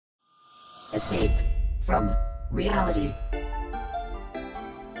Escape from reality.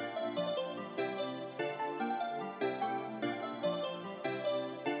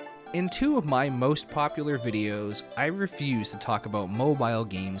 In two of my most popular videos, I refuse to talk about mobile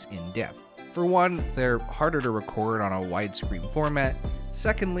games in depth. For one, they're harder to record on a widescreen format.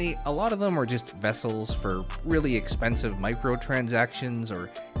 Secondly, a lot of them are just vessels for really expensive microtransactions or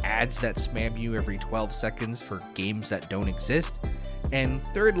ads that spam you every 12 seconds for games that don't exist. And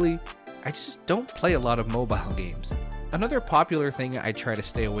thirdly, I just don't play a lot of mobile games. Another popular thing I try to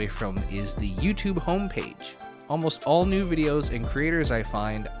stay away from is the YouTube homepage. Almost all new videos and creators I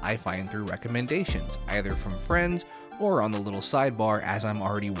find through recommendations, either from friends or on the little sidebar as I'm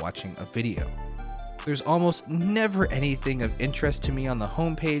already watching a video. There's almost never anything of interest to me on the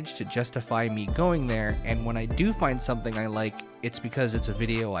homepage to justify me going there, and when I do find something I like, it's because it's a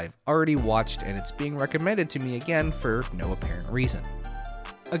video I've already watched and it's being recommended to me again for no apparent reason.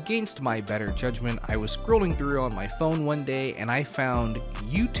 Against my better judgment, I was scrolling through on my phone one day and I found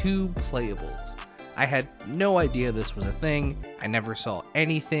YouTube Playables. I had no idea this was a thing. I never saw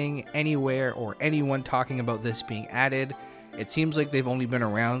anything, anywhere, or anyone talking about this being added. It seems like they've only been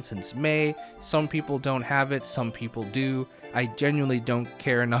around since May. Some people don't have it, some people do. I genuinely don't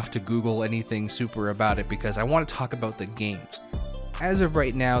care enough to Google anything super about it because I want to talk about the games. As of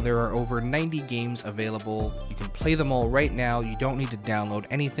right now, there are over 90 games available. You can play them all right now. You don't need to download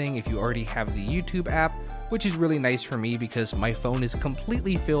anything if you already have the YouTube app, which is really nice for me because my phone is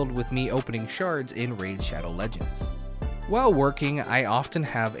completely filled with me opening shards in Raid Shadow Legends. While working, I often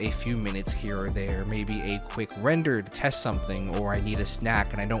have a few minutes here or there, maybe a quick render to test something, or I need a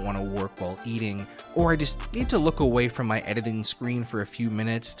snack and I don't want to work while eating, or I just need to look away from my editing screen for a few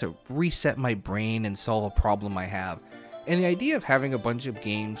minutes to reset my brain and solve a problem I have. And the idea of having a bunch of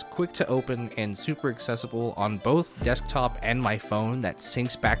games quick to open and super accessible on both desktop and my phone that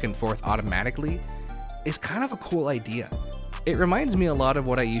syncs back and forth automatically is kind of a cool idea. It reminds me a lot of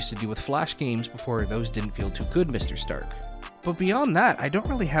what I used to do with Flash games before those didn't feel too good, Mr. Stark. But beyond that, I don't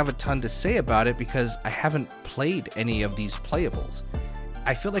really have a ton to say about it because I haven't played any of these playables.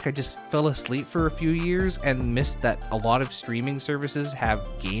 I feel like I just fell asleep for a few years and missed that a lot of streaming services have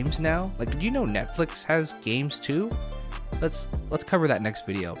games now. Like, did you know Netflix has games too? Let's cover that next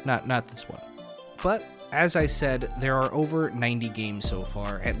video, not this one. But as I said, there are over 90 games so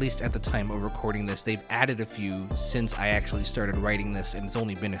far, at least at the time of recording this. They've added a few since I actually started writing this, and it's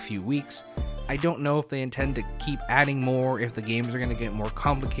only been a few weeks. I don't know if they intend to keep adding more, if the games are going to get more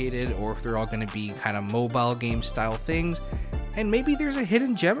complicated, or if they're all going to be kind of mobile game style things. And maybe there's a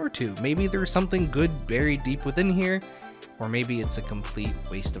hidden gem or two. Maybe there's something good buried deep within here, or maybe it's a complete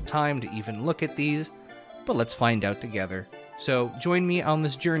waste of time to even look at these. But let's find out together. So join me on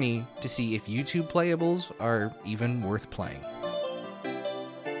this journey to see if YouTube playables are even worth playing.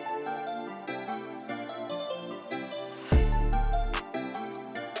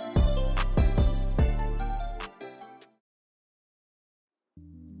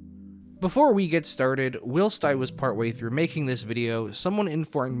 Before we get started, whilst I was partway through making this video, someone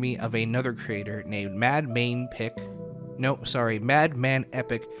informed me of another creator named Madman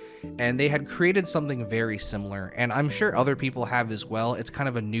Epic, and they had created something very similar, and I'm sure other people have as well. It's kind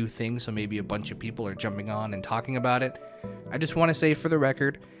of a new thing, so maybe a bunch of people are jumping on and talking about it. I just want to say for the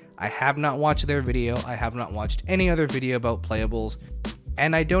record, I have not watched their video, I have not watched any other video about playables,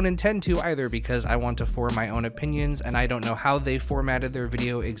 and I don't intend to either because I want to form my own opinions and I don't know how they formatted their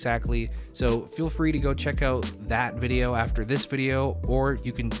video exactly. So feel free to go check out that video after this video, or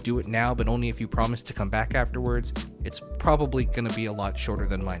you can do it now, but only if you promise to come back afterwards. It's probably going to be a lot shorter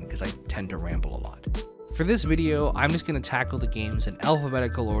than mine because I tend to ramble a lot. For this video, I'm just going to tackle the games in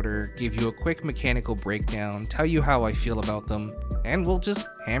alphabetical order, give you a quick mechanical breakdown, tell you how I feel about them, and we'll just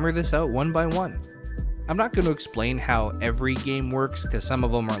hammer this out one by one. I'm not going to explain how every game works because some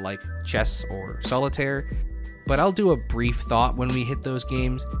of them are like chess or solitaire, but I'll do a brief thought when we hit those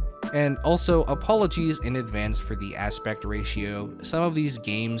games. And also, apologies in advance for the aspect ratio. Some of these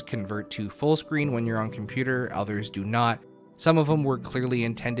games convert to full screen when you're on computer, others do not. Some of them were clearly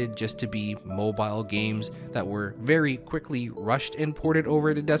intended just to be mobile games that were very quickly rushed and ported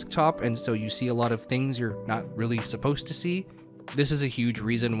over to desktop, and so you see a lot of things you're not really supposed to see. This is a huge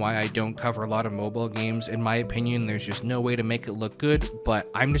reason why I don't cover a lot of mobile games. In my opinion, there's just no way to make it look good, but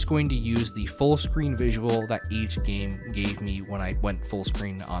I'm just going to use the full screen visual that each game gave me when I went full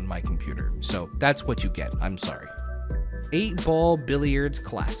screen on my computer. So that's what you get, I'm sorry. 8-Ball Billiards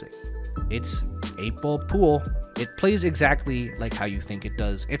Classic. It's 8-ball pool. It plays exactly like how you think it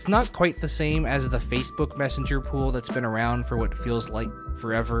does. It's not quite the same as the Facebook Messenger pool that's been around for what feels like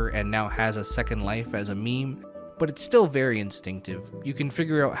forever and now has a second life as a meme. but it's still very instinctive. You can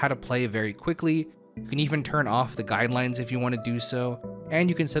figure out how to play very quickly, you can even turn off the guidelines if you want to do so, and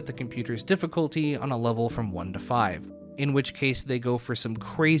you can set the computer's difficulty on a level from 1 to 5, in which case they go for some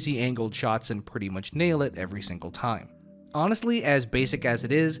crazy angled shots and pretty much nail it every single time. Honestly, as basic as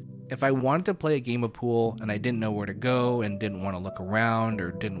it is, if I wanted to play a game of pool and I didn't know where to go and didn't want to look around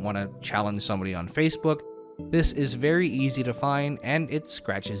or didn't want to challenge somebody on Facebook, this is very easy to find and it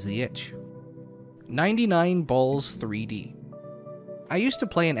scratches the itch. 99 Balls 3D. I used to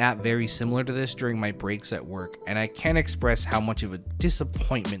play an app very similar to this during my breaks at work, and I can't express how much of a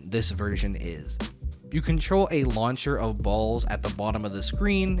disappointment this version is. You control a launcher of balls at the bottom of the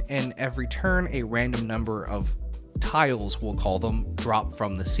screen, and every turn a random number of tiles, we'll call them, drop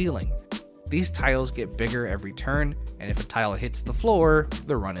from the ceiling. These tiles get bigger every turn, and if a tile hits the floor,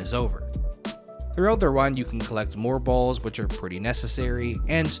 the run is over. Throughout the run, you can collect more balls, which are pretty necessary,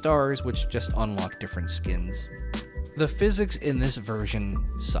 and stars, which just unlock different skins. The physics in this version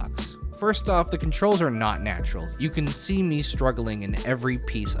sucks. First off, the controls are not natural. You can see me struggling in every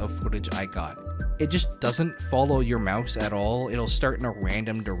piece of footage I got. It just doesn't follow your mouse at all. It'll start in a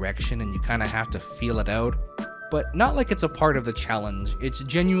random direction and you kind of have to feel it out. But not like it's a part of the challenge, it's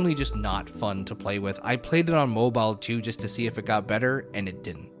genuinely just not fun to play with. I played it on mobile too just to see if it got better, and it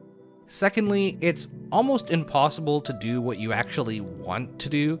didn't. Secondly, it's almost impossible to do what you actually want to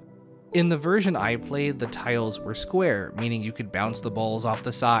do. In the version I played, the tiles were square, meaning you could bounce the balls off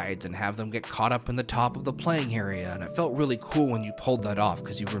the sides and have them get caught up in the top of the playing area, and it felt really cool when you pulled that off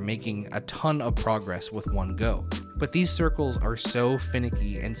because you were making a ton of progress with one go. But these circles are so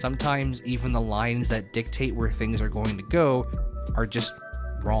finicky, and sometimes even the lines that dictate where things are going to go are just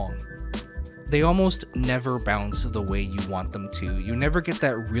wrong. They almost never bounce the way you want them to. You never get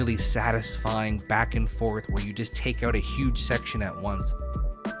that really satisfying back and forth where you just take out a huge section at once.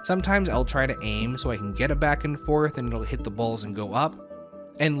 Sometimes I'll try to aim so I can get it back and forth and it'll hit the balls and go up,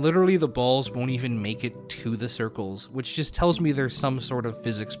 and literally the balls won't even make it to the circles, which just tells me there's some sort of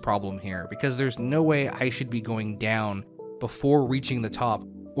physics problem here, because there's no way I should be going down before reaching the top,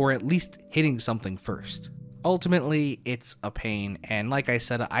 or at least hitting something first. Ultimately, it's a pain, and like I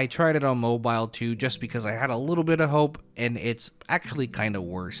said, I tried it on mobile too just because I had a little bit of hope, and it's actually kind of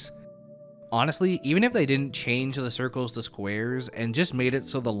worse. Honestly, even if they didn't change the circles to squares and just made it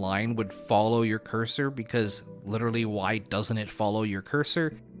so the line would follow your cursor, because literally why doesn't it follow your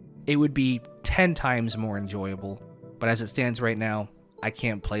cursor, it would be 10 times more enjoyable. But as it stands right now, I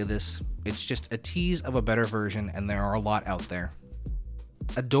can't play this. It's just a tease of a better version, and there are a lot out there.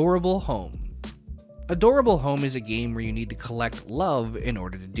 Adorable Home. Adorable Home is a game where you need to collect love in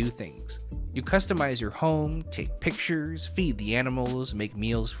order to do things. You customize your home, take pictures, feed the animals, make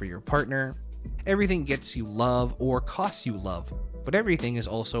meals for your partner. Everything gets you love or costs you love, but everything is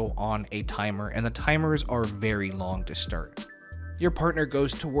also on a timer, and the timers are very long to start. Your partner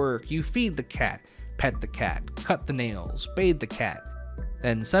goes to work, you feed the cat, pet the cat, cut the nails, bathe the cat.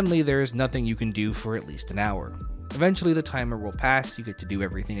 Then suddenly there's nothing you can do for at least an hour. Eventually the timer will pass, you get to do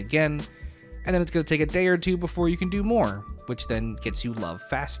everything again, and then it's going to take a day or two before you can do more, which then gets you love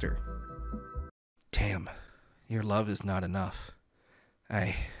faster. Damn, your love is not enough.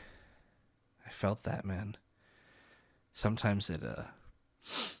 I felt that, man. Sometimes it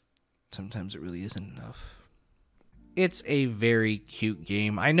really isn't enough. It's a very cute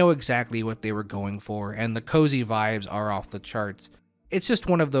game. I know exactly what they were going for, and the cozy vibes are off the charts. It's just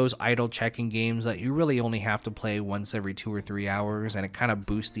one of those idle checking games that you really only have to play once every 2 or 3 hours, and it kind of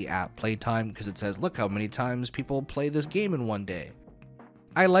boosts the app playtime because it says, look how many times people play this game in one day.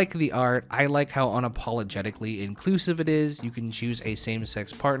 I like the art, I like how unapologetically inclusive it is. You can choose a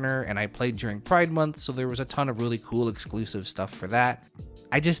same-sex partner, and I played during Pride Month, so there was a ton of really cool exclusive stuff for that.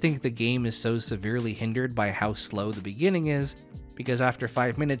 I just think the game is so severely hindered by how slow the beginning is, because after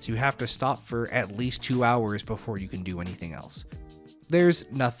 5 minutes you have to stop for at least 2 hours before you can do anything else.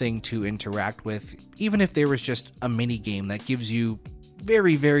 There's nothing to interact with, even if there was just a mini game that gives you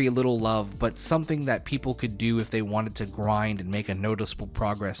very, very little love, but something that people could do if they wanted to grind and make a noticeable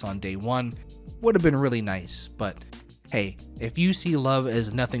progress on day one would have been really nice. But hey, if you see love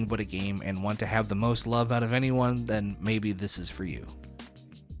as nothing but a game and want to have the most love out of anyone, then maybe this is for you.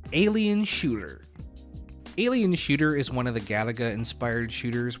 Alien Shooter. Alien Shooter is one of the Galaga-inspired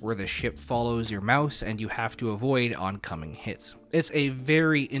shooters where the ship follows your mouse and you have to avoid oncoming hits. It's a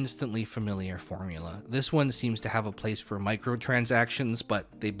very instantly familiar formula. This one seems to have a place for microtransactions, but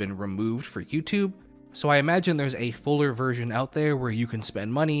they've been removed for YouTube, so I imagine there's a fuller version out there where you can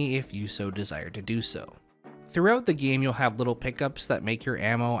spend money if you so desire to do so. Throughout the game, you'll have little pickups that make your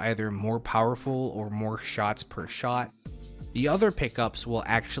ammo either more powerful or more shots per shot. The other pickups will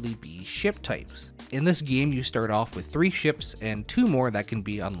actually be ship types. In this game, you start off with 3 ships and 2 more that can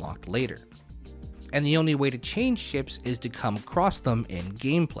be unlocked later. And the only way to change ships is to come across them in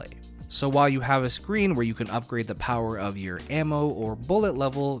gameplay. So while you have a screen where you can upgrade the power of your ammo or bullet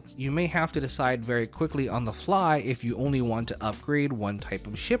level, you may have to decide very quickly on the fly if you only want to upgrade one type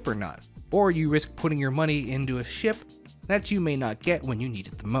of ship or not. Or you risk putting your money into a ship that you may not get when you need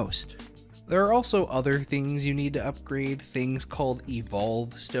it the most. There are also other things you need to upgrade, things called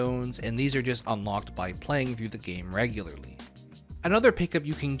evolve stones, and these are just unlocked by playing through the game regularly. Another pickup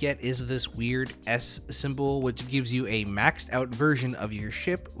you can get is this weird S symbol, which gives you a maxed out version of your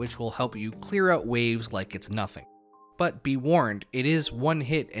ship, which will help you clear out waves like it's nothing. But be warned, it is one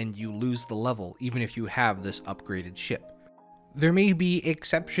hit and you lose the level, even if you have this upgraded ship. There may be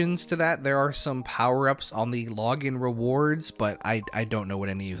exceptions to that. There are some power-ups on the login rewards, but I don't know what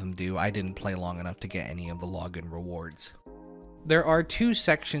any of them do. I didn't play long enough to get any of the login rewards. There are 2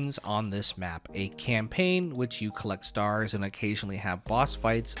 sections on this map, a campaign, which you collect stars and occasionally have boss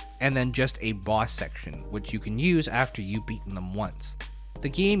fights, and then just a boss section, which you can use after you've beaten them once. The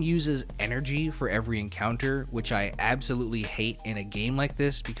game uses energy for every encounter, which I absolutely hate in a game like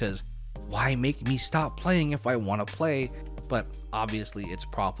this, because why make me stop playing if I want to play? But obviously it's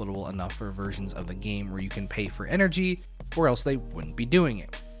profitable enough for versions of the game where you can pay for energy, or else they wouldn't be doing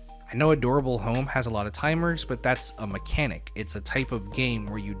it. I know Adorable Home has a lot of timers, but that's a mechanic. It's a type of game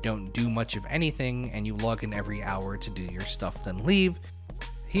where you don't do much of anything and you log in every hour to do your stuff then leave.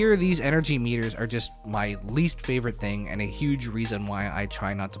 Here, these energy meters are just my least favorite thing and a huge reason why I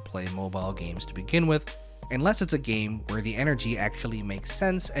try not to play mobile games to begin with, unless it's a game where the energy actually makes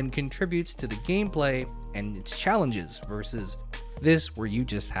sense and contributes to the gameplay and its challenges, versus this where you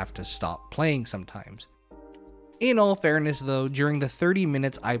just have to stop playing sometimes. In all fairness though, during the 30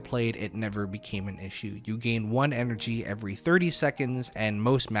 minutes I played, it never became an issue. You gain 1 energy every 30 seconds, and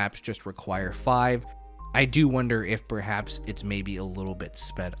most maps just require 5. I do wonder if perhaps it's maybe a little bit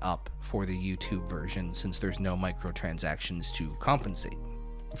sped up for the YouTube version, since there's no microtransactions to compensate.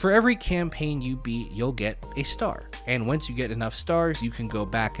 For every campaign you beat, you'll get a star, and once you get enough stars, you can go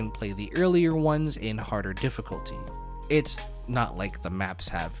back and play the earlier ones in harder difficulty. It's not like the maps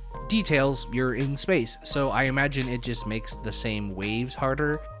have details, you're in space, so I imagine it just makes the same waves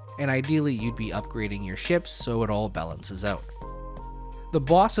harder, and ideally you'd be upgrading your ships so it all balances out. The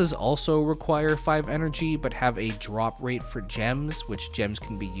bosses also require 5 energy, but have a drop rate for gems, which gems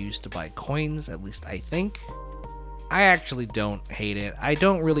can be used to buy coins, at least I think. I actually don't hate it. I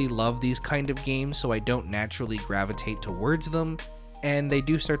don't really love these kind of games, so I don't naturally gravitate towards them, and they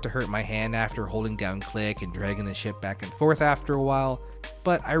do start to hurt my hand after holding down click and dragging the ship back and forth after a while,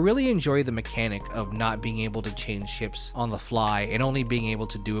 but I really enjoy the mechanic of not being able to change ships on the fly and only being able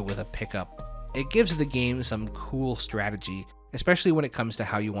to do it with a pickup. It gives the game some cool strategy, especially when it comes to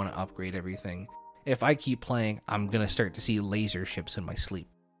how you want to upgrade everything. If I keep playing, I'm gonna start to see laser ships in my sleep.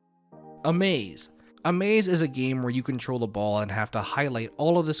 AMAZE. AMAZE is a game where you control the ball and have to highlight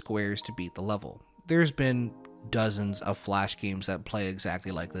all of the squares to beat the level. There's been dozens of Flash games that play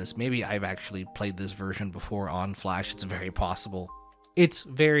exactly like this. Maybe I've actually played this version before on Flash, it's very possible. It's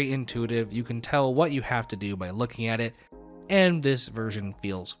very intuitive, you can tell what you have to do by looking at it, and this version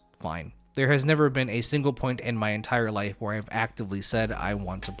feels fine. There has never been a single point in my entire life where I've actively said I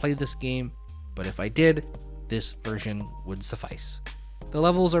want to play this game, but if I did, this version would suffice. The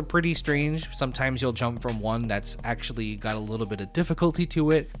levels are pretty strange. Sometimes you'll jump from one that's actually got a little bit of difficulty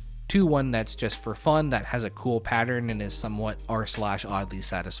to it, to one that's just for fun, that has a cool pattern and is somewhat r/oddly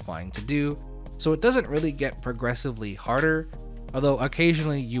satisfying to do. So it doesn't really get progressively harder, although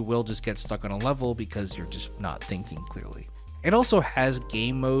occasionally you will just get stuck on a level because you're just not thinking clearly. It also has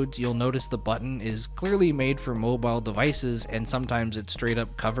game modes. You'll notice the button is clearly made for mobile devices, and sometimes it straight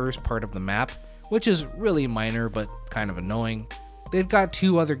up covers part of the map, which is really minor but kind of annoying. They've got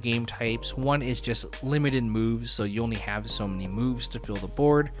 2 other game types. One is just limited moves, so you only have so many moves to fill the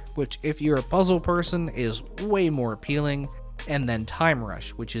board, which if you're a puzzle person is way more appealing, and then Time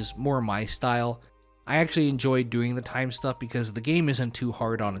Rush, which is more my style. I actually enjoy doing the time stuff because the game isn't too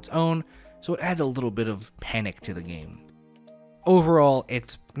hard on its own, so it adds a little bit of panic to the game. Overall,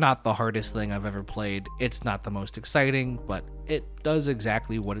 it's not the hardest thing I've ever played, it's not the most exciting, but it does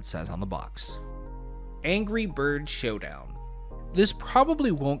exactly what it says on the box. Angry Birds Showdown. This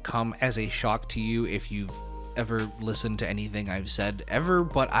probably won't come as a shock to you if you've ever listened to anything I've said ever,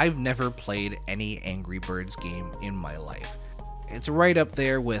 but I've never played any Angry Birds game in my life. It's right up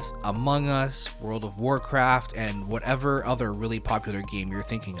there with Among Us, World of Warcraft, and whatever other really popular game you're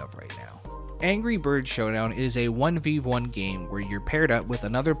thinking of right now. Angry Birds Showdown is a 1v1 game where you're paired up with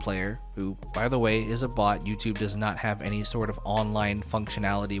another player, who, by the way, is a bot. YouTube does not have any sort of online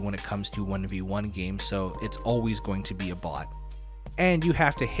functionality when it comes to 1v1 games, so it's always going to be a bot. And you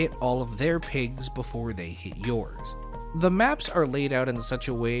have to hit all of their pigs before they hit yours. The maps are laid out in such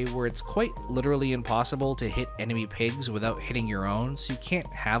a way where it's quite literally impossible to hit enemy pigs without hitting your own, so you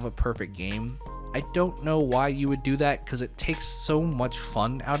can't have a perfect game. I don't know why you would do that, because it takes so much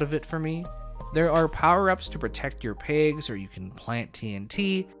fun out of it for me. There are power-ups to protect your pigs, or you can plant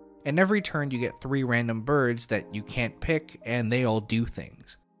TNT, and every turn you get 3 random birds that you can't pick, and they all do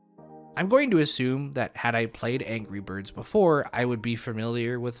things. I'm going to assume that had I played Angry Birds before, I would be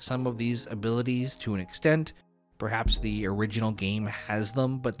familiar with some of these abilities to an extent. Perhaps the original game has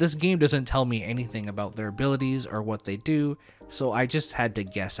them, but this game doesn't tell me anything about their abilities or what they do, so I just had to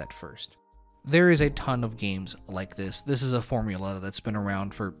guess at first. There is a ton of games like this. This is a formula that's been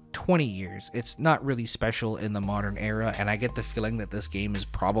around for 20 years. It's not really special in the modern era, and I get the feeling that this game is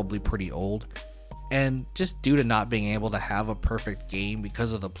probably pretty old. And just due to not being able to have a perfect game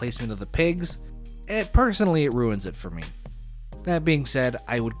because of the placement of the pigs, personally it ruins it for me. That being said,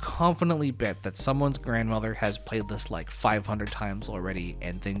 I would confidently bet that someone's grandmother has played this like 500 times already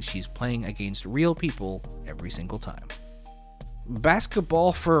and thinks she's playing against real people every single time.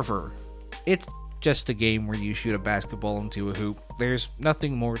 Basketball Fervor. It's just a game where you shoot a basketball into a hoop. There's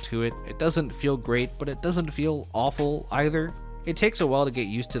nothing more to it. It doesn't feel great, but it doesn't feel awful either. It takes a while to get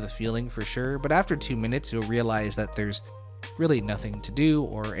used to the feeling for sure, but after 2 minutes you'll realize that there's really nothing to do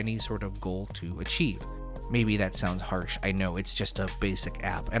or any sort of goal to achieve. Maybe that sounds harsh, I know, it's just a basic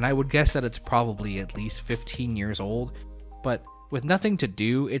app, and I would guess that it's probably at least 15 years old, but with nothing to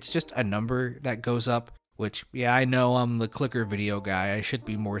do, it's just a number that goes up. Which, yeah, I know I'm the clicker video guy, I should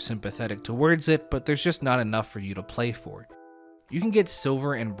be more sympathetic towards it, but there's just not enough for you to play for. You can get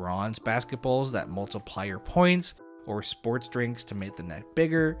silver and bronze basketballs that multiply your points, or sports drinks to make the net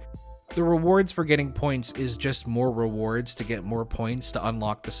bigger. The rewards for getting points is just more rewards to get more points to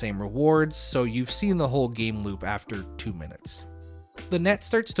unlock the same rewards, so you've seen the whole game loop after 2 minutes. The net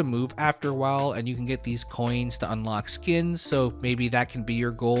starts to move after a while, and you can get these coins to unlock skins, so maybe that can be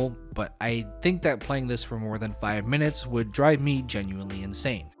your goal, but I think that playing this for more than 5 minutes would drive me genuinely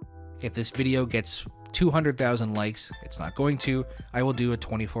insane. If this video gets 200,000 likes, it's not going to, I will do a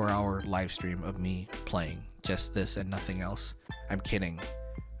 24-hour live stream of me playing just this and nothing else. I'm kidding.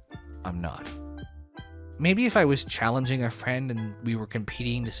 I'm not. Maybe if I was challenging a friend and we were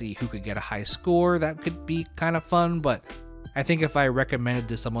competing to see who could get a high score, that could be kind of fun, but I think if I recommended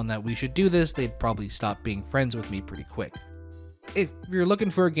to someone that we should do this, they'd probably stop being friends with me pretty quick. If you're looking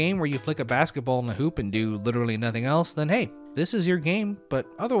for a game where you flick a basketball in the hoop and do literally nothing else, then hey, this is your game, but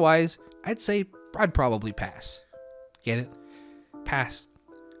otherwise, I'd say I'd probably pass. Get it? Pass.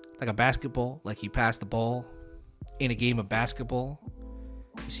 Like a basketball, like you pass the ball in a game of basketball.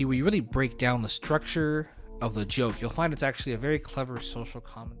 You see, where you really break down the structure of the joke, you'll find it's actually a very clever social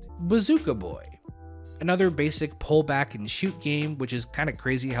commentary. Bazooka Boy. Another basic pull back and shoot game, which is kind of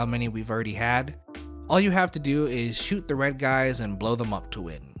crazy how many we've already had. All you have to do is shoot the red guys and blow them up to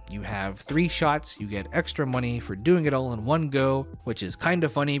win. You have 3 shots, you get extra money for doing it all in one go, which is kind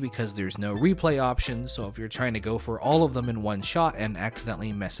of funny because there's no replay option, so if you're trying to go for all of them in one shot and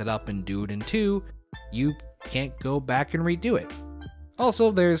accidentally mess it up and do it in 2, you can't go back and redo it.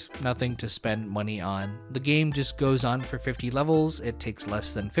 Also, there's nothing to spend money on. The game just goes on for 50 levels, it takes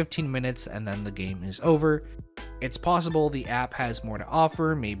less than 15 minutes, and then the game is over. It's possible the app has more to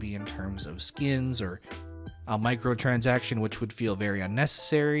offer, maybe in terms of skins or a microtransaction, which would feel very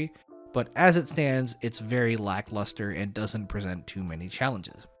unnecessary, but as it stands, it's very lackluster and doesn't present too many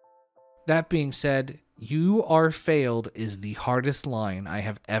challenges. That being said, "You are failed" is the hardest line I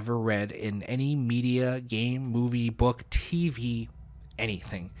have ever read in any media, game, movie, book, TV,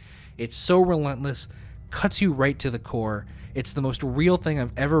 anything. It's so relentless, cuts you right to the core. It's the most real thing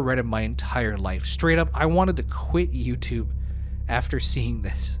I've ever read in my entire life. Straight up, I wanted to quit YouTube after seeing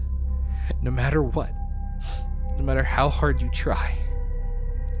this. No matter what, no matter how hard you try,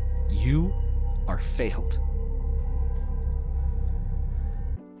 you are failed.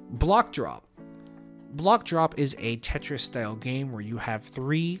 BlockDrop. BlockDrop is a Tetris-style game where you have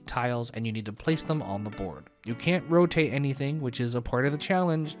 3 tiles and you need to place them on the board. You can't rotate anything, which is a part of the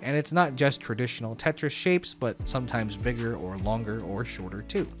challenge, and it's not just traditional Tetris shapes, but sometimes bigger or longer or shorter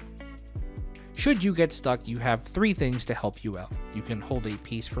too. Should you get stuck, you have 3 things to help you out. You can hold a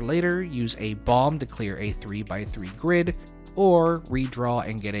piece for later, use a bomb to clear a 3x3 grid, or redraw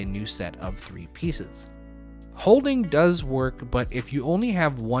and get a new set of 3 pieces. Holding does work, but if you only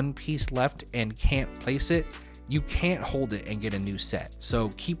have 1 piece left and can't place it, you can't hold it and get a new set, so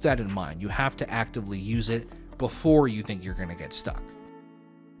keep that in mind. You have to actively use it before you think you're gonna get stuck.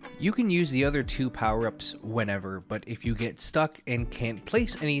 You can use the other 2 power-ups whenever, but if you get stuck and can't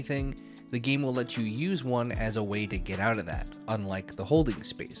place anything, the game will let you use one as a way to get out of that, unlike the holding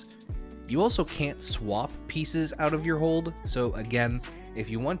space. You also can't swap pieces out of your hold, so again, if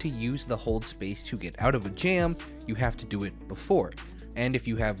you want to use the hold space to get out of a jam, you have to do it before. And if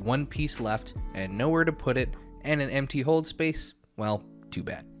you have 1 piece left and nowhere to put it and an empty hold space, well, too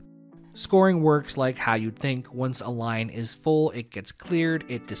bad. Scoring works like how you'd think. Once a line is full, it gets cleared,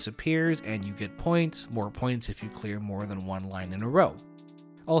 it disappears, and you get points. More points if you clear more than 1 line in a row.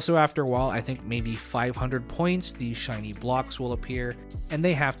 Also, after a while, I think maybe 500 points, these shiny blocks will appear, and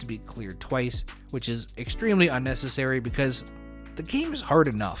they have to be cleared twice, which is extremely unnecessary because the game is hard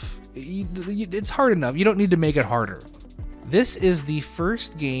enough. It's hard enough, you don't need to make it harder. This is the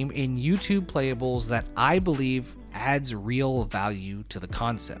first game in YouTube Playables that I believe adds real value to the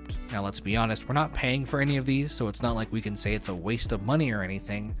concept. Now let's be honest, we're not paying for any of these, so it's not like we can say it's a waste of money or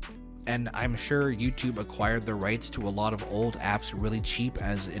anything. And I'm sure YouTube acquired the rights to a lot of old apps really cheap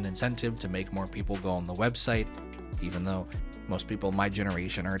as an incentive to make more people go on the website, even though most people my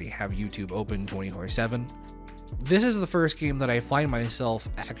generation already have YouTube open 24/7. This is the first game that I find myself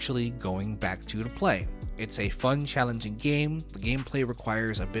actually going back to play. It's a fun, challenging game. The gameplay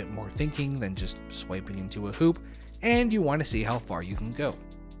requires a bit more thinking than just swiping into a hoop, and you want to see how far you can go.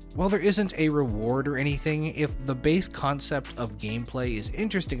 While there isn't a reward or anything, if the base concept of gameplay is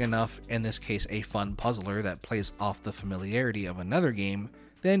interesting enough, in this case a fun puzzler that plays off the familiarity of another game,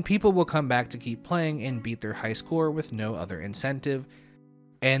 then people will come back to keep playing and beat their high score with no other incentive.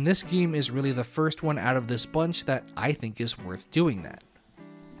 And this game is really the first one out of this bunch that I think is worth doing that.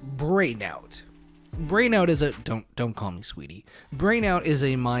 Brainout. Brainout is a don't call me sweetie. Brainout is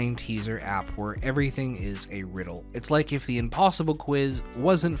a mind teaser app where everything is a riddle. It's like if the impossible quiz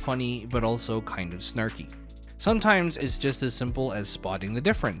wasn't funny but also kind of snarky. Sometimes it's just as simple as spotting the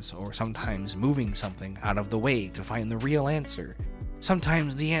difference, or sometimes moving something out of the way to find the real answer.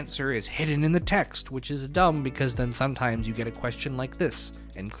 Sometimes the answer is hidden in the text, which is dumb because then sometimes you get a question like this,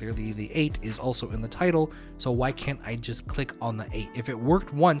 and clearly the 8 is also in the title, so why can't I just click on the 8? If it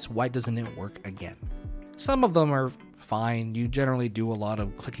worked once, why doesn't it work again? Some of them are fine. You generally do a lot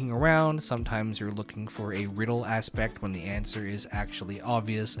of clicking around. Sometimes you're looking for a riddle aspect when the answer is actually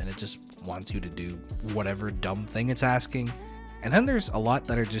obvious and it just wants you to do whatever dumb thing it's asking. And then there's a lot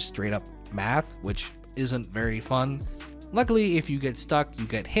that are just straight up math, which isn't very fun. Luckily, if you get stuck, you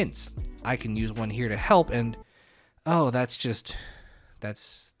get hints. I can use one here to help, and oh, that's just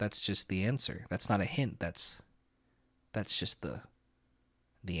the answer. That's not a hint. That's just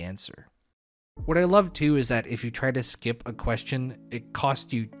the answer. What I love too is that if you try to skip a question, it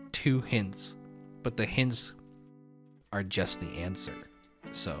costs you 2 hints, but the hints are just the answer.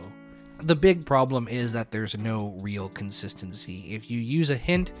 So the big problem is that there's no real consistency. If you use a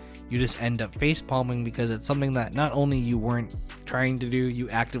hint, you just end up facepalming because it's something that not only you weren't trying to do, you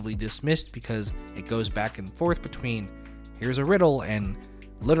actively dismissed because it goes back and forth between here's a riddle and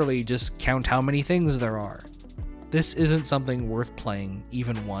literally just count how many things there are. This isn't something worth playing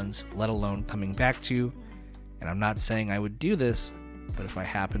even once, let alone coming back to, and I'm not saying I would do this, but if I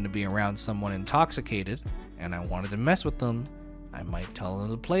happen to be around someone intoxicated and I wanted to mess with them, I might tell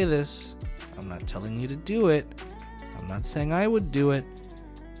them to play this. I'm not telling you to do it. I'm not saying I would do it,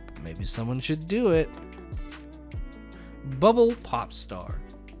 but maybe someone should do it. Bubble Pop Star.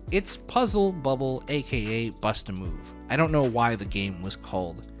 It's Puzzle Bubble, aka Bust a Move. I don't know why the game was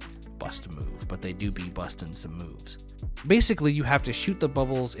called Bust a Move, but they do be busting some moves. Basically, you have to shoot the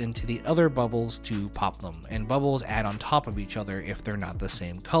bubbles into the other bubbles to pop them, and bubbles add on top of each other if they're not the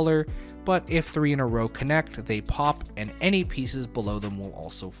same color, but if 3 in a row connect, they pop, and any pieces below them will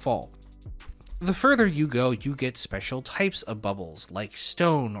also fall. The further you go, you get special types of bubbles, like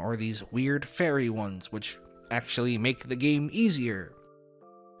stone or these weird fairy ones, which actually make the game easier.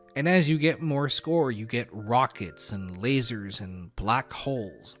 And as you get more score, you get rockets and lasers and black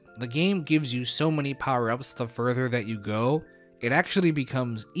holes. The game gives you so many power-ups the further that you go, it actually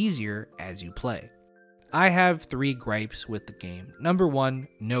becomes easier as you play. I have 3 gripes with the game. Number 1,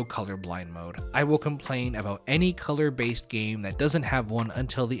 no colorblind mode. I will complain about any color-based game that doesn't have one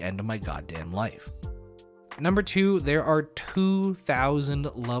until the end of my goddamn life. Number 2, there are 2,000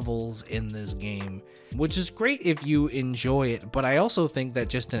 levels in this game, which is great if you enjoy it, but I also think that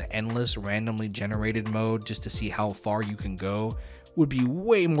just an endless randomly generated mode just to see how far you can go would be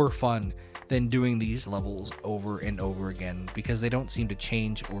way more fun than doing these levels over and over again because they don't seem to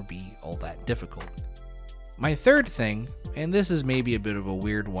change or be all that difficult. My third thing, and this is maybe a bit of a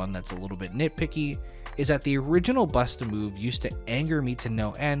weird one that's a little bit nitpicky, is that the original Bust-A-Move used to anger me to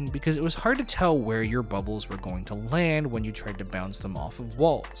no end because it was hard to tell where your bubbles were going to land when you tried to bounce them off of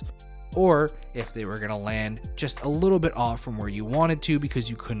walls, or if they were going to land just a little bit off from where you wanted to because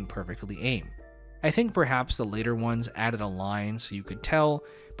you couldn't perfectly aim. I think perhaps the later ones added a line so you could tell,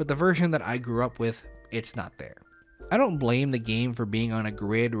 but the version that I grew up with, it's not there. I don't blame the game for being on a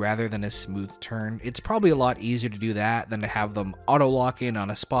grid rather than a smooth turn. It's probably a lot easier to do that than to have them auto-lock in on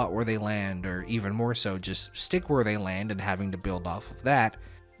a spot where they land, or even more so, just stick where they land and having to build off of that.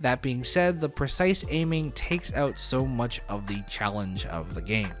 That being said, the precise aiming takes out so much of the challenge of the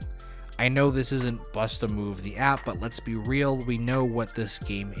game. I know this isn't Bust-A-Move the app, but let's be real, we know what this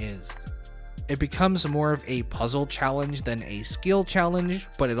game is. It becomes more of a puzzle challenge than a skill challenge,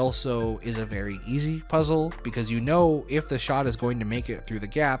 but it also is a very easy puzzle because you know if the shot is going to make it through the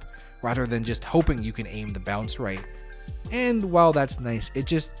gap rather than just hoping you can aim the bounce right. And while that's nice, it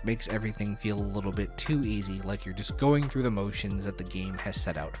just makes everything feel a little bit too easy, like you're just going through the motions that the game has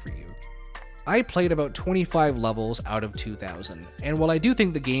set out for you. I played about 25 levels out of 2,000, and while I do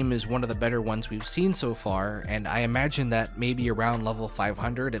think the game is one of the better ones we've seen so far, and I imagine that maybe around level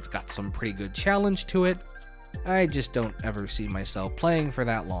 500 it's got some pretty good challenge to it, I just don't ever see myself playing for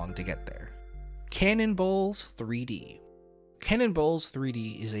that long to get there. Cannonballs 3D. Cannonballs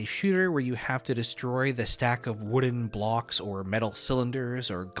 3D is a shooter where you have to destroy the stack of wooden blocks or metal cylinders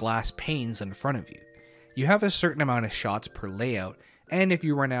or glass panes in front of you. You have a certain amount of shots per layout, and if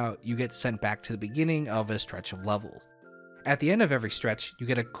you run out, you get sent back to the beginning of a stretch of level. At the end of every stretch, you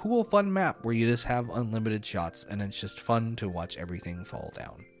get a cool fun map where you just have unlimited shots and it's just fun to watch everything fall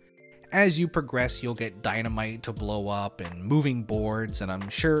down. As you progress, you'll get dynamite to blow up and moving boards, and I'm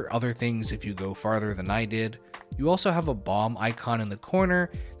sure other things if you go farther than I did. You also have a bomb icon in the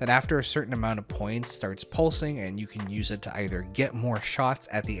corner that after a certain amount of points starts pulsing, and you can use it to either get more shots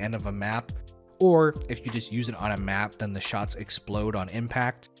at the end of a map, or if you just use it on a map, then the shots explode on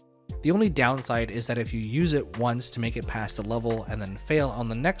impact. The only downside is that if you use it once to make it past a level and then fail on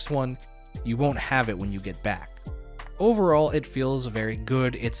the next one, you won't have it when you get back. Overall, it feels very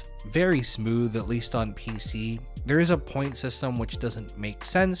good. It's very smooth, at least on PC. There is a point system which doesn't make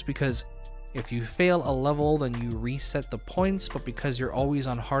sense because if you fail a level, then you reset the points, but because you're always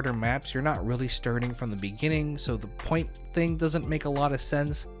on harder maps, you're not really starting from the beginning, so the point thing doesn't make a lot of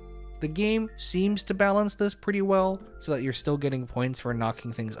sense. The game seems to balance this pretty well, so that you're still getting points for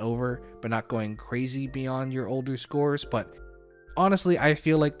knocking things over, but not going crazy beyond your older scores, but honestly, I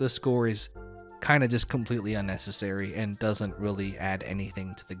feel like the score is kind of just completely unnecessary and doesn't really add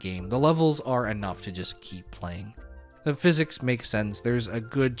anything to the game. The levels are enough to just keep playing. The physics make sense, there's a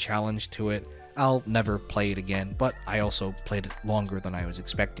good challenge to it. I'll never play it again, but I also played it longer than I was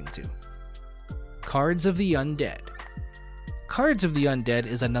expecting to. Cards of the Undead. Cards of the Undead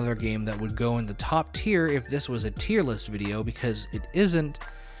is another game that would go in the top tier if this was a tier list video, because it isn't,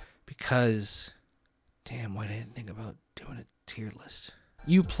 because... Damn, why didn't I think about doing a tier list?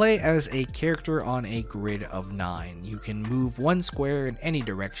 You play as a character on a grid of 9. You can move one square in any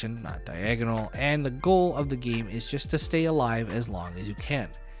direction, not diagonal, and the goal of the game is just to stay alive as long as you can.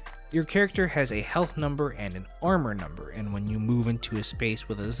 Your character has a health number and an armor number, and when you move into a space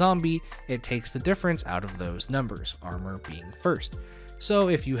with a zombie, it takes the difference out of those numbers, armor being first. So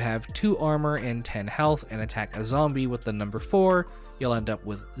if you have 2 armor and 10 health and attack a zombie with the number 4, you'll end up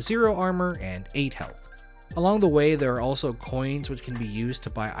with 0 armor and 8 health. Along the way, there are also coins which can be used to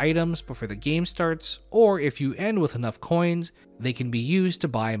buy items before the game starts, or if you end with enough coins, they can be used to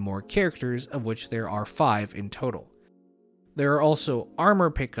buy more characters, of which there are 5 in total. There are also armor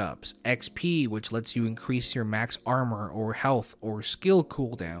pickups, XP which lets you increase your max armor or health or skill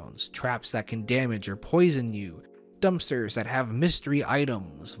cooldowns, traps that can damage or poison you, dumpsters that have mystery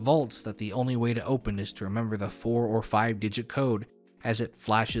items, vaults that the only way to open is to remember the 4 or 5 digit code as it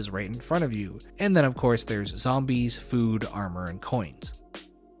flashes right in front of you, and then of course there's zombies, food, armor, and coins.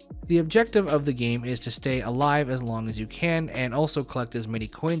 The objective of the game is to stay alive as long as you can and also collect as many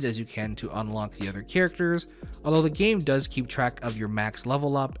coins as you can to unlock the other characters, although the game does keep track of your max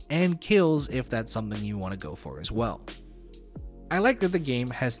level up and kills if that's something you want to go for as well. I like that the game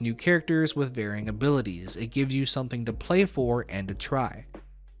has new characters with varying abilities. It gives you something to play for and to try.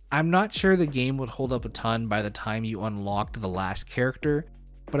 I'm not sure the game would hold up a ton by the time you unlocked the last character,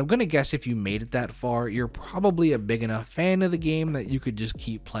 but I'm gonna guess if you made it that far, you're probably a big enough fan of the game that you could just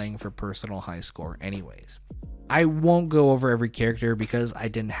keep playing for personal high score anyways. I won't go over every character because I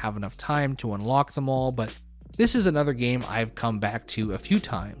didn't have enough time to unlock them all, but this is another game I've come back to a few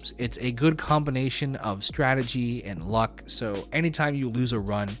times. It's a good combination of strategy and luck, so anytime you lose a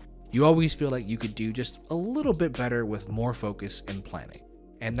run, you always feel like you could do just a little bit better with more focus and planning.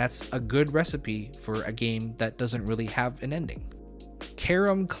 and that's a good recipe for a game that doesn't really have an ending.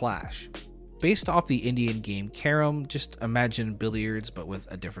 Carom Clash. Based off the Indian game Carom, just imagine billiards but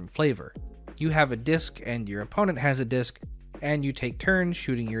with a different flavor. You have a disc and your opponent has a disc, and you take turns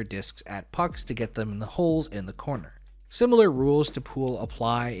shooting your discs at pucks to get them in the holes in the corner. Similar rules to pool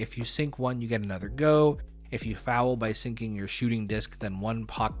apply. If you sink one, you get another go. If you foul by sinking your shooting disc, then one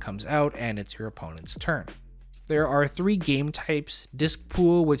puck comes out and it's your opponent's turn. There are 3 game types: disc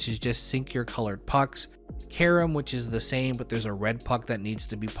pool, which is just sink your colored pucks; carom, which is the same, but there's a red puck that needs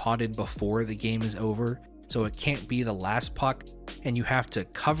to be potted before the game is over, so it can't be the last puck, and you have to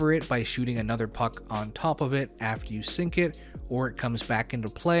cover it by shooting another puck on top of it after you sink it, or it comes back into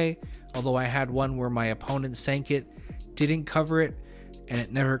play. Although I had one where my opponent sank it, didn't cover it, and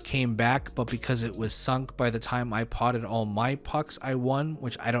it never came back, but because it was sunk by the time I potted all my pucks, I won,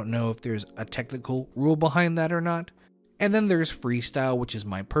 which I don't know if there's a technical rule behind that or not. And then there's freestyle, which is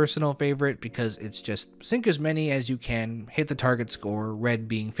my personal favorite because it's just sink as many as you can, hit the target score, red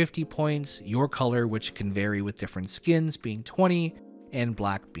being 50 points, your color, which can vary with different skins, being 20, and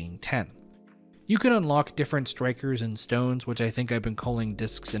black being 10. You can unlock different strikers and stones, which I think I've been calling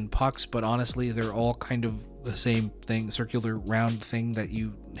discs and pucks, but honestly they're all kind of the same thing, circular round thing that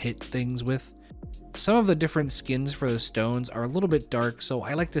you hit things with. Some of the different skins for the stones are a little bit dark, so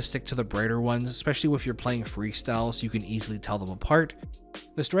I like to stick to the brighter ones, especially if you're playing freestyle so you can easily tell them apart.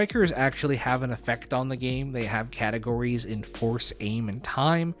 The strikers actually have an effect on the game. They have categories in force, aim, and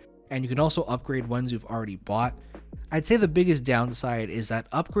time, and you can also upgrade ones you've already bought. I'd say the biggest downside is that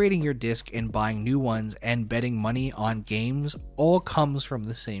upgrading your disc and buying new ones and betting money on games all comes from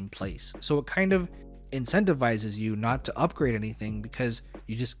the same place. So it kind of incentivizes you not to upgrade anything because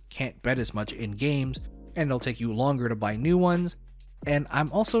you just can't bet as much in games, and it'll take you longer to buy new ones. And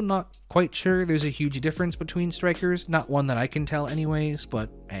I'm also not quite sure there's a huge difference between strikers, not one that I can tell anyways, but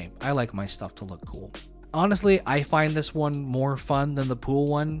hey, I like my stuff to look cool. Honestly, I find this one more fun than the pool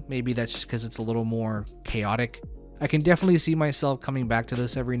one. Maybe that's just because it's a little more chaotic. I can definitely see myself coming back to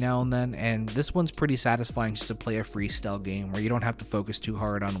this every now and then, and this one's pretty satisfying just to play a freestyle game where you don't have to focus too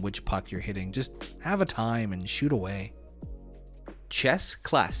hard on which puck you're hitting. Just have a time and shoot away. Chess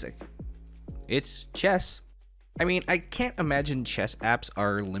Classic. It's chess. I mean, I can't imagine chess apps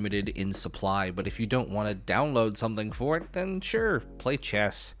are limited in supply, but if you don't want to download something for it, then sure, play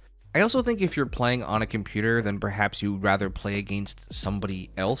chess. I also think if you're playing on a computer, then perhaps you'd rather play against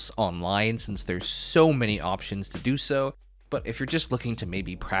somebody else online since there's so many options to do so. But if you're just looking to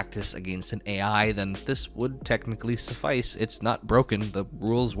maybe practice against an AI, then this would technically suffice. It's not broken, the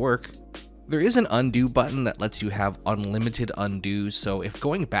rules work. There is an undo button that lets you have unlimited undo, so if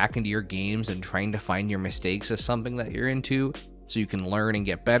going back into your games and trying to find your mistakes is something that you're into, so you can learn and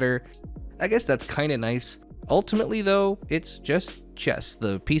get better, I guess that's kinda nice. Ultimately though, it's just chess.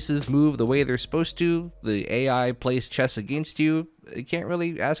 The pieces move the way they're supposed to, the AI plays chess against you. You can't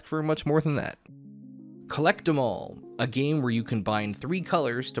really ask for much more than that. Collect 'em All, a game where you combine 3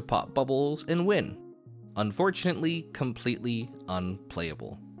 colors to pop bubbles and win. Unfortunately, completely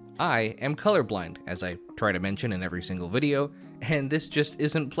unplayable. I am colorblind, as I try to mention in every single video, and this just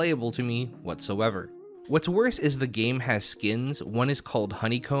isn't playable to me whatsoever. What's worse is the game has skins. One is called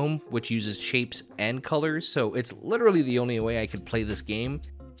Honeycomb, which uses shapes and colors, so it's literally the only way I could play this game,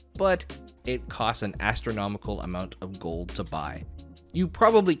 but it costs an astronomical amount of gold to buy. You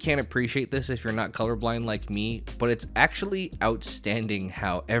probably can't appreciate this if you're not colorblind like me, but it's actually outstanding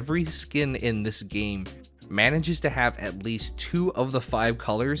how every skin in this game manages to have at least 2 of the 5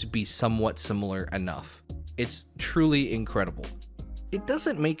 colors be somewhat similar enough. It's truly incredible. It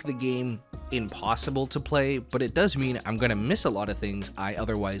doesn't make the game impossible to play, but it does mean I'm gonna miss a lot of things I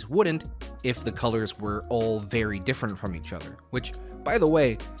otherwise wouldn't if the colors were all very different from each other, which, by the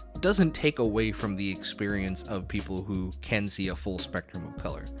way, doesn't take away from the experience of people who can see a full spectrum of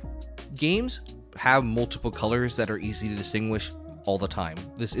color. Games have multiple colors that are easy to distinguish all the time.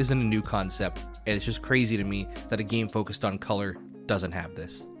 This isn't a new concept, and it's just crazy to me that a game focused on color doesn't have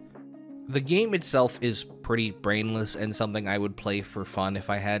this. The game itself is pretty brainless and something I would play for fun if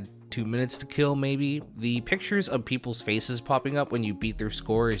I had 2 minutes to kill, maybe. The pictures of people's faces popping up when you beat their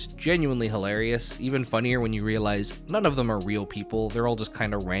score is genuinely hilarious, even funnier when you realize none of them are real people, they're all just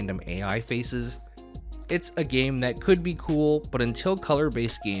kind of random AI faces. It's a game that could be cool, but until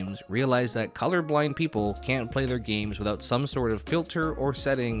color-based games realize that colorblind people can't play their games without some sort of filter or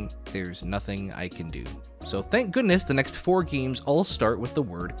setting, there's nothing I can do. So thank goodness the next 4 games all start with the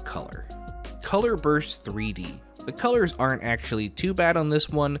word color. Color Burst 3D. The colors aren't actually too bad on this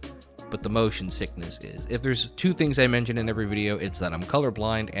one, but the motion sickness is. If there's 2 things I mention in every video, it's that I'm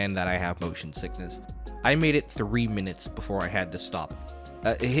colorblind and that I have motion sickness. I made it 3 minutes before I had to stop.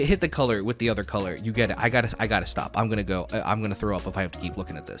 Hit the color with the other color. You get it. I gotta stop. I'm gonna throw up if I have to keep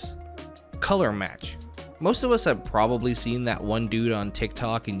looking at this. Color match. Most of us have probably seen that one dude on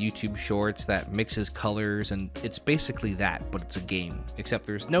TikTok and YouTube shorts that mixes colors, and it's basically that, but it's a game. Except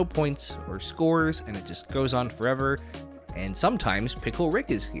there's no points or scores, and it just goes on forever, and sometimes Pickle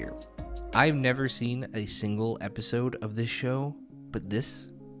Rick is here. I've never seen a single episode of this show, but this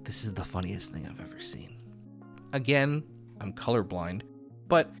is the funniest thing I've ever seen. Again, I'm colorblind,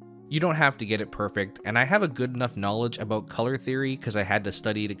 but you don't have to get it perfect, and I have a good enough knowledge about color theory because I had to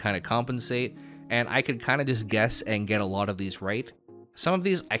study to kind of compensate, and I could kind of just guess and get a lot of these right. Some of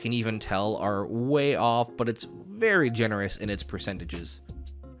these I can even tell are way off, but it's very generous in its percentages.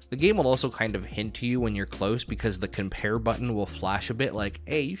 The game will also kind of hint to you when you're close because the compare button will flash a bit like,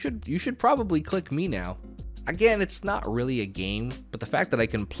 hey, you should probably click me now. Again, it's not really a game, but the fact that I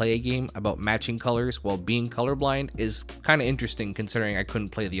can play a game about matching colors while being colorblind is kind of interesting considering I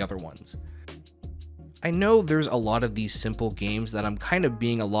couldn't play the other ones. I know there's a lot of these simple games that I'm kind of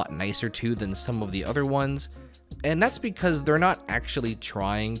being a lot nicer to than some of the other ones, and that's because they're not actually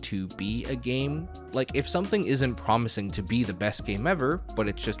trying to be a game. Like, if something isn't promising to be the best game ever, but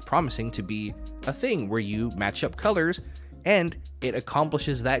it's just promising to be a thing where you match up colors, and it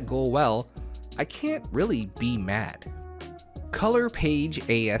accomplishes that goal well, I can't really be mad. Color page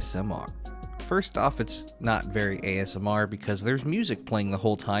ASMR. First off, it's not very ASMR because there's music playing the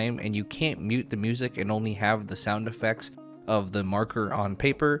whole time and you can't mute the music and only have the sound effects of the marker on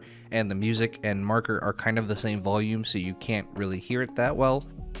paper, and the music and marker are kind of the same volume, so you can't really hear it that well.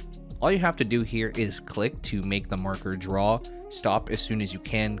 All you have to do here is click to make the marker draw, stop as soon as you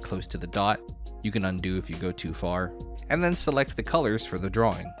can close to the dot, you can undo if you go too far, and then select the colors for the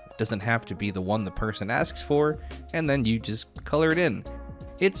drawing. It doesn't have to be the one the person asks for, and then you just color it in.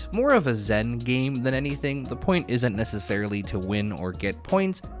 It's more of a Zen game than anything. The point isn't necessarily to win or get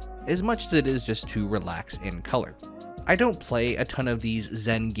points, as much as it is just to relax and color. I don't play a ton of these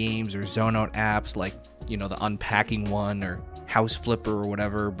Zen games or zone out apps like, you know, the unpacking one or house flipper or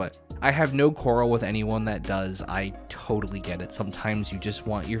whatever, but I have no quarrel with anyone that does. I totally get it. Sometimes you just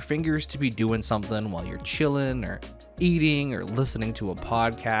want your fingers to be doing something while you're chilling or eating or listening to a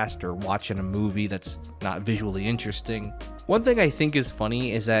podcast or watching a movie that's not visually interesting. One thing I think is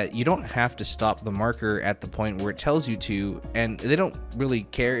funny is that you don't have to stop the marker at the point where it tells you to, and they don't really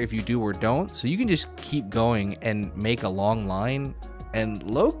care if you do or don't, so you can just keep going and make a long line, and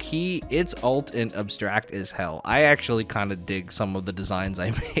low-key, it's alt and abstract as hell. I actually kind of dig some of the designs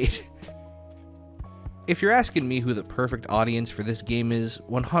I made. If you're asking me who the perfect audience for this game is,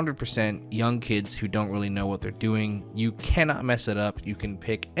 100% young kids who don't really know what they're doing. You cannot mess it up. You can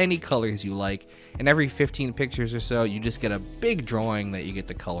pick any colors you like, and every 15 pictures or so, you just get a big drawing that you get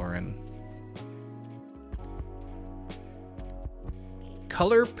to color in.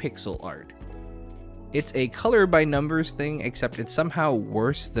 Color pixel art. It's a color by numbers thing, except it's somehow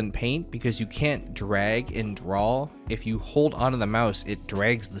worse than paint because you can't drag and draw. If you hold onto the mouse, it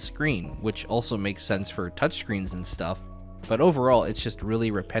drags the screen, which also makes sense for touchscreens and stuff. But overall, it's just really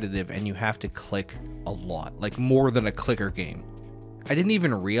repetitive and you have to click a lot, like more than a clicker game. I didn't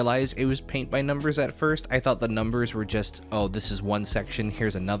even realize it was paint by numbers at first. I thought the numbers were just, oh, this is one section,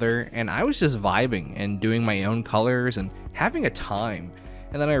 here's another, and I was just vibing and doing my own colors and having a time.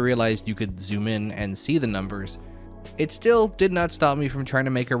 And then I realized you could zoom in and see the numbers. It still did not stop me from trying to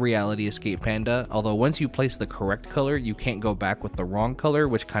make a RealityEscape panda, although once you place the correct color, you can't go back with the wrong color,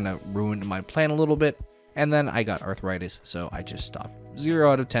 which kind of ruined my plan a little bit, and then I got arthritis, so I just stopped. 0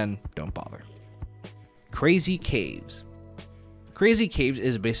 out of 10, don't bother. Crazy Caves. Crazy Caves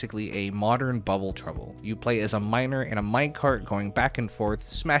is basically a modern Bubble Trouble. You play as a miner in a minecart going back and forth,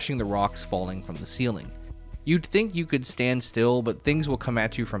 smashing the rocks falling from the ceiling. You'd think you could stand still, but things will come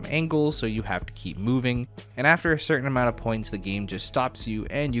at you from angles, so you have to keep moving, and after a certain amount of points, the game just stops you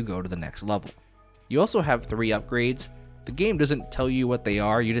and you go to the next level. You also have 3 upgrades. The game doesn't tell you what they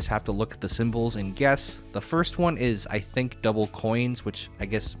are, you just have to look at the symbols and guess. The first one is, I think, double coins, which I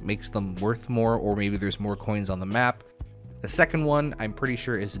guess makes them worth more, or maybe there's more coins on the map. The second one, I'm pretty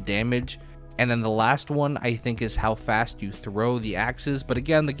sure, is damage. And then the last one, I think, is how fast you throw the axes, but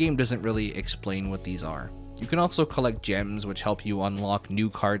again, the game doesn't really explain what these are. You can also collect gems, which help you unlock new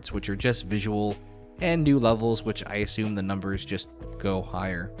carts, which are just visual, and new levels, which I assume the numbers just go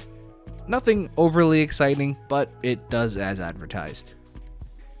higher. Nothing overly exciting, but it does as advertised.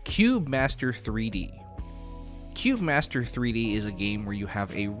 Cube Master 3D. Cube Master 3D is a game where you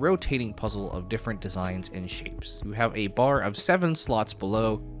have a rotating puzzle of different designs and shapes. You have a bar of 7 slots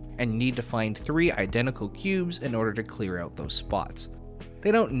below, and you need to find 3 identical cubes in order to clear out those spots.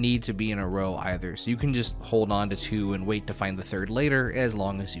 They don't need to be in a row either, so you can just hold on to 2 and wait to find the third later as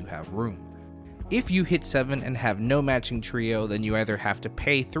long as you have room. If you hit 7 and have no matching trio, then you either have to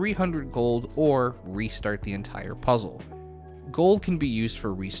pay 300 gold or restart the entire puzzle. Gold can be used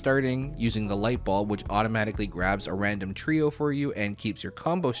for restarting, using the light bulb which automatically grabs a random trio for you and keeps your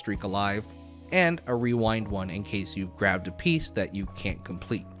combo streak alive, and a rewind one in case you've grabbed a piece that you can't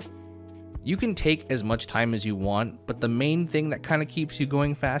complete. You can take as much time as you want, but the main thing that kind of keeps you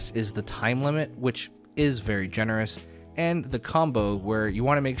going fast is the time limit, which is very generous, and the combo where you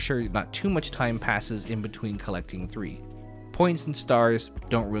want to make sure not too much time passes in between collecting 3. Points and stars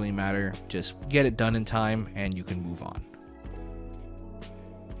don't really matter, just get it done in time and you can move on.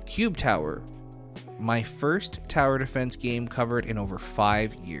 Cube Tower. My first tower defense game covered in over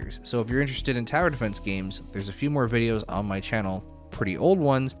 5 years. So if you're interested in tower defense games, there's a few more videos on my channel, pretty old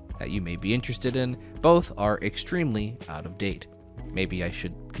ones, that you may be interested in. Both are extremely out of date. Maybe I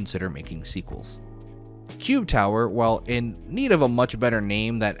should consider making sequels. Cube Tower, while in need of a much better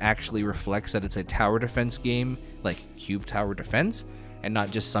name that actually reflects that it's a tower defense game, like Cube Tower Defense, and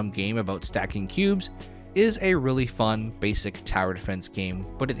not just some game about stacking cubes, is a really fun, basic tower defense game,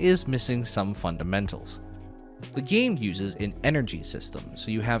 but it is missing some fundamentals. The game uses an energy system,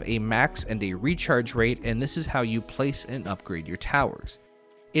 so you have a max and a recharge rate, and this is how you place and upgrade your towers.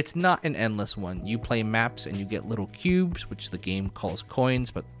 It's not an endless one. You play maps and you get little cubes, which the game calls coins,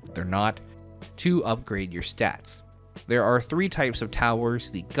 but they're not, to upgrade your stats. There are 3 types of towers,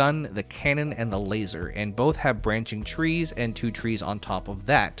 the gun, the cannon, and the laser, and both have branching trees and 2 trees on top of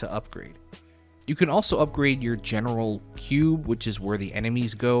that to upgrade. You can also upgrade your general cube, which is where the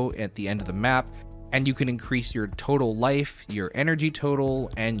enemies go at the end of the map, and you can increase your total life, your energy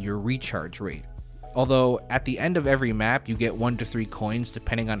total, and your recharge rate. Although at the end of every map you get 1 to 3 coins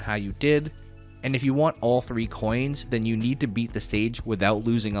depending on how you did, and if you want all 3 coins, then you need to beat the stage without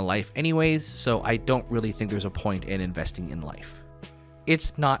losing a life anyways, so I don't really think there's a point in investing in life.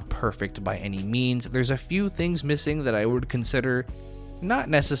 It's not perfect by any means. There's a few things missing that I would consider not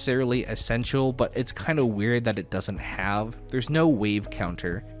necessarily essential, but it's kind of weird that it doesn't have. There's no wave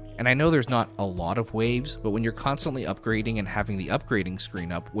counter, and I know there's not a lot of waves, but when you're constantly upgrading and having the upgrading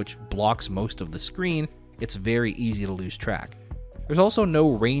screen up, which blocks most of the screen, it's very easy to lose track. There's also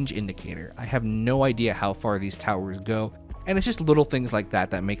no range indicator. I have no idea how far these towers go, and it's just little things like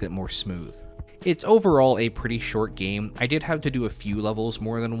that that make it more smooth. It's overall a pretty short game. I did have to do a few levels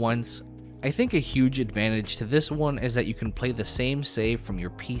more than once. I think a huge advantage to this one is that you can play the same save from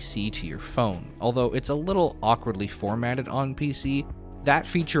your PC to your phone. Although it's a little awkwardly formatted on PC, that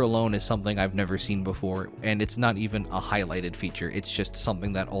feature alone is something I've never seen before, and it's not even a highlighted feature, it's just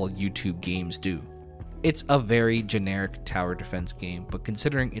something that all YouTube games do. It's a very generic tower defense game, but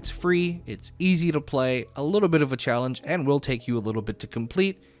considering it's free, it's easy to play, a little bit of a challenge, and will take you a little bit to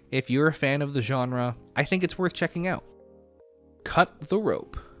complete, if you're a fan of the genre, I think it's worth checking out. Cut the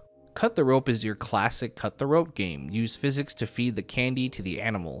Rope. Cut the Rope is your classic cut the rope game. Use physics to feed the candy to the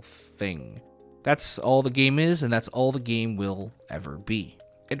animal thing. That's all the game is, and that's all the game will ever be.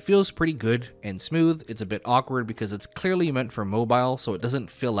 It feels pretty good and smooth. It's a bit awkward because it's clearly meant for mobile, so it doesn't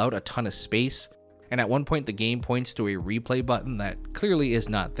fill out a ton of space. And at one point the game points to a replay button that clearly is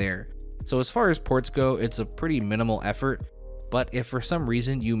not there. So as far as ports go, it's a pretty minimal effort, but if for some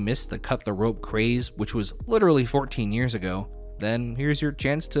reason you missed the cut the rope craze, which was literally 14 years ago, then here's your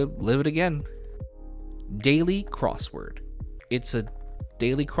chance to live it again. Daily Crossword. It's a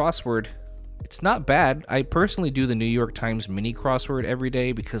daily crossword. It's not bad. I personally do the New York Times mini crossword every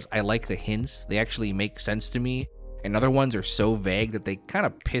day because I like the hints. They actually make sense to me, and other ones are so vague that they kind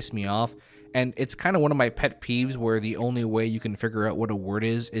of piss me off. And it's kind of one of my pet peeves where the only way you can figure out what a word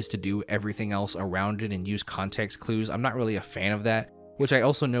is to do everything else around it and use context clues. I'm not really a fan of that, which I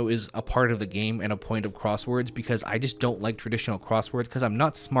also know is a part of the game and a point of crosswords because I just don't like traditional crosswords because I'm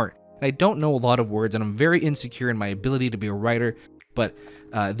not smart. And I don't know a lot of words, and I'm very insecure in my ability to be a writer, but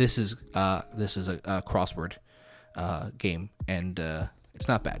this is a crossword game, and it's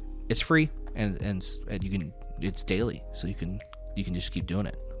not bad. It's free, and you can, it's daily, so you can just keep doing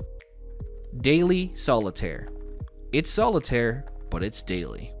it. Daily Solitaire. It's solitaire, but it's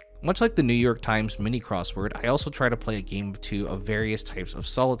daily. Much like the New York Times mini crossword, I also try to play a game or two of various types of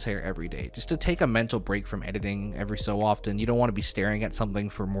solitaire every day, just to take a mental break from editing every so often. You don't want to be staring at something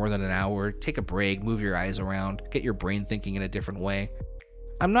for more than an hour. Take a break, move your eyes around, get your brain thinking in a different way.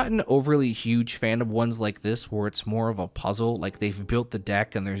 I'm not an overly huge fan of ones like this where it's more of a puzzle, like they've built the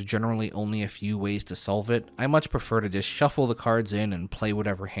deck and there's generally only a few ways to solve it. I much prefer to just shuffle the cards in and play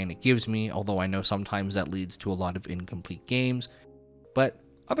whatever hand it gives me, although I know sometimes that leads to a lot of incomplete games. But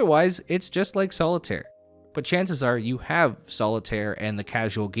otherwise, it's just like solitaire. but chances are you have Solitaire and the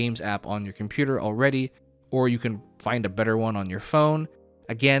casual games app on your computer already, or you can find a better one on your phone.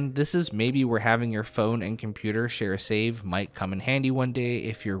 Again, this is maybe where having your phone and computer share a save might come in handy one day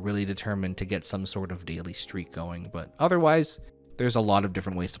if you're really determined to get some sort of daily streak going, but otherwise, there's a lot of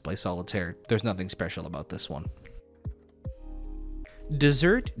different ways to play Solitaire. There's nothing special about this one.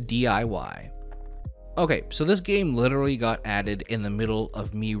 Dessert DIY. Okay, so this game literally got added in the middle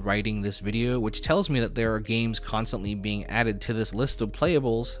of me writing this video, which tells me that there are games constantly being added to this list of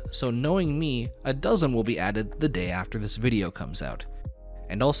playables, so knowing me, a dozen will be added the day after this video comes out.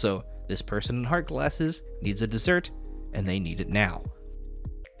 And also, this person in heart glasses needs a dessert, and they need it now.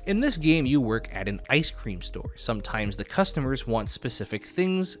 In this game, you work at an ice cream store. Sometimes the customers want specific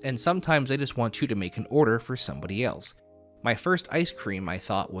things, and sometimes they just want you to make an order for somebody else. My first ice cream I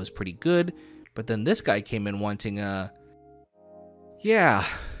thought was pretty good, but then this guy came in wanting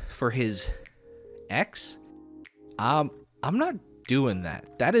for his ex? I'm not doing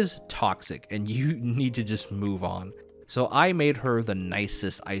that. That is toxic, and you need to just move on. So I made her the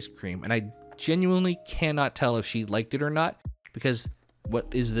nicest ice cream, and I genuinely cannot tell if she liked it or not, because what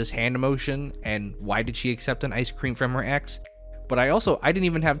is this hand emotion, and why did she accept an ice cream from her ex? But I didn't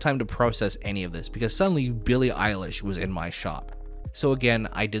even have time to process any of this, because suddenly Billie Eilish was in my shop. So again,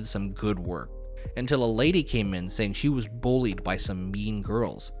 I did some good work, until a lady came in saying she was bullied by some mean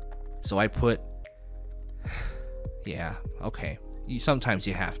girls. So I put, yeah, okay, sometimes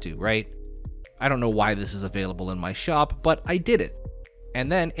you have to, right? I don't know why this is available in my shop, but I did it.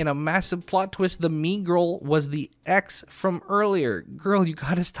 And then, in a massive plot twist, the mean girl was the ex from earlier. Girl, you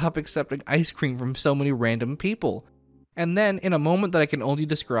gotta stop accepting ice cream from so many random people. And then, in a moment that I can only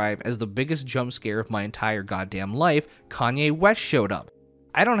describe as the biggest jump scare of my entire goddamn life, Kanye West showed up.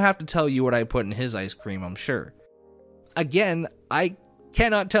 I don't have to tell you what I put in his ice cream, I'm sure. Again, I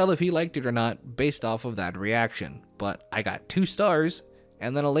cannot tell if he liked it or not based off of that reaction, but I got 2 stars.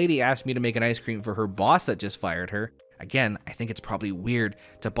 And then a lady asked me to make an ice cream for her boss that just fired her. Again, I think it's probably weird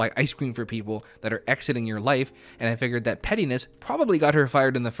to buy ice cream for people that are exiting your life, and I figured that pettiness probably got her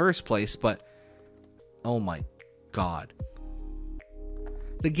fired in the first place, but oh my god.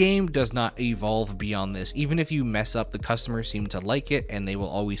 The game does not evolve beyond this. Even if you mess up, the customers seem to like it, and they will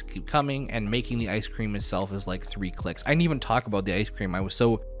always keep coming, and making the ice cream itself is like 3 clicks. I didn't even talk about the ice cream. I was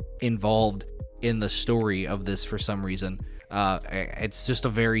so involved in the story of this for some reason. It's just a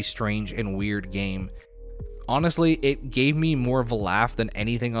very strange and weird game. Honestly, it gave me more of a laugh than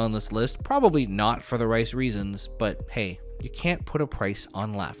anything on this list. Probably not for the right reasons, but hey, you can't put a price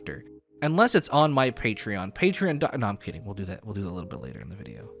on laughter. Unless it's on my Patreon. No, I'm kidding. We'll do that. We'll do that a little bit later in the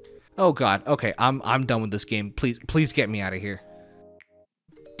video. Oh god. Okay, I'm done with this game. Please get me out of here.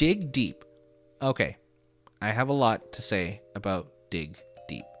 Dig Deep. Okay, I have a lot to say about Dig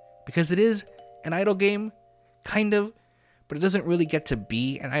Deep, because it is an idle game, kind of, but it doesn't really get to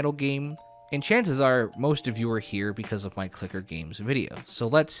be an idle game, and chances are most of you are here because of my Clicker Games video. So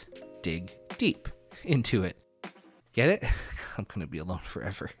let's dig deep into it. Get it? I'm gonna be alone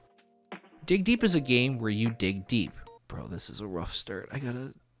forever. Dig Deep is a game where you dig deep. Bro, this is a rough start. I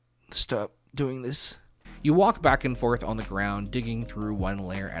gotta stop doing this. You walk back and forth on the ground, digging through one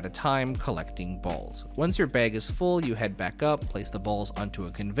layer at a time, collecting balls. Once your bag is full, you head back up, place the balls onto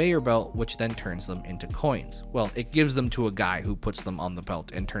a conveyor belt, which then turns them into coins. Well, it gives them to a guy who puts them on the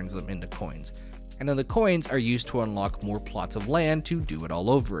belt and turns them into coins. And then the coins are used to unlock more plots of land to do it all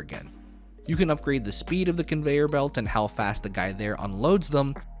over again. You can upgrade the speed of the conveyor belt and how fast the guy there unloads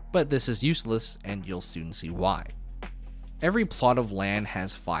them, but this is useless, and you'll soon see why. Every plot of land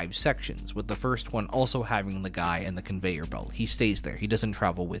has 5 sections, with the first one also having the guy and the conveyor belt. He stays there, he doesn't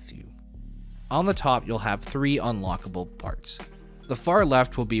travel with you. On the top, you'll have 3 unlockable parts. The far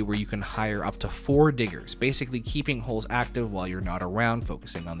left will be where you can hire up to 4 diggers, basically keeping holes active while you're not around,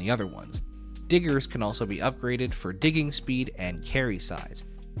 focusing on the other ones. Diggers can also be upgraded for digging speed and carry size.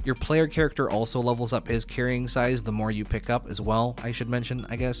 Your player character also levels up his carrying size the more you pick up as well, I should mention,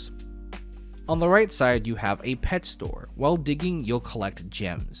 I guess. On the right side, you have a pet store. While digging, you'll collect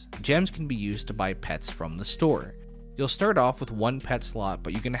gems. Gems can be used to buy pets from the store. You'll start off with 1 pet slot,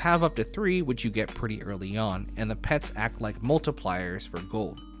 but you can have up to 3, which you get pretty early on, and the pets act like multipliers for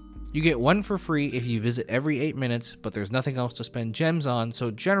gold. You get 1 for free if you visit every 8 minutes, but there's nothing else to spend gems on,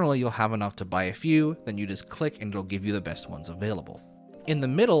 so generally you'll have enough to buy a few, then you just click and it'll give you the best ones available. In the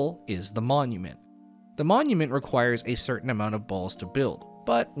middle is the monument. The monument requires a certain amount of balls to build,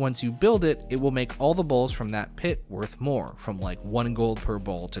 but once you build it, it will make all the balls from that pit worth more, from like 1 gold per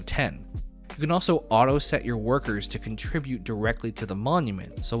ball to 10. You can also auto set your workers to contribute directly to the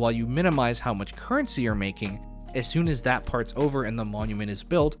monument, so while you minimize how much currency you're making, As soon as that part's over and the monument is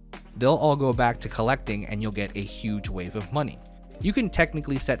built, they'll all go back to collecting and you'll get a huge wave of money. You can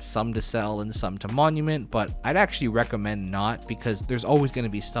technically set some to sell and some to monument, but I'd actually recommend not because there's always going to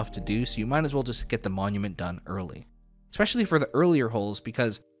be stuff to do, so you might as well just get the monument done early. Especially for the earlier holes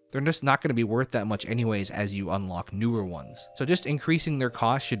because they're just not going to be worth that much anyways as you unlock newer ones. So just increasing their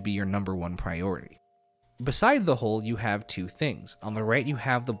cost should be your #1 priority. Beside the hole, you have two things. On the right, you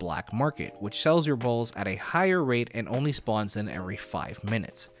have the black market, which sells your balls at a higher rate and only spawns in every 5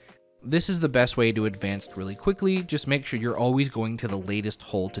 minutes. This is the best way to advance really quickly, just make sure you're always going to the latest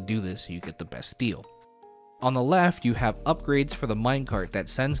hole to do this so you get the best deal. On the left, you have upgrades for the minecart that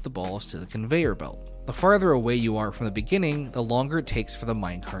sends the balls to the conveyor belt. The farther away you are from the beginning, the longer it takes for the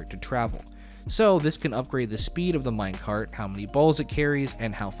minecart to travel. So this can upgrade the speed of the minecart, how many balls it carries,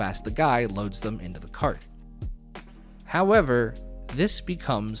 and how fast the guy loads them into the cart. However, this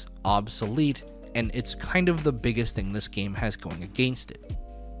becomes obsolete, and it's kind of the biggest thing this game has going against it.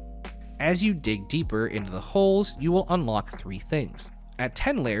 As you dig deeper into the holes, you will unlock 3 things. At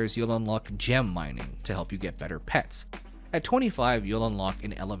 10 layers, you'll unlock gem mining to help you get better pets. At 25, you'll unlock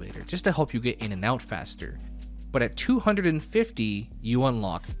an elevator just to help you get in and out faster. But at 250, you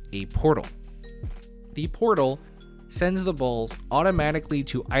unlock a portal. The portal sends the balls automatically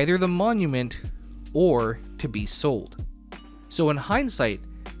to either the monument or to be sold. So in hindsight,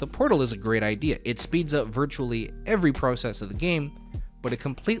 the portal is a great idea. It speeds up virtually every process of the game, but it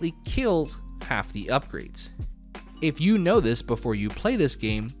completely kills half the upgrades. If you know this before you play this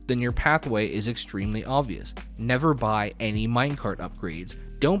game, then your pathway is extremely obvious. Never buy any minecart upgrades,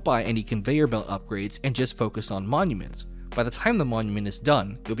 don't buy any conveyor belt upgrades, and just focus on monuments. By the time the monument is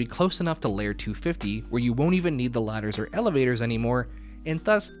done, you'll be close enough to layer 250 where you won't even need the ladders or elevators anymore, and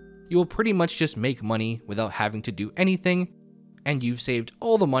thus, you will pretty much just make money without having to do anything, and you've saved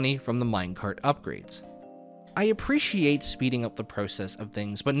all the money from the minecart upgrades. I appreciate speeding up the process of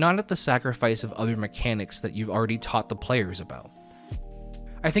things, but not at the sacrifice of other mechanics that you've already taught the players about.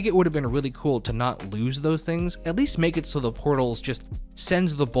 I think it would have been really cool to not lose those things, at least make it so the portals just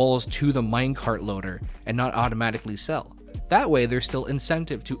sends the balls to the minecart loader and not automatically sell. That way there's still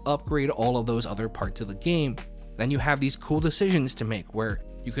incentive to upgrade all of those other parts of the game. Then you have these cool decisions to make where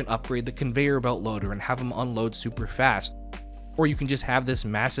you can upgrade the conveyor belt loader and have them unload super fast. Or you can just have this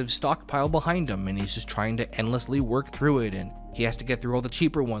massive stockpile behind him and he's just trying to endlessly work through it and he has to get through all the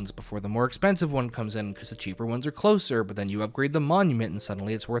cheaper ones before the more expensive one comes in because the cheaper ones are closer, but then you upgrade the monument and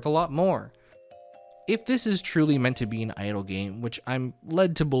suddenly it's worth a lot more. If this is truly meant to be an idle game, which I'm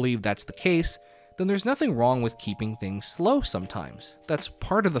led to believe that's the case, then there's nothing wrong with keeping things slow sometimes. That's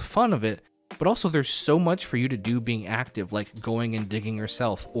part of the fun of it, but also there's so much for you to do being active, like going and digging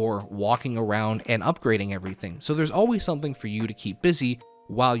yourself or walking around and upgrading everything. So there's always something for you to keep busy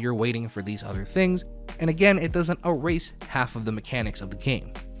while you're waiting for these other things. And again, it doesn't erase half of the mechanics of the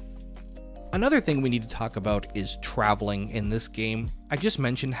game. Another thing we need to talk about is traveling in this game. I just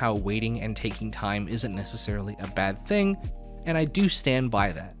mentioned how waiting and taking time isn't necessarily a bad thing, and I do stand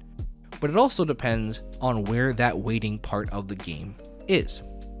by that. But it also depends on where that waiting part of the game is.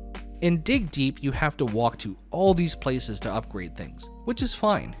 In Dig Deep, you have to walk to all these places to upgrade things, which is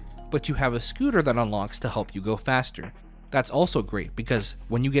fine, but you have a scooter that unlocks to help you go faster. That's also great because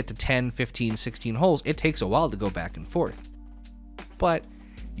when you get to 10, 15, 16 holes, it takes a while to go back and forth. But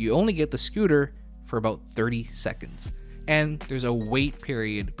you only get the scooter for about 30 seconds, and there's a wait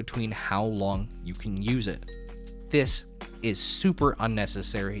period between how long you can use it. This is super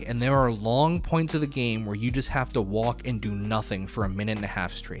unnecessary, and there are long points of the game where you just have to walk and do nothing for 1.5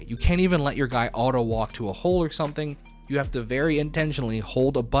 minutes straight. You can't even let your guy auto walk to a hole or something. You have to very intentionally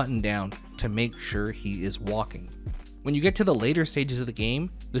hold a button down to make sure he is walking. When you get to the later stages of the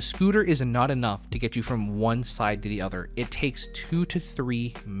game, the scooter is not enough to get you from one side to the other. It takes 2 to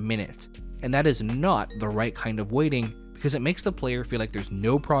 3 minutes, and that is not the right kind of waiting because it makes the player feel like there's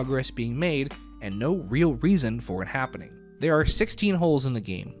no progress being made and no real reason for it happening. There are 16 holes in the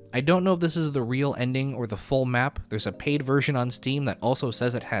game. I don't know if this is the real ending or the full map. There's a paid version on Steam that also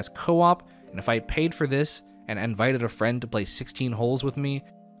says it has co-op, and if I paid for this and invited a friend to play 16 holes with me,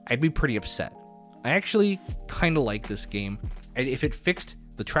 I'd be pretty upset. I actually kind of like this game. If it fixed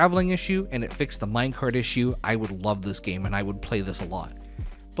the traveling issue and it fixed the minecart issue, I would love this game and I would play this a lot.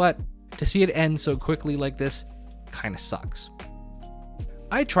 But to see it end so quickly like this kind of sucks.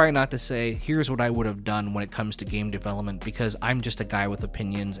 I try not to say, here's what I would have done when it comes to game development because I'm just a guy with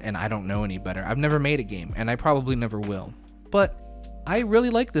opinions and I don't know any better. I've never made a game and I probably never will. But I really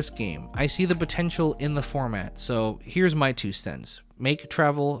like this game. I see the potential in the format, so here's my 2 cents. Make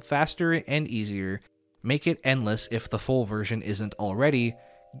travel faster and easier, make it endless if the full version isn't already,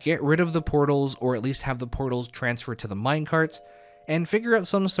 get rid of the portals, or at least have the portals transfer to the minecarts, and figure out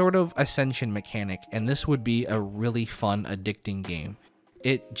some sort of ascension mechanic, and this would be a really fun, addicting game.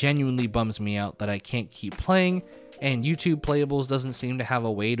 It genuinely bums me out that I can't keep playing, and YouTube Playables doesn't seem to have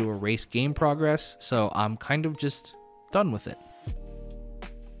a way to erase game progress, so I'm kind of just done with it.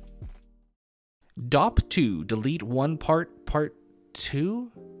 DOP2, delete one part, part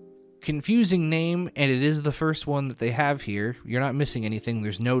 2? Confusing name, and it is the first one that they have here. You're not missing anything.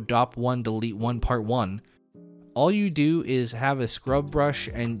 There's no DOP1, delete 1, part 1. All you do is have a scrub brush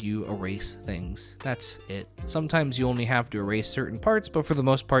and you erase things. That's it. Sometimes you only have to erase certain parts, but for the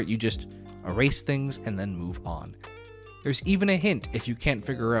most part you just erase things and then move on. There's even a hint if you can't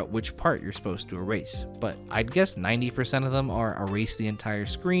figure out which part you're supposed to erase, but I'd guess 90% of them are erase the entire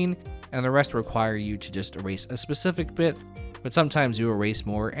screen, and the rest require you to just erase a specific bit, but sometimes you erase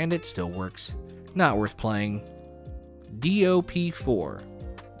more and it still works. Not worth playing. DOP4.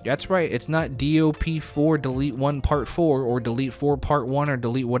 That's right, it's not DOP4 delete 1 part 4 or delete 4 part 1 or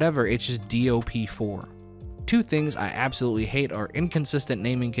delete whatever, it's just DOP4. Two things I absolutely hate are inconsistent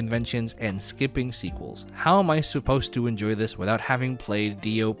naming conventions and skipping sequels. How am I supposed to enjoy this without having played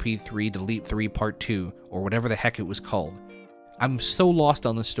DOP3 delete 3 part 2 or whatever the heck it was called? I'm so lost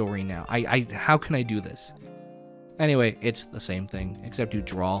on the story now. How can I do this? Anyway, it's the same thing, except you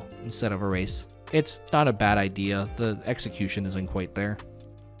draw instead of erase. It's not a bad idea, the execution isn't quite there.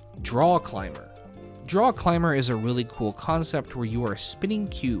 Draw Climber. Draw Climber is a really cool concept where you are a spinning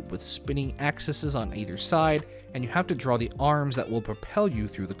cube with spinning axes on either side, and you have to draw the arms that will propel you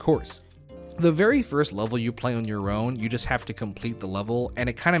through the course. The very first level you play on your own, you just have to complete the level, and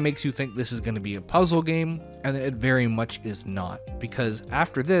it kind of makes you think this is going to be a puzzle game, and it very much is not, because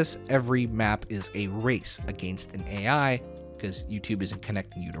after this, every map is a race against an AI, because YouTube isn't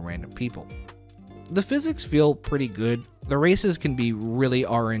connecting you to random people. The physics feel pretty good. The races can be really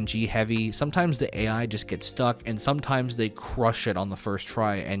RNG heavy. Sometimes the AI just gets stuck, and sometimes they crush it on the first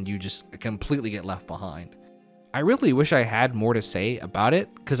try and you just completely get left behind. I really wish I had more to say about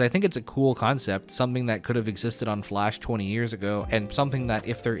it, because I think it's a cool concept, something that could have existed on Flash 20 years ago, and something that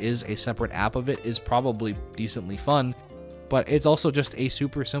if there is a separate app of it is probably decently fun, but it's also just a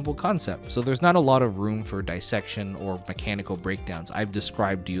super simple concept, so there's not a lot of room for dissection or mechanical breakdowns. I've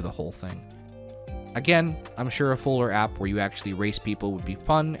described to you the whole thing. Again, I'm sure a fuller app where you actually race people would be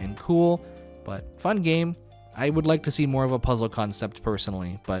fun and cool, but fun game. I would like to see more of a puzzle concept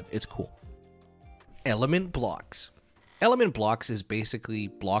personally, but it's cool. Element Blocks. Element Blocks is basically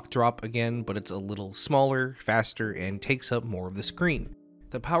BlockDrop again, but it's a little smaller, faster, and takes up more of the screen.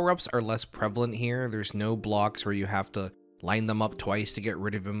 The power-ups are less prevalent here. There's no blocks where you have to line them up twice to get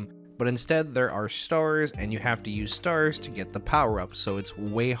rid of them, but instead there are stars, and you have to use stars to get the power-up, so it's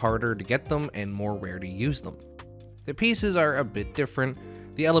way harder to get them and more rare to use them. The pieces are a bit different.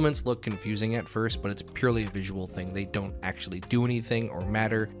 The elements look confusing at first, but it's purely a visual thing. They don't actually do anything or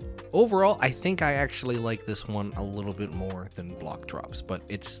matter. Overall, I think I actually like this one a little bit more than BlockDrop's, but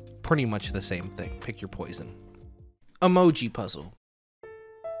it's pretty much the same thing. Pick your poison. Emoji Puzzle.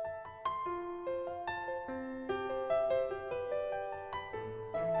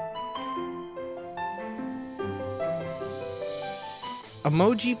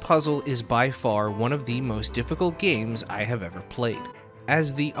 Emoji Puzzle is by far one of the most difficult games I have ever played.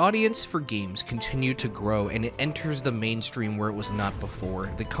 As the audience for games continue to grow and it enters the mainstream where it was not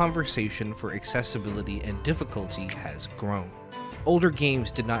before, the conversation for accessibility and difficulty has grown. Older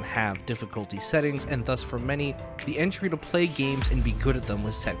games did not have difficulty settings, and thus for many, the entry to play games and be good at them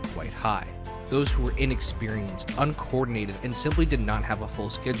was set quite high. Those who were inexperienced, uncoordinated, and simply did not have a full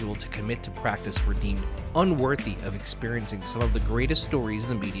schedule to commit to practice were deemed unworthy of experiencing some of the greatest stories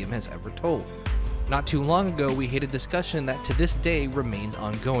the medium has ever told. Not too long ago, we had a discussion that to this day remains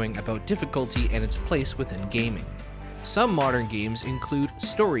ongoing about difficulty and its place within gaming. Some modern games include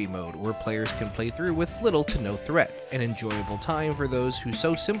story mode, where players can play through with little to no threat, an enjoyable time for those who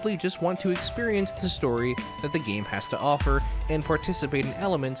so simply just want to experience the story that the game has to offer and participate in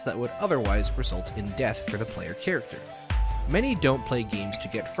elements that would otherwise result in death for the player character. Many don't play games to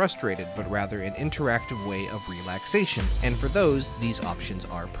get frustrated, but rather an interactive way of relaxation, and for those, these options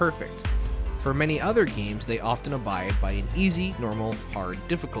are perfect. For many other games, they often abide by an easy, normal, hard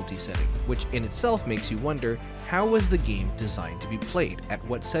difficulty setting, which in itself makes you wonder, how was the game designed to be played? At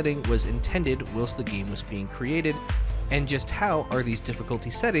what setting was intended whilst the game was being created? And just how are these difficulty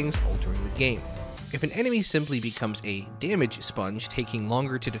settings altering the game? If an enemy simply becomes a damage sponge, taking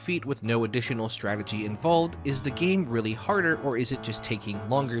longer to defeat with no additional strategy involved, is the game really harder, or is it just taking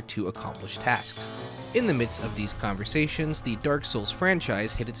longer to accomplish tasks? In the midst of these conversations, the Dark Souls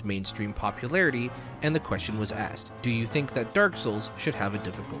franchise hit its mainstream popularity, and the question was asked, do you think that Dark Souls should have a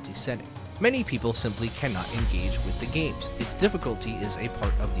difficulty setting? Many people simply cannot engage with the games. Its difficulty is a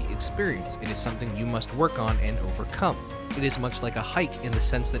part of the experience. It is something you must work on and overcome. It is much like a hike in the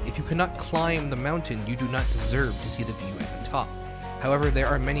sense that if you cannot climb the mountain, you do not deserve to see the view at the top. However, there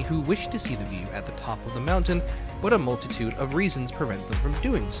are many who wish to see the view at the top of the mountain, but a multitude of reasons prevent them from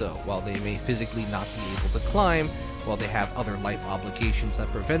doing so. While they may physically not be able to climb, while they have other life obligations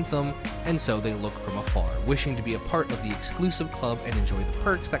that prevent them, and so they look from afar, wishing to be a part of the exclusive club and enjoy the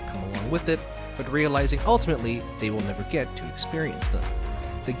perks that come along with it, but realizing ultimately they will never get to experience them.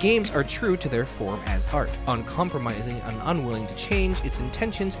 The games are true to their form as art, uncompromising and unwilling to change its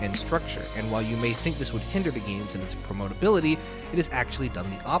intentions and structure, and while you may think this would hinder the games in its promotability, it has actually done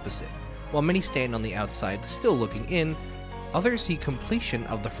the opposite. While many stand on the outside still looking in, others see completion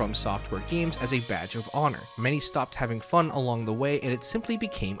of the From Software games as a badge of honor. Many stopped having fun along the way, and it simply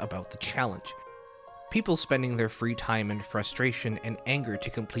became about the challenge. People spending their free time in frustration and anger to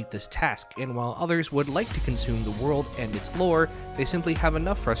complete this task, and while others would like to consume the world and its lore, they simply have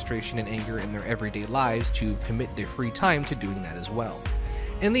enough frustration and anger in their everyday lives to commit their free time to doing that as well.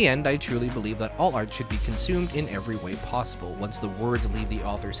 In the end, I truly believe that all art should be consumed in every way possible. Once the words leave the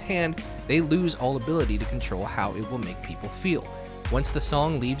author's hand, they lose all ability to control how it will make people feel. Once the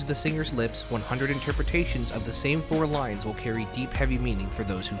song leaves the singer's lips, 100 interpretations of the same 4 lines will carry deep, heavy meaning for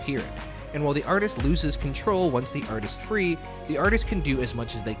those who hear it. And while the artist loses control once the art is free, the artist can do as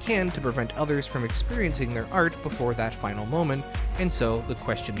much as they can to prevent others from experiencing their art before that final moment, and so the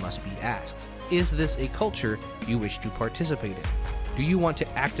question must be asked. Is this a culture you wish to participate in? Do you want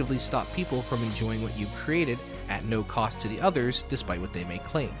to actively stop people from enjoying what you've created at no cost to the others, despite what they may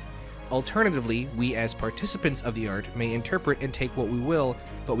claim? Alternatively, we as participants of the art may interpret and take what we will,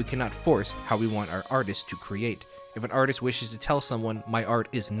 but we cannot force how we want our artists to create. If an artist wishes to tell someone, my art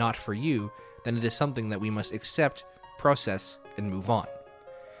is not for you, then it is something that we must accept, process, and move on.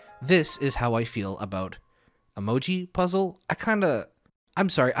 This is how I feel about Emoji Puzzle. I think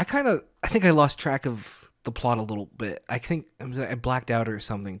I lost track of the plot a little bit. I think I blacked out or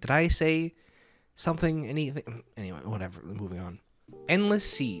something. Did I say something, anything? Anyway, whatever, moving on. Endless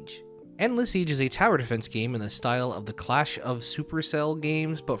Siege. Endless Siege is a tower defense game in the style of the Clash of Supercell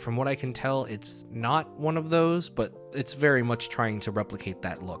games, but from what I can tell, it's not one of those, but it's very much trying to replicate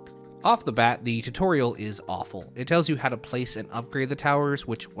that look. Off the bat, the tutorial is awful. It tells you how to place and upgrade the towers,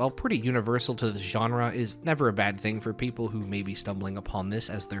 which, while pretty universal to the genre, is never a bad thing for people who may be stumbling upon this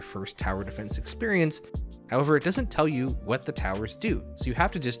as their first tower defense experience. However, it doesn't tell you what the towers do, so you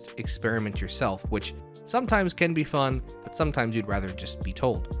have to just experiment yourself, which sometimes can be fun, but sometimes you'd rather just be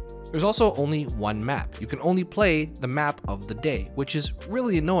told. There's also only one map. You can only play the map of the day, which is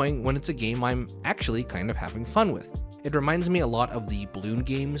really annoying when it's a game I'm actually kind of having fun with. It reminds me a lot of the Balloon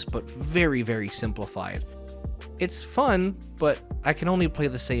games, but very, very simplified. It's fun, but I can only play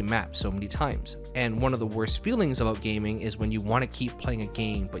the same map so many times. And one of the worst feelings about gaming is when you want to keep playing a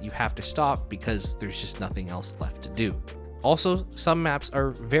game, but you have to stop because there's just nothing else left to do. Also, some maps are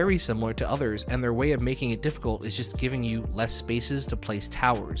very similar to others, and their way of making it difficult is just giving you less spaces to place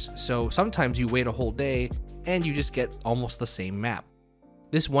towers. So sometimes you wait a whole day, and you just get almost the same map.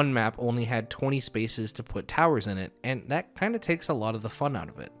 This one map only had 20 spaces to put towers in it, and that kind of takes a lot of the fun out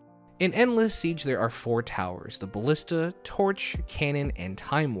of it. In Endless Siege, there are 4 towers: the Ballista, Torch, Cannon, and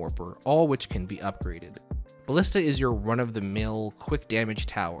Time Warper, all which can be upgraded. Ballista is your run-of-the-mill, quick damage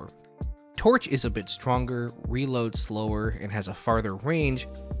tower. Torch is a bit stronger, reloads slower, and has a farther range,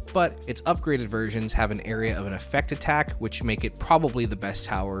 but its upgraded versions have an area of an effect attack, which make it probably the best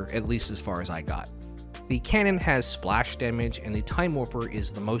tower, at least as far as I got. The Cannon has splash damage, and the Time Warper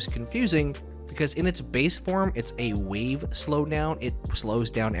is the most confusing, because in its base form, it's a wave slowdown. It slows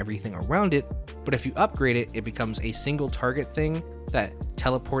down everything around it, but if you upgrade it, it becomes a single target thing that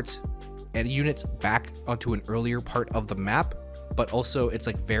teleports units back onto an earlier part of the map, but also it's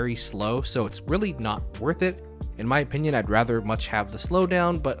like very slow, so it's really not worth it. In my opinion, I'd rather much have the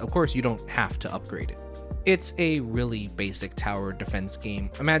slowdown, but of course you don't have to upgrade it. It's a really basic tower defense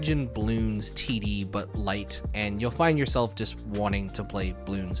game. Imagine Bloons TD but light, and you'll find yourself just wanting to play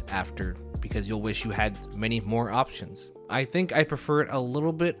Bloons after, because you'll wish you had many more options. I think I prefer it a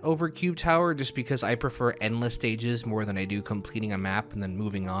little bit over Cube Tower, just because I prefer endless stages more than I do completing a map and then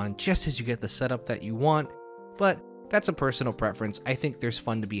moving on just as you get the setup that you want, but that's a personal preference. I think there's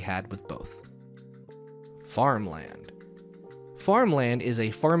fun to be had with both. Farmland. Farmland is a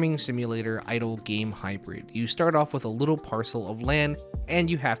farming simulator idle game hybrid. You start off with a little parcel of land and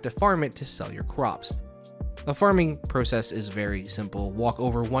you have to farm it to sell your crops. The farming process is very simple. Walk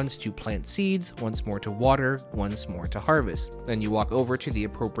over once to plant seeds, once more to water, once more to harvest. Then you walk over to the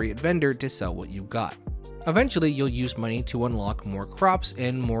appropriate vendor to sell what you've got. Eventually, you'll use money to unlock more crops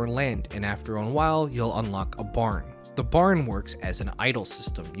and more land, and after a while, you'll unlock a barn. The barn works as an idle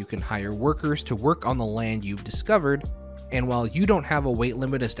system. You can hire workers to work on the land you've discovered, and while you don't have a weight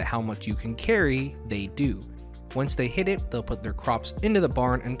limit as to how much you can carry, they do. Once they hit it, they'll put their crops into the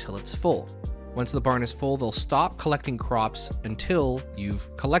barn until it's full. Once the barn is full, they'll stop collecting crops until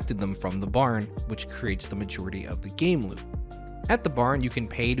you've collected them from the barn, which creates the majority of the game loop. At the barn, you can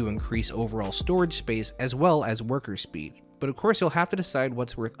pay to increase overall storage space as well as worker speed, but of course you'll have to decide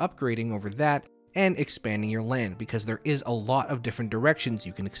what's worth upgrading over that and expanding your land, because there is a lot of different directions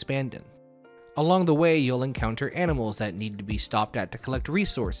you can expand in. Along the way, you'll encounter animals that need to be stopped at to collect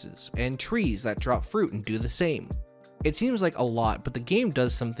resources, and trees that drop fruit and do the same. It seems like a lot, but the game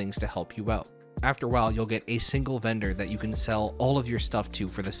does some things to help you out. After a while, you'll get a single vendor that you can sell all of your stuff to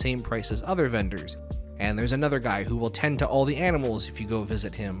for the same price as other vendors. And there's another guy who will tend to all the animals if you go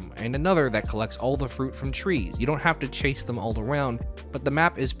visit him, and another that collects all the fruit from trees. You don't have to chase them all around, but the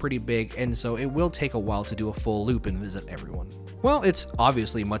map is pretty big, and so it will take a while to do a full loop and visit everyone. While it's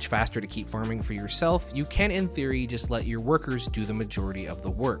obviously much faster to keep farming for yourself, you can in theory just let your workers do the majority of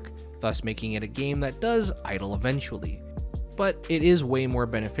the work, thus making it a game that does idle eventually. But it is way more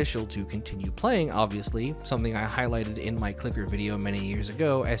beneficial to continue playing, obviously, something I highlighted in my clicker video many years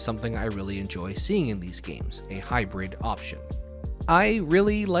ago as something I really enjoy seeing in these games, a hybrid option. I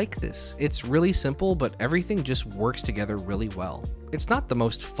really like this. It's really simple, but everything just works together really well. It's not the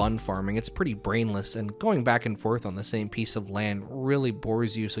most fun farming, it's pretty brainless, and going back and forth on the same piece of land really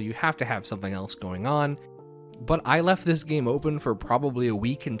bores you, so you have to have something else going on. But I left this game open for probably a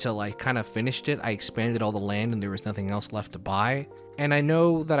week until I kind of finished it. I expanded all the land and there was nothing else left to buy. And I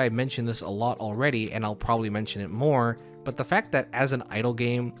know that I mentioned this a lot already, and I'll probably mention it more, but the fact that as an idle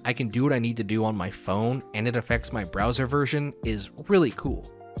game, I can do what I need to do on my phone and it affects my browser version is really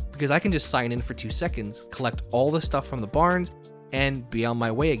cool. Because I can just sign in for 2 seconds, collect all the stuff from the barns, and be on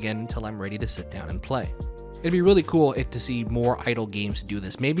my way again until I'm ready to sit down and play. It'd be really cool to see more idle games do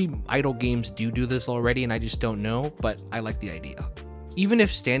this. Maybe idle games do this already and I just don't know, but I like the idea. Even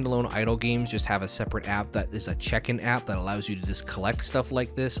if standalone idle games just have a separate app that is a check-in app that allows you to just collect stuff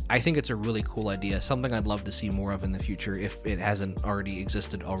like this, I think it's a really cool idea, something I'd love to see more of in the future if it hasn't already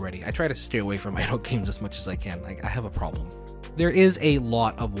existed already. I try to stay away from idle games as much as I can. I have a problem. There is a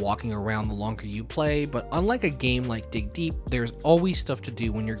lot of walking around the longer you play, but unlike a game like Dig Deep, there's always stuff to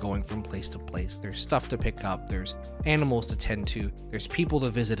do when you're going from place to place. There's stuff to pick up, there's animals to tend to, there's people to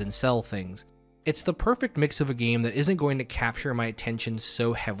visit and sell things. It's the perfect mix of a game that isn't going to capture my attention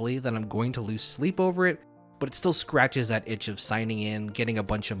so heavily that I'm going to lose sleep over it, but it still scratches that itch of signing in, getting a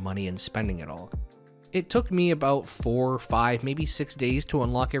bunch of money, and spending it all. It took me about 4, 5, maybe 6 days to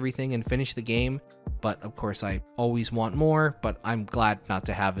unlock everything and finish the game, but of course I always want more, but I'm glad not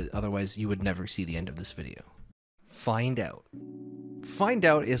to have it, otherwise you would never see the end of this video. Find Out. Find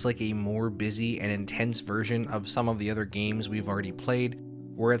Out is like a more busy and intense version of some of the other games we've already played,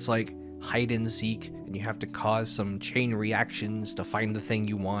 where it's like hide and seek, and you have to cause some chain reactions to find the thing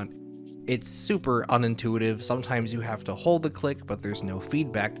you want. It's super unintuitive. Sometimes you have to hold the click, but there's no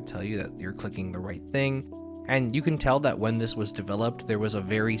feedback to tell you that you're clicking the right thing. And you can tell that when this was developed, there was a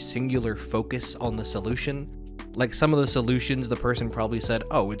very singular focus on the solution. Like some of the solutions, the person probably said,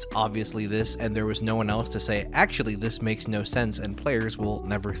 oh, it's obviously this, and there was no one else to say, actually, this makes no sense, and players will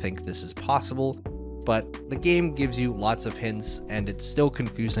never think this is possible. But the game gives you lots of hints, and it's still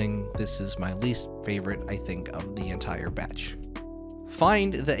confusing. This is my least favorite, I think, of the entire batch.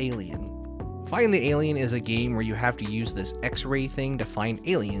 Find the Alien. Find the Alien is a game where you have to use this X-ray thing to find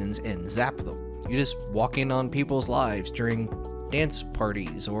aliens and zap them. You just walk in on people's lives during dance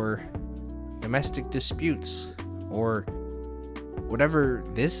parties or domestic disputes or whatever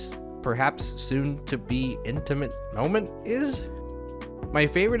this perhaps soon to be intimate moment is. My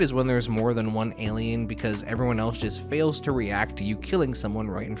favorite is when there's more than one alien because everyone else just fails to react to you killing someone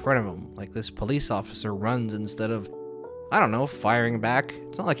right in front of them. Like this police officer runs instead of, I don't know, firing back.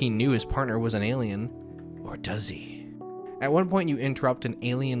 It's not like he knew his partner was an alien. Or does he? At one point you interrupt an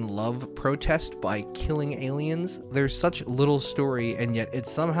alien love protest by killing aliens. There's such little story, and yet it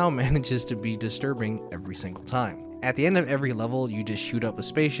somehow manages to be disturbing every single time. At the end of every level, you just shoot up a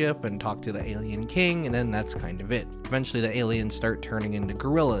spaceship and talk to the alien king, and then that's kind of it. Eventually the aliens start turning into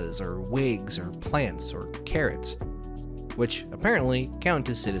gorillas, or wigs, or plants, or carrots, which apparently count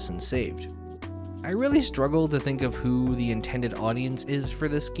as citizens saved. I really struggle to think of who the intended audience is for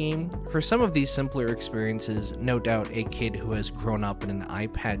this game. For some of these simpler experiences, no doubt a kid who has grown up in an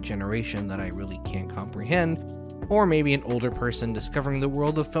iPad generation that I really can't comprehend, or maybe an older person discovering the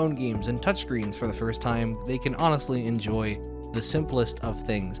world of phone games and touchscreens for the first time, they can honestly enjoy the simplest of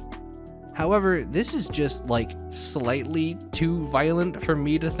things. However, this is just like slightly too violent for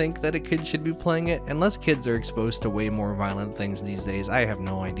me to think that a kid should be playing it. Unless kids are exposed to way more violent things these days, I have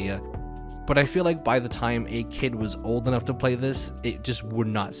no idea. But I feel like by the time a kid was old enough to play this, it just would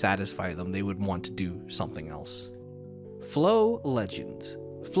not satisfy them. They would want to do something else. Flow Legends.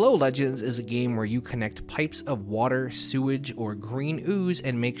 Flow Legends is a game where you connect pipes of water, sewage, or green ooze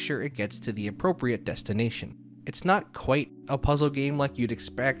and make sure it gets to the appropriate destination. It's not quite a puzzle game like you'd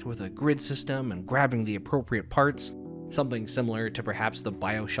expect with a grid system and grabbing the appropriate parts, something similar to perhaps the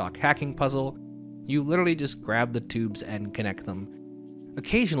BioShock hacking puzzle. You literally just grab the tubes and connect them.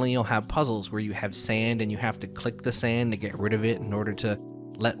 Occasionally you'll have puzzles where you have sand and you have to click the sand to get rid of it in order to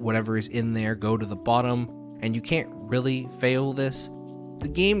let whatever is in there go to the bottom, and you can't really fail this. The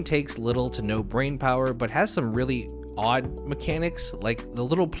game takes little to no brain power, but has some really odd mechanics, like the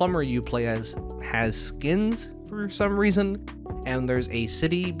little plumber you play as has skins for some reason, and there's a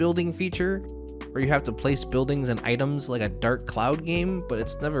city building feature where you have to place buildings and items like a Dark Cloud game, but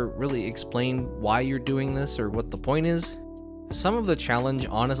it's never really explained why you're doing this or what the point is. Some of the challenge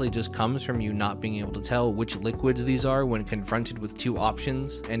honestly just comes from you not being able to tell which liquids these are when confronted with two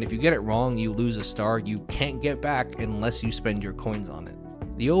options, and if you get it wrong, you lose a star you can't get back unless you spend your coins on it.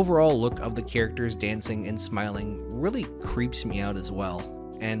 The overall look of the characters dancing and smiling really creeps me out as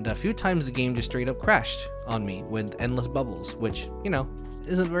well, and a few times the game just straight up crashed on me with endless bubbles, which, you know,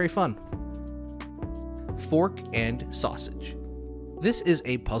 isn't very fun. Fork and Sausage. This is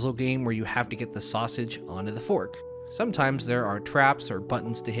a puzzle game where you have to get the sausage onto the fork. Sometimes there are traps or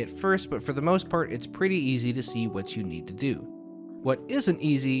buttons to hit first, but for the most part it's pretty easy to see what you need to do. What isn't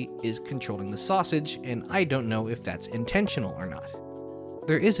easy is controlling the sausage, and I don't know if that's intentional or not.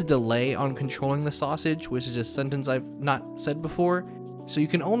 There is a delay on controlling the sausage, which is a sentence I've not said before, so you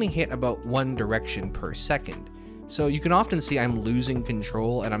can only hit about one direction per second. So you can often see I'm losing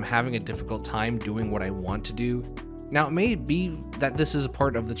control and I'm having a difficult time doing what I want to do. Now it may be that this is a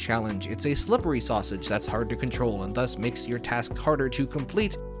part of the challenge. It's a slippery sausage that's hard to control and thus makes your task harder to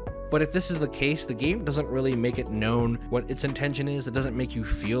complete. But if this is the case, the game doesn't really make it known what its intention is. It doesn't make you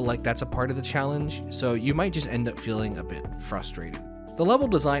feel like that's a part of the challenge, so you might just end up feeling a bit frustrated. The level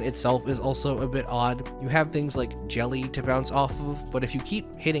design itself is also a bit odd. You have things like jelly to bounce off of, but if you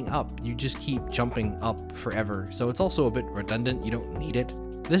keep hitting up, you just keep jumping up forever, so it's also a bit redundant. You don't need it.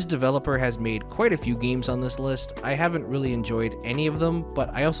 This developer has made quite a few games on this list. I haven't really enjoyed any of them, but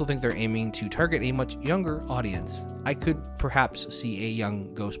I also think they're aiming to target a much younger audience. I could perhaps see a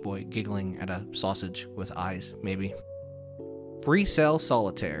young ghost boy giggling at a sausage with eyes, maybe. Free Cell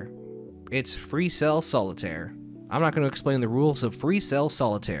Solitaire. It's Free Cell Solitaire. I'm not going to explain the rules of Free Cell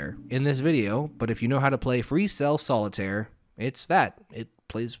Solitaire in this video, but if you know how to play Free Cell Solitaire, it's that. It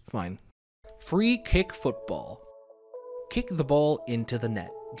plays fine. Free Kick Football. Kick the ball into the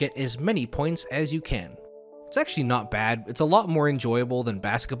net. Get as many points as you can. It's actually not bad. It's a lot more enjoyable than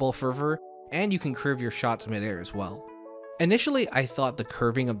basketball fervor, and you can curve your shots midair as well. Initially, I thought the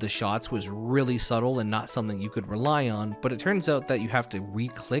curving of the shots was really subtle and not something you could rely on, but it turns out that you have to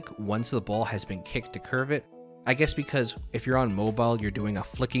re-click once the ball has been kicked to curve it. I guess because if you're on mobile, you're doing a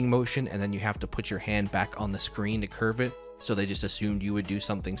flicking motion and then you have to put your hand back on the screen to curve it, so they just assumed you would do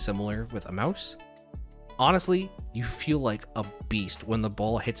something similar with a mouse. Honestly, you feel like a beast when the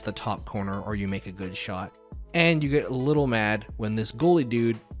ball hits the top corner or you make a good shot. And you get a little mad when this goalie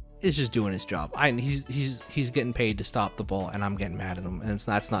dude is just doing his job. He's getting paid to stop the ball and I'm getting mad at him, and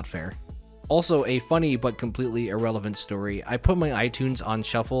that's not fair. Also, a funny but completely irrelevant story. I put my iTunes on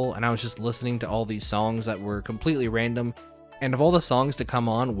shuffle and I was just listening to all these songs that were completely random. And of all the songs to come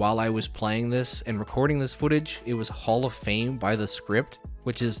on while I was playing this and recording this footage, it was Hall of Fame by The Script,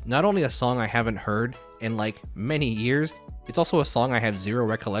 which is not only a song I haven't heard in like many years, it's also a song I have zero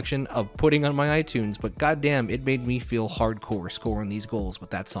recollection of putting on my iTunes, but goddamn, it made me feel hardcore scoring these goals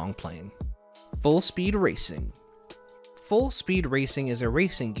with that song playing. Full Speed Racing. Full Speed Racing is a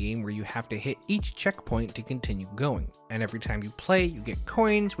racing game where you have to hit each checkpoint to continue going, and every time you play, you get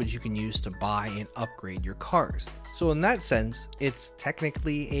coins which you can use to buy and upgrade your cars. So in that sense, it's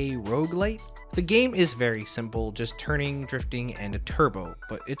technically a roguelite. The game is very simple, just turning, drifting, and a turbo,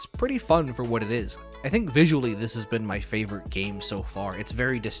 but it's pretty fun for what it is. I think visually this has been my favorite game so far. It's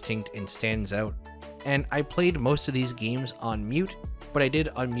very distinct and stands out, and I played most of these games on mute, but I did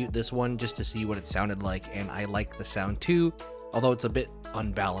unmute this one just to see what it sounded like, and I like the sound too, although it's a bit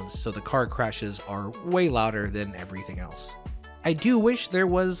unbalanced, so the car crashes are way louder than everything else. I do wish there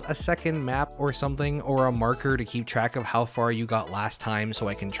was a second map or something, or a marker to keep track of how far you got last time so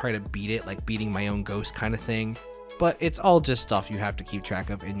I can try to beat it, like beating my own ghost kind of thing, but it's all just stuff you have to keep track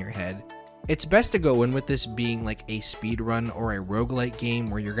of in your head. It's best to go in with this being like a speedrun or a roguelike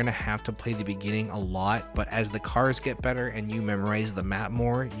game where you're going to have to play the beginning a lot, but as the cars get better and you memorize the map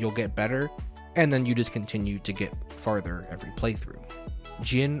more, you'll get better, and then you just continue to get farther every playthrough.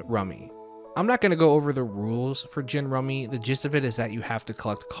 Gin Rummy. I'm not going to go over the rules for Gin Rummy. The gist of it is that you have to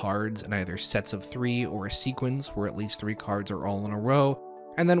collect cards in either sets of 3 or a sequence where at least 3 cards are all in a row,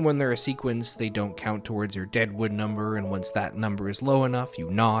 and then when they're a sequence, they don't count towards your deadwood number, and once that number is low enough, you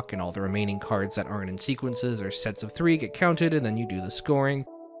knock, and all the remaining cards that aren't in sequences or sets of 3 get counted, and then you do the scoring.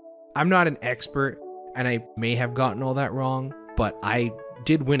 I'm not an expert, and I may have gotten all that wrong, but I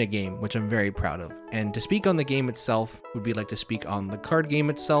did win a game, which I'm very proud of. And to speak on the game itself would be like to speak on the card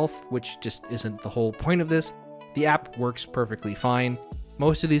game itself, which just isn't the whole point of this. The app works perfectly fine.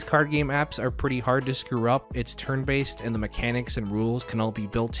 Most of these card game apps are pretty hard to screw up. It's turn-based and the mechanics and rules can all be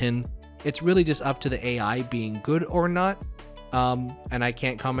built in. It's really just up to the AI being good or not. And I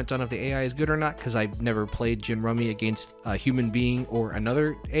can't comment on if the AI is good or not because I've never played Gin Rummy against a human being or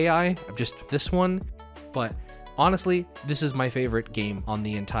another AI. I've just this one. But honestly, this is my favorite game on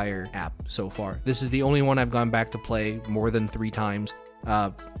the entire app so far. This is the only one I've gone back to play more than 3 times,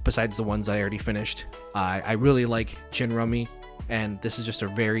 besides the ones I already finished. I really like Gin Rummy, and this is just a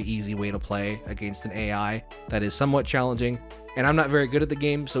very easy way to play against an AI that is somewhat challenging. And I'm not very good at the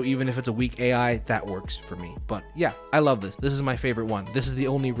game, so even if it's a weak AI, that works for me. But yeah, I love this. This is my favorite one. This is the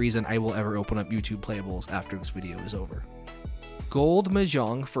only reason I will ever open up YouTube Playables after this video is over. Gold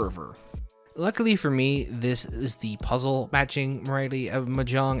Mahjong Fervor. Luckily for me, this is the puzzle matching variety of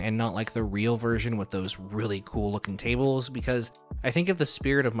Mahjong and not like the real version with those really cool looking tables, because I think if the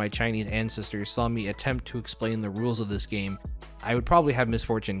spirit of my Chinese ancestors saw me attempt to explain the rules of this game, I would probably have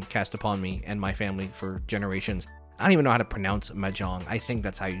misfortune cast upon me and my family for generations. I don't even know how to pronounce Mahjong. I think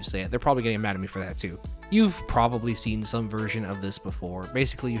that's how you say it. They're probably getting mad at me for that too. You've probably seen some version of this before.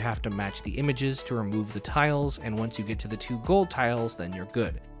 Basically, you have to match the images to remove the tiles, and once you get to the 2 gold tiles, then you're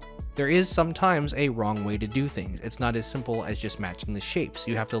good. There is sometimes a wrong way to do things. It's not as simple as just matching the shapes.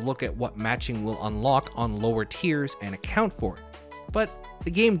 You have to look at what matching will unlock on lower tiers and account for it. But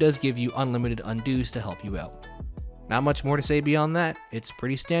the game does give you unlimited undos to help you out. Not much more to say beyond that. It's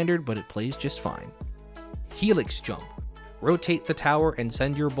pretty standard, but it plays just fine. Helix Jump. Rotate the tower and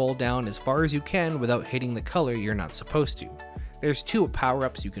send your ball down as far as you can without hitting the color you're not supposed to. There's 2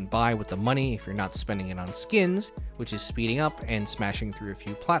 power-ups you can buy with the money if you're not spending it on skins, which is speeding up and smashing through a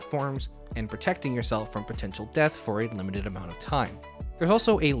few platforms, and protecting yourself from potential death for a limited amount of time. There's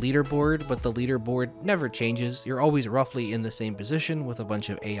also a leaderboard, but the leaderboard never changes. You're always roughly in the same position with a bunch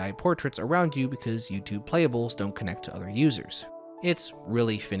of AI portraits around you because YouTube Playables don't connect to other users. It's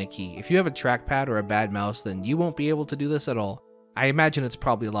really finicky. If you have a trackpad or a bad mouse, then you won't be able to do this at all. I imagine it's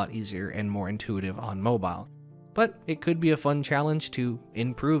probably a lot easier and more intuitive on mobile. But it could be a fun challenge to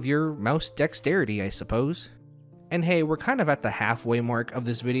improve your mouse dexterity, I suppose. And hey, we're kind of at the halfway mark of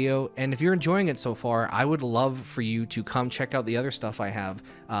this video, and if you're enjoying it so far, I would love for you to come check out the other stuff I have,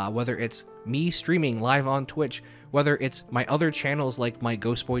 whether it's me streaming live on Twitch, whether it's my other channels like my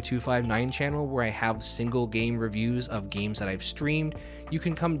Ghostboy259 channel where I have single game reviews of games that I've streamed. You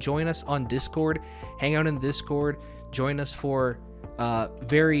can come join us on Discord, hang out in Discord, join us for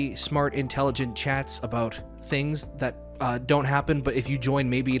very smart, intelligent chats about things that don't happen, but if you join,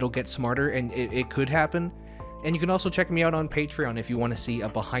 maybe it'll get smarter, and it could happen. And you can also check me out on Patreon if you want to see a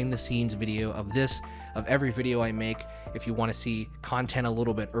behind the scenes video of this, of every video I make. If you want to see content a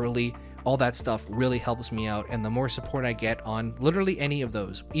little bit early, all that stuff really helps me out. And the more support I get on literally any of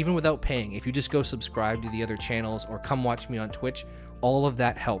those, even without paying, if you just go subscribe to the other channels or come watch me on Twitch, all of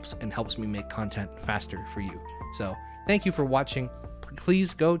that helps and helps me make content faster for you. So thank you for watching.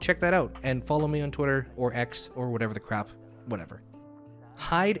 Please go check that out and follow me on Twitter or X or whatever the crap, whatever.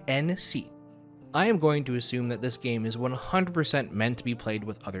 Hide and seek. I am going to assume that this game is 100% meant to be played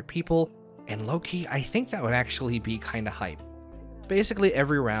with other people, and low-key, I think that would actually be kinda hype. Basically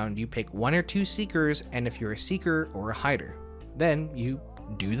every round you pick 1 or 2 seekers, and if you're a seeker or a hider, then you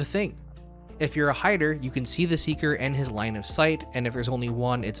do the thing. If you're a hider, you can see the seeker and his line of sight, and if there's only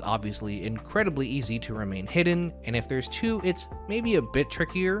 1, it's obviously incredibly easy to remain hidden, and if there's 2, it's maybe a bit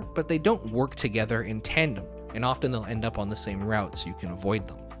trickier, but they don't work together in tandem, and often they'll end up on the same route so you can avoid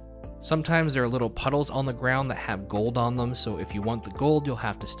them. Sometimes there are little puddles on the ground that have gold on them, so if you want the gold, you'll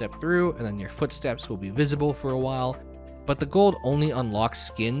have to step through, and then your footsteps will be visible for a while. but the gold only unlocks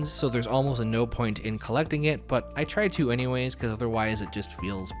skins, so there's almost no point in collecting it, but I try to anyways because otherwise it just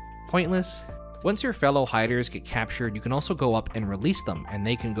feels pointless. Once your fellow hiders get captured, you can also go up and release them, and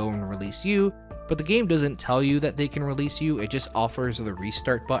they can go and release you, but the game doesn't tell you that they can release you, it just offers the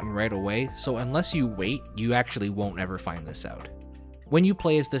restart button right away, so unless you wait, you actually won't ever find this out. When you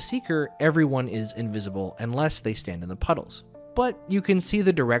play as the Seeker, everyone is invisible unless they stand in the puddles. But you can see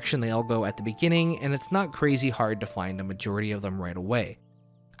the direction they all go at the beginning, and it's not crazy hard to find a majority of them right away.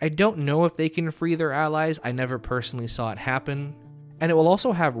 I don't know if they can free their allies, I never personally saw it happen. And it will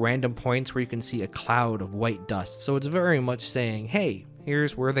also have random points where you can see a cloud of white dust, so it's very much saying, hey,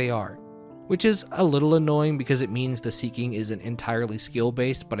 here's where they are. Which is a little annoying because it means the seeking isn't entirely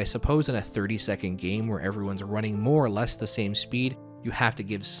skill-based, but I suppose in a 30-second game where everyone's running more or less the same speed, you have to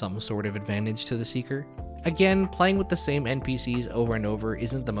give some sort of advantage to the Seeker. Again, playing with the same NPCs over and over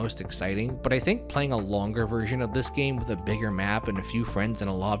isn't the most exciting, but I think playing a longer version of this game with a bigger map and a few friends in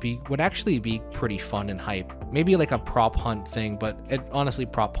a lobby would actually be pretty fun and hype. Maybe like a prop hunt thing, but honestly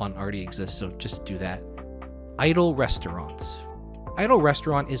prop hunt already exists, so just do that. Idle Restaurants. Idle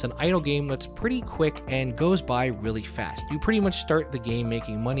Restaurant is an idle game that's pretty quick and goes by really fast. You pretty much start the game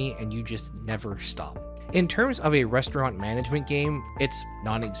making money and you just never stop. In terms of a restaurant management game, it's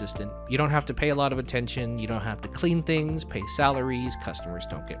non-existent. You don't have to pay a lot of attention, you don't have to clean things, pay salaries, customers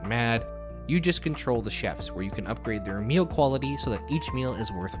don't get mad. You just control the chefs, where you can upgrade their meal quality so that each meal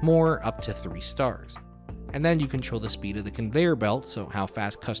is worth more, up to 3 stars. And then you control the speed of the conveyor belt, so how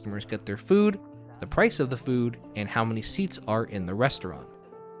fast customers get their food, the price of the food, and how many seats are in the restaurant.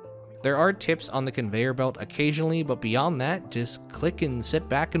 There are tips on the conveyor belt occasionally, but beyond that, just click and sit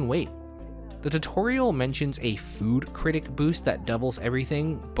back and wait. The tutorial mentions a food critic boost that doubles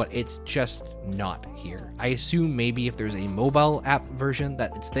everything, but it's just not here. I assume maybe if there's a mobile app version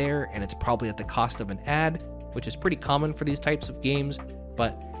that it's there, and it's probably at the cost of an ad, which is pretty common for these types of games,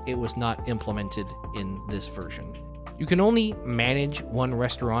 but it was not implemented in this version. You can only manage one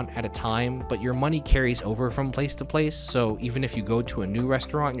restaurant at a time, but your money carries over from place to place, so even if you go to a new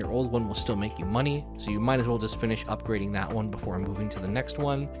restaurant, your old one will still make you money, so you might as well just finish upgrading that one before moving to the next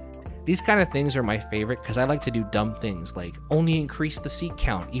one. These kind of things are my favorite because I like to do dumb things like only increase the seat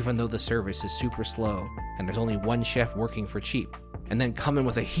count even though the service is super slow and there's only one chef working for cheap, and then come in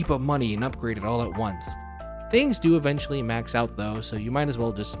with a heap of money and upgrade it all at once. Things do eventually max out though, so you might as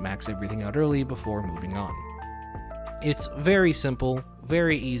well just max everything out early before moving on. It's very simple,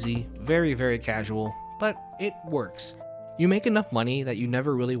 very easy, very casual, but it works. You make enough money that you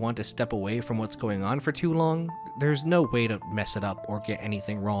never really want to step away from what's going on for too long. There's no way to mess it up or get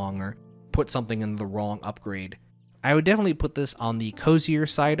anything wrong or put something in the wrong upgrade. I would definitely put this on the cozier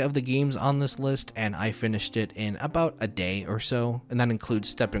side of the games on this list, and I finished it in about a day or so, and that includes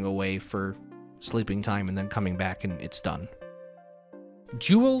stepping away for sleeping time and then coming back and it's done.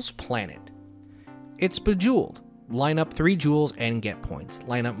 Jewels Planet. It's Bejeweled. Line up 3 jewels and get points.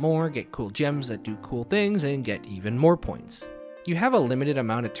 Line up more, get cool gems that do cool things, and get even more points. You have a limited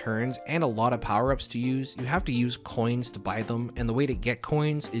amount of turns and a lot of power-ups to use. You have to use coins to buy them, and the way to get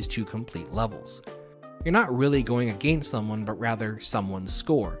coins is to complete levels. You're not really going against someone, but rather someone's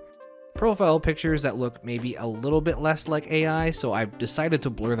score. Profile pictures that look maybe a little bit less like AI, so I've decided to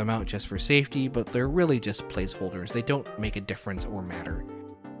blur them out just for safety, but they're really just placeholders. They don't make a difference or matter.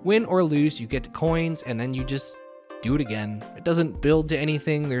 Win or lose, you get coins, and then you just do it again. It doesn't build to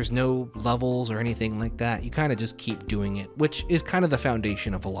anything, there's no levels or anything like that. You kind of just keep doing it, which is kind of the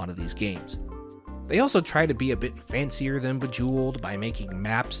foundation of a lot of these games. They also try to be a bit fancier than Bejeweled by making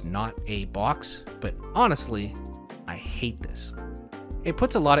maps not a box, but honestly, I hate this. It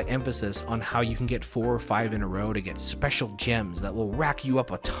puts a lot of emphasis on how you can get 4 or 5 in a row to get special gems that will rack you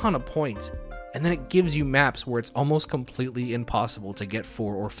up a ton of points, and then it gives you maps where it's almost completely impossible to get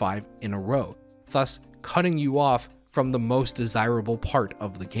 4 or 5 in a row, thus cutting you off from the most desirable part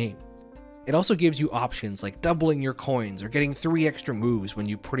of the game. It also gives you options like doubling your coins or getting 3 extra moves when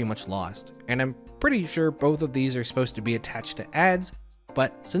you pretty much lost, and I'm pretty sure both of these are supposed to be attached to ads,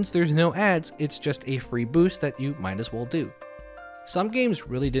 but since there's no ads, it's just a free boost that you might as well do. Some games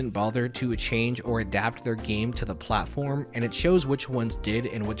really didn't bother to change or adapt their game to the platform, and it shows which ones did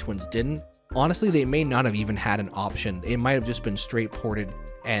and which ones didn't. Honestly, they may not have even had an option. It might have just been straight ported,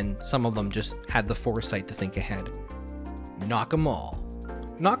 and some of them just had the foresight to think ahead. Knock 'em All.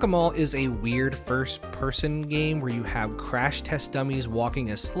 Knock 'em All is a weird first-person game where you have crash test dummies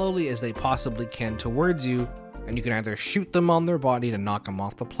walking as slowly as they possibly can towards you, and you can either shoot them on their body to knock them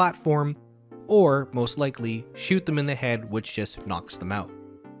off the platform, or, most likely, shoot them in the head, which just knocks them out.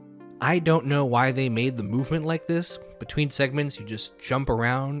 I don't know why they made the movement like this. Between segments, you just jump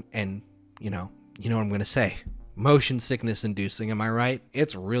around and, you know what I'm gonna say. Motion sickness inducing, am I right?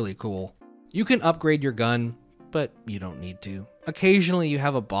 It's really cool. You can upgrade your gun, but you don't need to. Occasionally you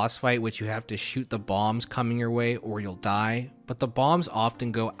have a boss fight which you have to shoot the bombs coming your way or you'll die, but the bombs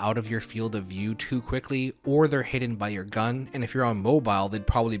often go out of your field of view too quickly, or they're hidden by your gun, and if you're on mobile they'd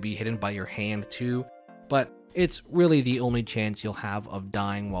probably be hidden by your hand too, but it's really the only chance you'll have of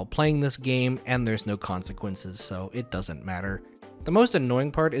dying while playing this game, and there's no consequences, so it doesn't matter. The most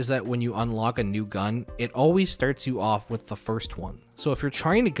annoying part is that when you unlock a new gun, it always starts you off with the first one. So if you're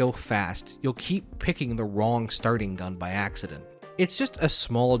trying to go fast, you'll keep picking the wrong starting gun by accident. It's just a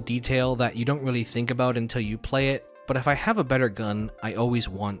small detail that you don't really think about until you play it, but if I have a better gun, I always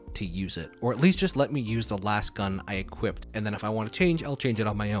want to use it, or at least just let me use the last gun I equipped, and then if I want to change, I'll change it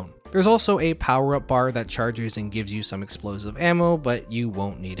on my own. There's also a power-up bar that charges and gives you some explosive ammo, but you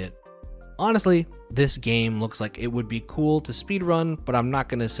won't need it. Honestly, this game looks like it would be cool to speedrun, but I'm not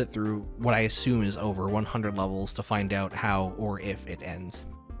going to sit through what I assume is over 100 levels to find out how or if it ends.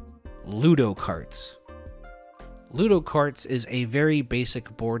 Ludo Carts. Ludo Carts is a very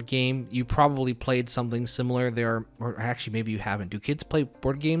basic board game. You probably played something similar. Or actually maybe you haven't. Do kids play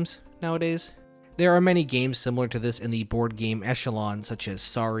board games nowadays? There are many games similar to this in the board game echelon, such as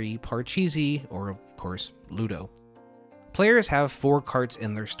Sorry, Parcheesi, or of course, Ludo. Players have 4 carts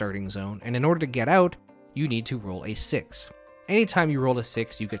in their starting zone, and in order to get out, you need to roll a 6. Anytime you roll a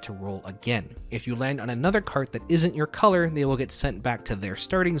 6, you get to roll again. If you land on another cart that isn't your color, they will get sent back to their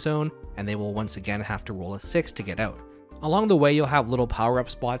starting zone, and they will once again have to roll a 6 to get out. Along the way, you'll have little power-up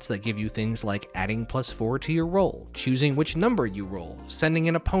spots that give you things like adding +4 to your roll, choosing which number you roll, sending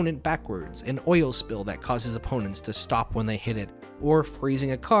an opponent backwards, an oil spill that causes opponents to stop when they hit it, or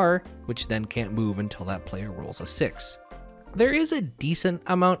freezing a car, which then can't move until that player rolls a 6. There is a decent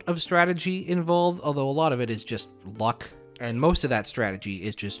amount of strategy involved, although a lot of it is just luck, and most of that strategy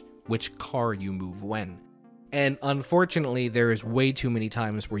is just which car you move when. And unfortunately, there is way too many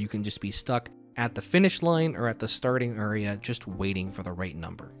times where you can just be stuck at the finish line or at the starting area just waiting for the right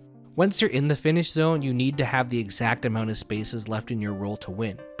number. Once you're in the finish zone, you need to have the exact amount of spaces left in your roll to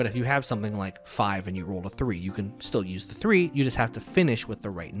win. But if you have something like 5 and you roll a 3, you can still use the 3, you just have to finish with the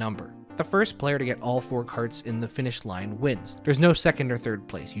right number. The first player to get all 4 carts in the finish line wins. There's no second or third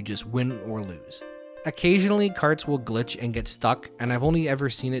place, you just win or lose. Occasionally, carts will glitch and get stuck, and I've only ever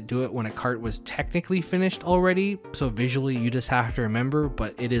seen it do it when a cart was technically finished already, so visually you just have to remember,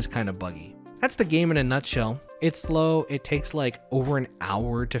 but it is kind of buggy. That's the game in a nutshell. It's slow, it takes like over an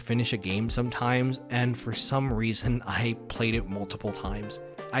hour to finish a game sometimes, and for some reason I played it multiple times.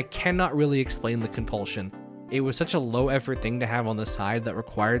 I cannot really explain the compulsion. It was such a low effort thing to have on the side that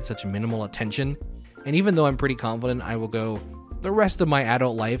required such minimal attention, and even though I'm pretty confident I will go the rest of my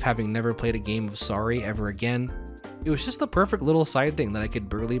adult life having never played a game of Sorry ever again, it was just the perfect little side thing that I could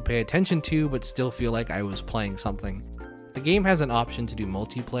barely pay attention to but still feel like I was playing something. The game has an option to do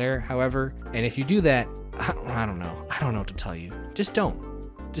multiplayer, however, and if you do that, I don't know what to tell you. Just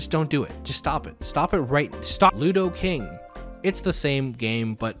don't do it. Just stop it. Stop it right. Stop. Ludo King. It's the same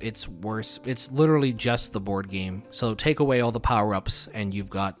game, but it's worse. It's literally just the board game. So take away all the power-ups and you've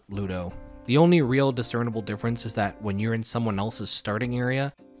got Ludo. The only real discernible difference is that when you're in someone else's starting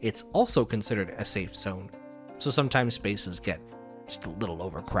area, it's also considered a safe zone. So sometimes spaces get just a little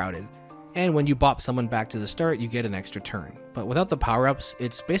overcrowded. And when you bop someone back to the start, you get an extra turn. But without the power-ups,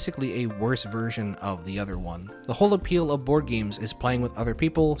 it's basically a worse version of the other one. The whole appeal of board games is playing with other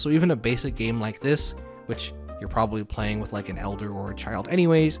people, so even a basic game like this, which you're probably playing with like an elder or a child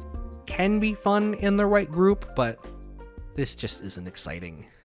anyways, can be fun in the right group, but this just isn't exciting.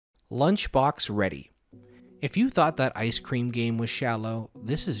 Lunchbox Ready. If you thought that ice cream game was shallow,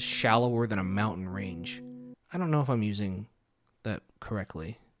 this is shallower than a mountain range. I don't know if I'm using that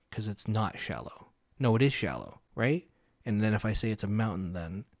correctly, because it's not shallow. No, it is shallow, right? And then if I say it's a mountain,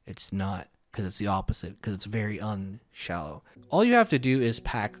 then it's not, because it's the opposite, because it's very unshallow. All you have to do is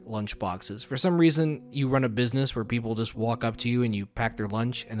pack lunch boxes. For some reason, you run a business where people just walk up to you and you pack their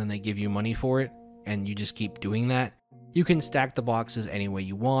lunch and then they give you money for it, and you just keep doing that. You can stack the boxes any way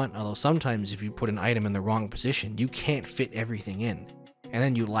you want, although sometimes if you put an item in the wrong position, you can't fit everything in. And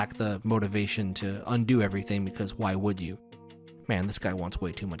then you lack the motivation to undo everything, because why would you? Man, this guy wants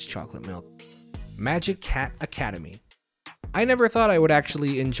way too much chocolate milk. Magic Cat Academy. I never thought I would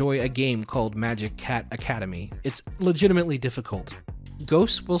actually enjoy a game called Magic Cat Academy. It's legitimately difficult.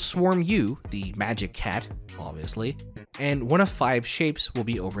 Ghosts will swarm you, the Magic Cat, obviously, and one of 5 shapes will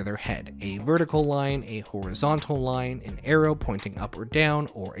be over their head. A vertical line, a horizontal line, an arrow pointing up or down,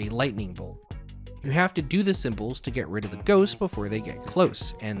 or a lightning bolt. You have to do the symbols to get rid of the ghosts before they get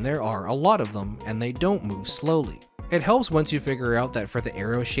close, and there are a lot of them, and they don't move slowly. It helps once you figure out that for the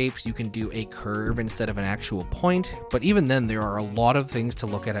arrow shapes you can do a curve instead of an actual point, but even then there are a lot of things to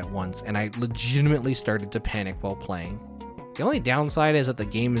look at once, and I legitimately started to panic while playing. The only downside is that the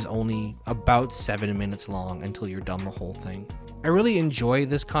game is only about 7 minutes long until you're done the whole thing. I really enjoy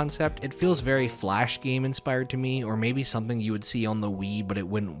this concept. It feels very Flash game inspired to me, or maybe something you would see on the Wii but it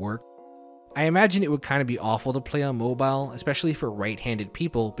wouldn't work. I imagine it would kind of be awful to play on mobile, especially for right-handed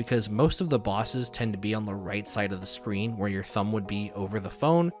people, because most of the bosses tend to be on the right side of the screen where your thumb would be over the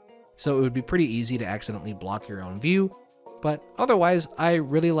phone, so it would be pretty easy to accidentally block your own view. But otherwise, I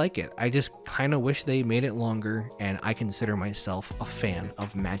really like it. I just kind of wish they made it longer, and I consider myself a fan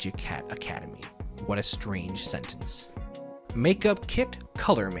of Magic Cat Academy. What a strange sentence. Makeup Kit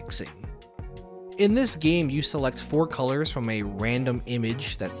Color Mixing. In this game, you select 4 colors from a random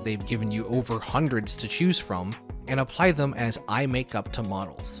image that they've given you over hundreds to choose from, and apply them as eye makeup to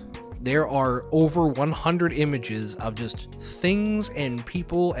models. There are over 100 images of just things and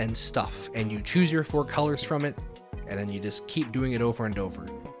people and stuff, and you choose your 4 colors from it, and then you just keep doing it over and over.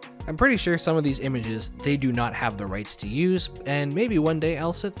 I'm pretty sure some of these images they do not have the rights to use, and maybe one day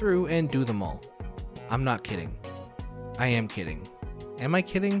I'll sit through and do them all. I'm not kidding. I am kidding. Am I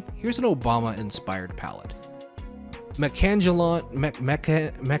kidding? Here's an Obama-inspired palette.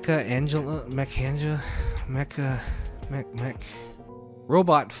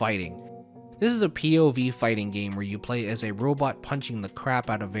 Robot Fighting. This is a POV fighting game where you play as a robot punching the crap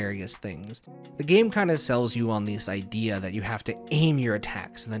out of various things. The game kind of sells you on this idea that you have to aim your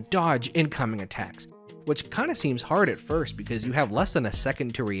attacks and then dodge incoming attacks, which kind of seems hard at first because you have less than a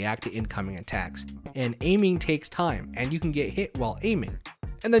second to react to incoming attacks, and aiming takes time, and you can get hit while aiming.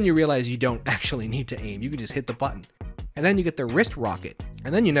 And then you realize you don't actually need to aim, you can just hit the button. And then you get the wrist rocket,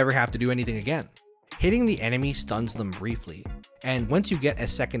 and then you never have to do anything again. Hitting the enemy stuns them briefly, and once you get a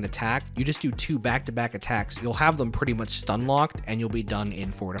second attack, you just do 2 back-to-back attacks, you'll have them pretty much stun locked, and you'll be done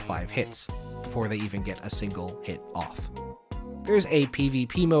in 4 to 5 hits, before they even get a single hit off. There's a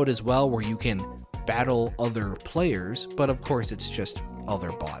PvP mode as well where you can battle other players, but of course it's just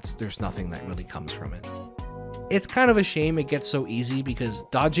other bots. There's nothing that really comes from it. It's kind of a shame it gets so easy because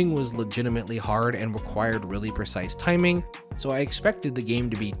dodging was legitimately hard and required really precise timing, so I expected the game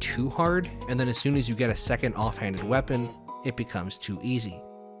to be too hard, and then as soon as you get a second offhanded weapon, it becomes too easy.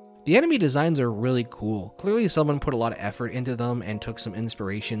 The enemy designs are really cool. Clearly someone put a lot of effort into them and took some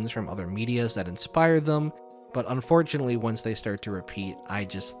inspirations from other medias that inspired them, but unfortunately once they start to repeat, I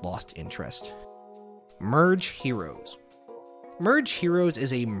just lost interest. Merge Heroes. Merge Heroes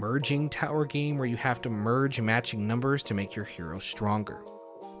is a merging tower game where you have to merge matching numbers to make your hero stronger.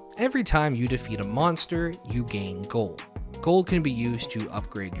 Every time you defeat a monster, you gain gold. Gold can be used to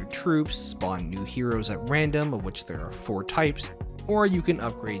upgrade your troops, spawn new heroes at random, of which there are 4 types, or you can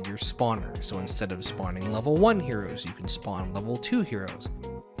upgrade your spawner, so instead of spawning level 1 heroes, you can spawn level 2 heroes.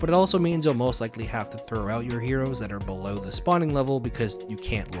 But it also means you'll most likely have to throw out your heroes that are below the spawning level because you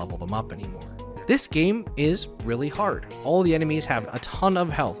can't level them up anymore. This game is really hard. All the enemies have a ton of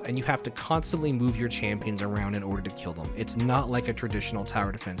health, and you have to constantly move your champions around in order to kill them. It's not like a traditional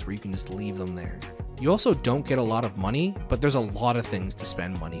tower defense where you can just leave them there. You also don't get a lot of money, but there's a lot of things to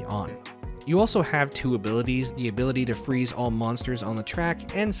spend money on. You also have 2 abilities, the ability to freeze all monsters on the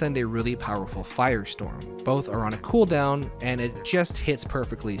track and send a really powerful firestorm. Both are on a cooldown, and it just hits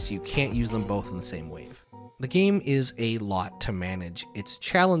perfectly so you can't use them both in the same wave. The game is a lot to manage. It's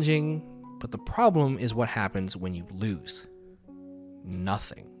challenging, but the problem is what happens when you lose.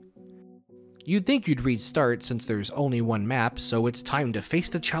 Nothing. You'd think you'd reach start since there's only 1 map, so it's time to face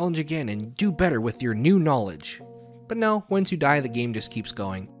the challenge again and do better with your new knowledge. But no, once you die, the game just keeps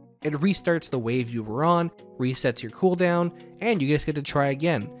going. It restarts the wave you were on, resets your cooldown, and you just get to try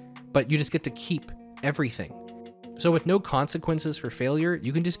again, but you just get to keep everything. So with no consequences for failure,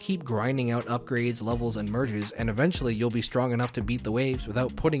 you can just keep grinding out upgrades, levels, and merges, and eventually you'll be strong enough to beat the waves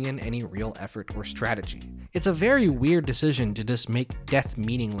without putting in any real effort or strategy. It's a very weird decision to just make death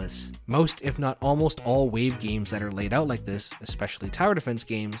meaningless. Most, if not almost all wave games that are laid out like this, especially tower defense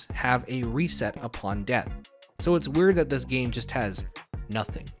games, have a reset upon death. So it's weird that this game just has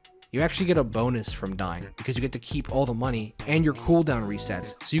nothing. You actually get a bonus from dying because you get to keep all the money and your cooldown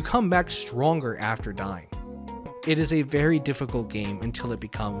resets, so you come back stronger after dying. It is a very difficult game until it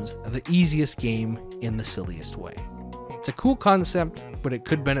becomes the easiest game in the silliest way. It's a cool concept, but it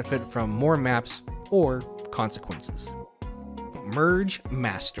could benefit from more maps or consequences. Merge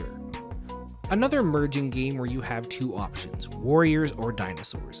Master. Another merging game where you have 2 options, warriors or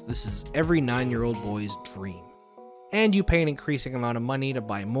dinosaurs. This is every 9-year-old boy's dream. And you pay an increasing amount of money to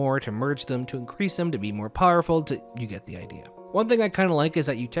buy more, to merge them, to increase them, to be more powerful, you get the idea. One thing I kind of like is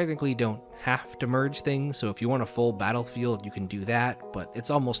that you technically don't have to merge things, so if you want a full battlefield, you can do that, but it's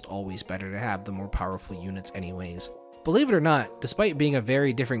almost always better to have the more powerful units anyways. Believe it or not, despite being a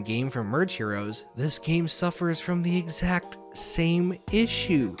very different game from Merge Heroes, this game suffers from the exact same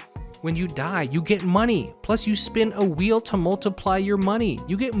issue. When you die, you get money, plus you spin a wheel to multiply your money.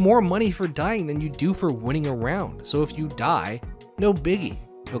 You get more money for dying than you do for winning a round, so if you die, no biggie.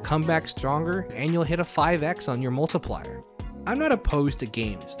 You'll come back stronger, and you'll hit a 5x on your multiplier. I'm not opposed to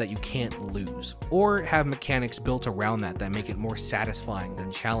games that you can't lose, or have mechanics built around that make it more satisfying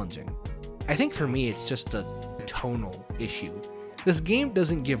than challenging. I think for me it's just a tonal issue. This game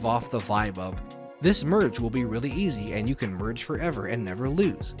doesn't give off the vibe of, this merge will be really easy and you can merge forever and never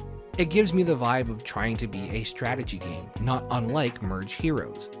lose. It gives me the vibe of trying to be a strategy game, not unlike Merge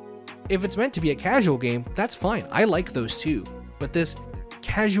Heroes. If it's meant to be a casual game, that's fine, I like those too, but this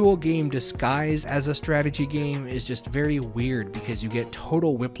casual game disguised as a strategy game is just very weird because you get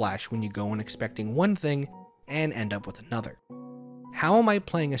total whiplash when you go in expecting one thing and end up with another. How am I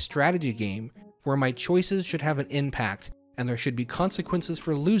playing a strategy game where my choices should have an impact and there should be consequences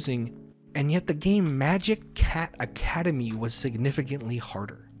for losing, and yet the game Magic Cat Academy was significantly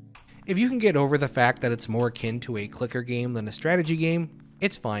harder? If you can get over the fact that it's more akin to a clicker game than a strategy game,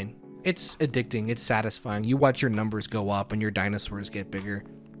 it's fine. It's addicting, it's satisfying, you watch your numbers go up and your dinosaurs get bigger,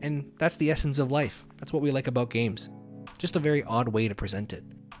 and that's the essence of life. That's what we like about games. Just a very odd way to present it.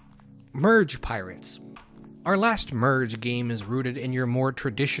 Merge Pirates. Our last Merge game is rooted in your more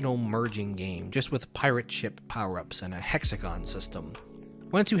traditional merging game, just with pirate ship power-ups and a hexagon system.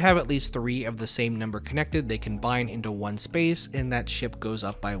 Once you have at least 3 of the same number connected, they combine into one space, and that ship goes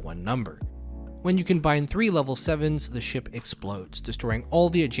up by 1 number. When you combine 3 level 7s, the ship explodes, destroying all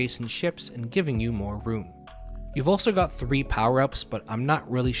the adjacent ships and giving you more room. You've also got 3 power-ups, but I'm not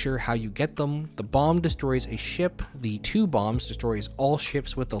really sure how you get them. The bomb destroys a ship, the 2 bombs destroys all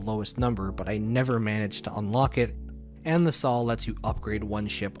ships with the lowest number, but I never managed to unlock it, and the saw lets you upgrade 1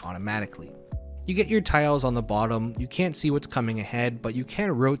 ship automatically. You get your tiles on the bottom, you can't see what's coming ahead, but you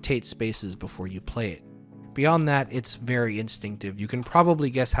can rotate spaces before you play it. Beyond that, it's very instinctive. You can probably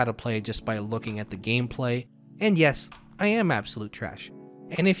guess how to play just by looking at the gameplay, and yes, I am absolute trash.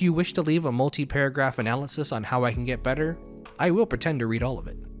 And if you wish to leave a multi-paragraph analysis on how I can get better, I will pretend to read all of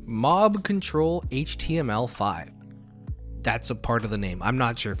it. Mob Control HTML5. That's a part of the name. I'm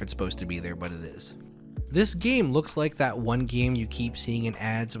not sure if it's supposed to be there, but it is. This game looks like that one game you keep seeing in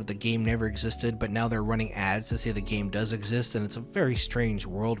ads but the game never existed, but now they're running ads to say the game does exist, and it's a very strange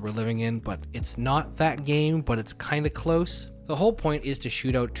world we're living in, but it's not that game, but it's kinda close. The whole point is to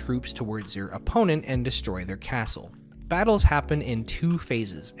shoot out troops towards your opponent and destroy their castle. Battles happen in 2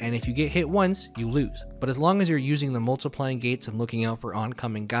 phases, and if you get hit once, you lose, but as long as you're using the multiplying gates and looking out for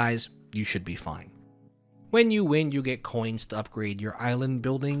oncoming guys, you should be fine. When you win, you get coins to upgrade your island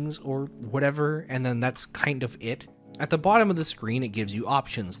buildings or whatever, and then that's kind of it. At the bottom of the screen, it gives you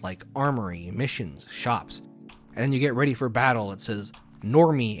options like armory, missions, shops, and then you get ready for battle. It says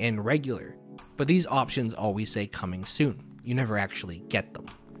normie and regular, but these options always say coming soon. You never actually get them.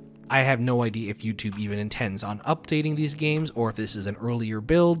 I have no idea if YouTube even intends on updating these games or if this is an earlier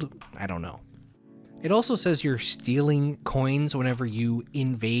build, I don't know. It also says you're stealing coins whenever you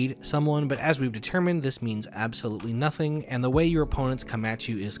invade someone, but as we've determined, this means absolutely nothing, and the way your opponents come at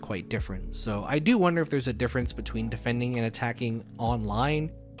you is quite different. So I do wonder if there's a difference between defending and attacking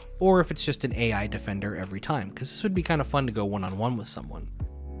online, or if it's just an AI defender every time, because this would be kind of fun to go one-on-one with someone.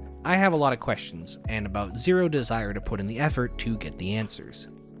 I have a lot of questions, and about zero desire to put in the effort to get the answers.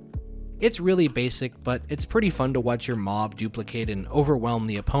 It's really basic, but it's pretty fun to watch your mob duplicate and overwhelm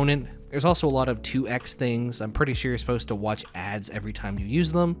the opponent. There's also a lot of 2x things. I'm pretty sure you're supposed to watch ads every time you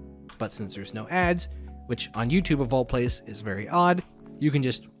use them, but since there's no ads, which on YouTube of all places is very odd, you can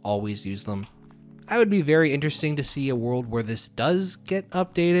just always use them. I would be very interesting to see a world where this does get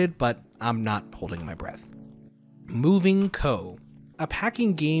updated, but I'm not holding my breath. Moving Co. A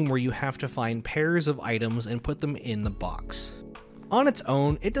packing game where you have to find pairs of items and put them in the box. On its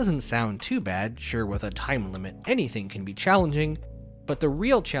own, it doesn't sound too bad. Sure, with a time limit, anything can be challenging, but the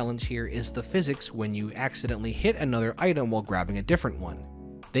real challenge here is the physics when you accidentally hit another item while grabbing a different one.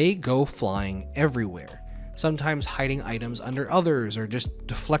 They go flying everywhere, sometimes hiding items under others or just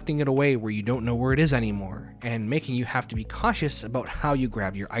deflecting it away where you don't know where it is anymore, and making you have to be cautious about how you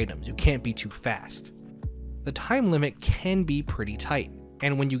grab your items. You can't be too fast. The time limit can be pretty tight.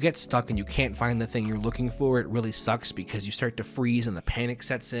 And when you get stuck and you can't find the thing you're looking for, it really sucks because you start to freeze and the panic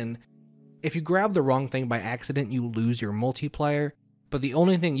sets in. If you grab the wrong thing by accident, you lose your multiplier, but the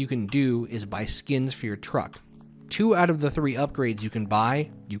only thing you can do is buy skins for your truck. 2 out of the 3 upgrades you can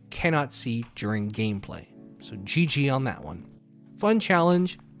buy, you cannot see during gameplay. So GG on that one. Fun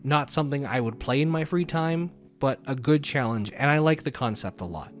challenge, not something I would play in my free time, but a good challenge, and I like the concept a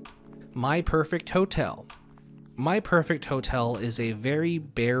lot. My Perfect Hotel. My Perfect Hotel is a very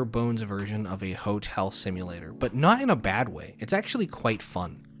bare bones version of a hotel simulator, but not in a bad way. It's actually quite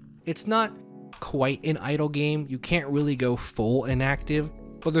fun. It's not quite an idle game, you can't really go full inactive,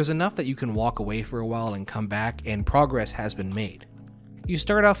 but there's enough that you can walk away for a while and come back, and progress has been made. You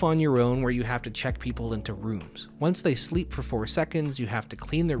start off on your own where you have to check people into rooms. Once they sleep for 4 seconds, you have to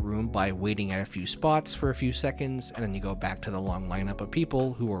clean their room by waiting at a few spots for a few seconds, and then you go back to the long lineup of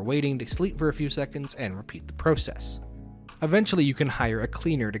people who are waiting to sleep for a few seconds and repeat the process. Eventually you can hire a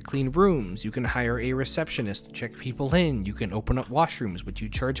cleaner to clean rooms, you can hire a receptionist to check people in, you can open up washrooms which you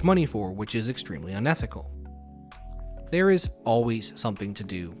charge money for, which is extremely unethical. There is always something to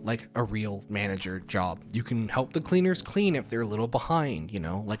do, like a real manager job. You can help the cleaners clean if they're a little behind,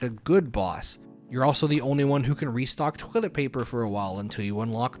 like a good boss. You're also the only one who can restock toilet paper for a while until you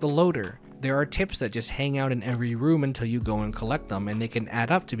unlock the loader. There are tips that just hang out in every room until you go and collect them, and they can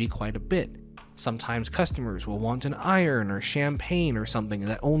add up to be quite a bit. Sometimes customers will want an iron or champagne or something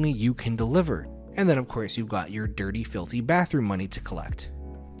that only you can deliver. And then of course you've got your dirty, filthy bathroom money to collect.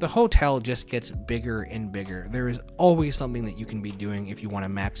 The hotel just gets bigger and bigger. There is always something that you can be doing if you want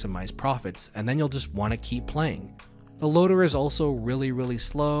to maximize profits, and then you'll just want to keep playing. The loader is also really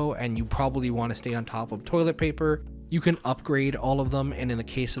slow, and you probably want to stay on top of toilet paper. You can upgrade all of them, and in the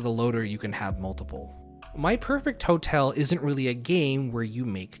case of the loader, you can have multiple. My Perfect Hotel isn't really a game where you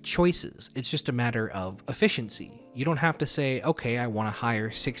make choices. It's just a matter of efficiency. You don't have to say, okay, I want to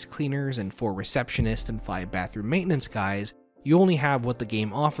hire 6 cleaners and 4 receptionists and 5 bathroom maintenance guys. You only have what the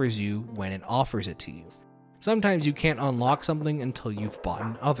game offers you when it offers it to you. Sometimes you can't unlock something until you've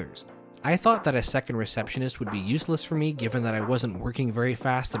bought others. I thought that a second receptionist would be useless for me given that I wasn't working very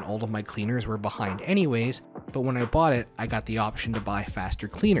fast and all of my cleaners were behind anyways, but when I bought it, I got the option to buy faster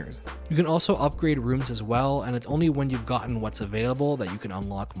cleaners. You can also upgrade rooms as well, and it's only when you've gotten what's available that you can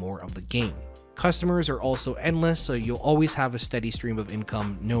unlock more of the game. Customers are also endless, so you'll always have a steady stream of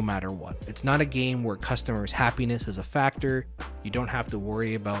income no matter what. It's not a game where customers' happiness is a factor. You don't have to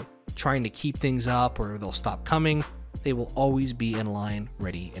worry about trying to keep things up or they'll stop coming. They will always be in line,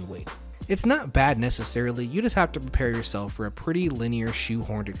 ready and waiting. It's not bad necessarily, you just have to prepare yourself for a pretty linear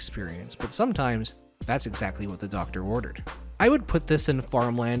shoehorned experience, but sometimes that's exactly what the doctor ordered. I would put this and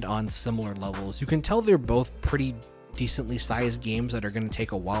Farmland on similar levels. You can tell they're both pretty decently sized games that are going to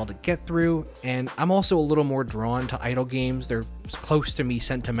take a while to get through, and I'm also a little more drawn to idle games. They're close to me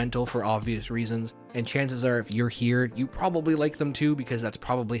sentimental for obvious reasons, and chances are if you're here, you probably like them too because that's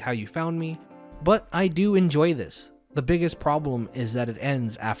probably how you found me. But I do enjoy this. The biggest problem is that it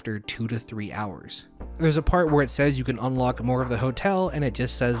ends after 2 to 3 hours. There's a part where it says you can unlock more of the hotel and it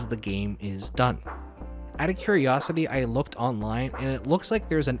just says the game is done. Out of curiosity, I looked online and it looks like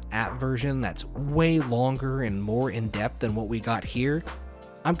there's an app version that's way longer and more in-depth than what we got here.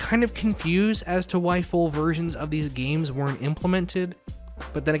 I'm kind of confused as to why full versions of these games weren't implemented,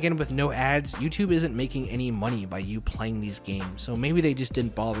 but then again, with no ads, YouTube isn't making any money by you playing these games, so maybe they just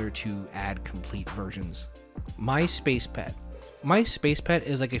didn't bother to add complete versions. My Space Pet. My Space Pet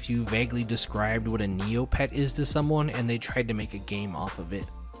is like if you vaguely described what a Neopet is to someone and they tried to make a game off of it.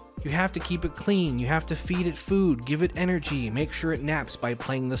 You have to keep it clean, you have to feed it food, give it energy, make sure it naps by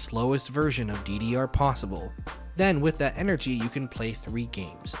playing the slowest version of DDR possible. Then with that energy, you can play 3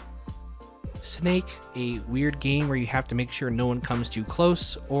 games. Snake, a weird game where you have to make sure no one comes too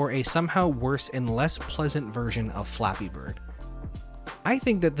close, or a somehow worse and less pleasant version of Flappy Bird. I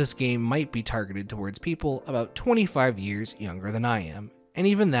think that this game might be targeted towards people about 25 years younger than I am, and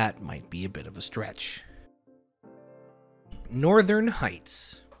even that might be a bit of a stretch. Northern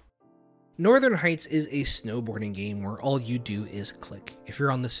Heights. Northern Heights is a snowboarding game where all you do is click. If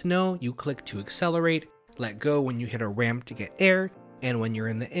you're on the snow, you click to accelerate, let go when you hit a ramp to get air, and when you're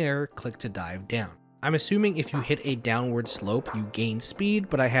in the air, click to dive down. I'm assuming if you hit a downward slope, you gain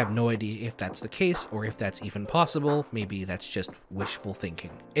speed, but I have no idea if that's the case or if that's even possible. Maybe that's just wishful thinking.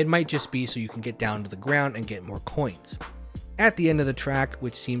 It might just be so you can get down to the ground and get more coins. At the end of the track,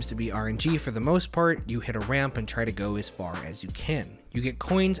 which seems to be RNG for the most part, you hit a ramp and try to go as far as you can. You get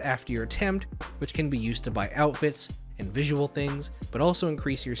coins after your attempt, which can be used to buy outfits and visual things, but also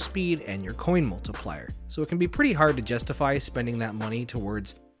increase your speed and your coin multiplier. So it can be pretty hard to justify spending that money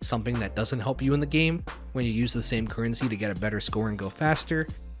towards something that doesn't help you in the game when you use the same currency to get a better score and go faster.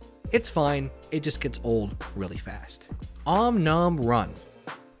 It's fine, it just gets old really fast. Om Nom Run.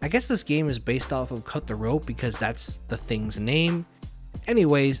 I guess this game is based off of Cut the Rope because that's the thing's name.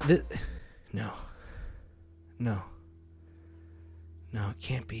 Anyways, no, it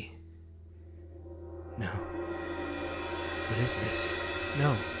can't be. No, What is this?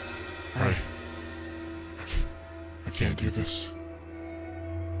 No. I can't do this.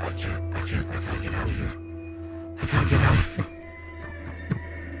 I gotta get out of here. I gotta get out of here.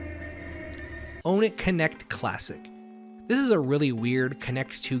 Own It Connect Classic. This is a really weird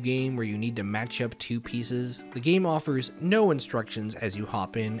Connect 2 game where you need to match up two pieces. The game offers no instructions as you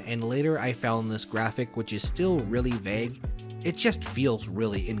hop in, and later I found this graphic which is still really vague. It just feels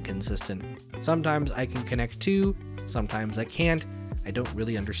really inconsistent. Sometimes I can connect two, sometimes I can't. I don't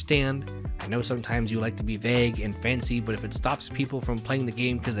really understand. I know sometimes you like to be vague and fancy, but if it stops people from playing the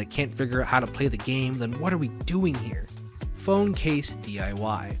game because they can't figure out how to play the game, then what are we doing here? Phone case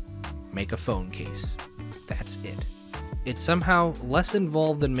DIY. Make a phone case. That's it. It's somehow less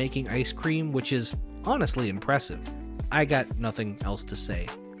involved than making ice cream, which is honestly impressive. I got nothing else to say.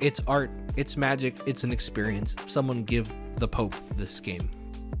 It's art, it's magic, it's an experience. Someone give the Pope this game.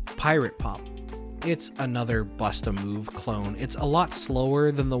 Pirate Pop. It's another bust-a-move clone. It's a lot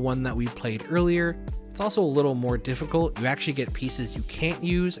slower than the one that we played earlier. It's also a little more difficult. You actually get pieces you can't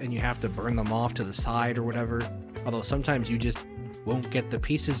use and you have to burn them off to the side or whatever. Although sometimes you just won't get the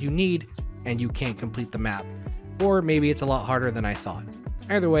pieces you need and you can't complete the map. Or maybe it's a lot harder than I thought.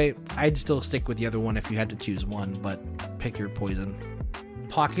 Either way, I'd still stick with the other one if you had to choose one, but pick your poison.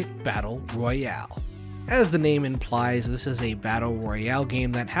 Pocket Battle Royale. As the name implies, this is a battle royale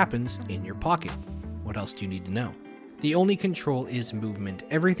game that happens in your pocket. What else do you need to know? The only control is movement.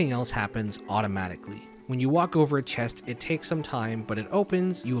 Everything else happens automatically. When you walk over a chest, it takes some time, but it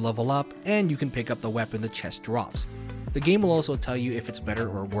opens, you level up, and you can pick up the weapon the chest drops. The game will also tell you if it's better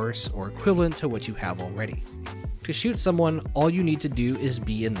or worse or equivalent to what you have already. To shoot someone, all you need to do is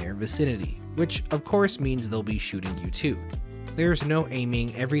be in their vicinity, which of course means they'll be shooting you too. There's no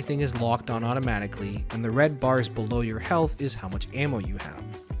aiming, everything is locked on automatically, and the red bars below your health is how much ammo you have.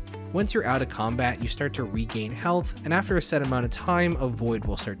 Once you're out of combat, you start to regain health, and after a set amount of time, a void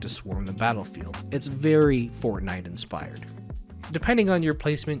will start to swarm the battlefield. It's very Fortnite inspired. Depending on your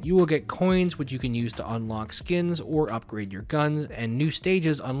placement, you will get coins which you can use to unlock skins or upgrade your guns, and new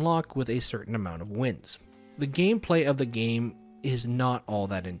stages unlock with a certain amount of wins. The gameplay of the game is not all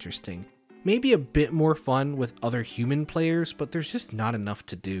that interesting. Maybe a bit more fun with other human players, but there's just not enough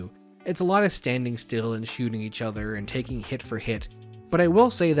to do. It's a lot of standing still and shooting each other and taking hit for hit, but I will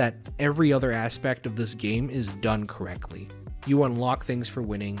say that every other aspect of this game is done correctly. You unlock things for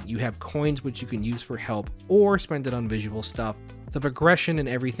winning, you have coins which you can use for help or spend it on visual stuff. The progression and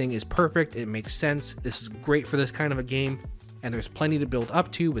everything is perfect, it makes sense, this is great for this kind of a game, and there's plenty to build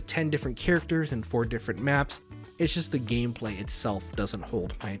up to with 10 different characters and 4 different maps. It's just the gameplay itself doesn't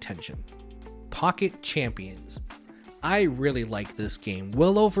hold my attention. Pocket Champions. I really like this game.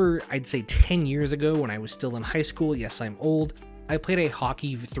 Well over, I'd say 10 years ago when I was still in high school, yes I'm old, I played a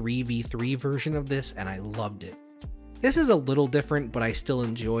hockey 3v3 version of this and I loved it. This is a little different, but I still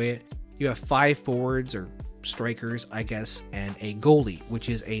enjoy it. You have 5 forwards, or strikers I guess, and a goalie, which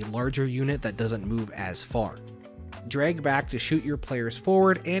is a larger unit that doesn't move as far. Drag back to shoot your players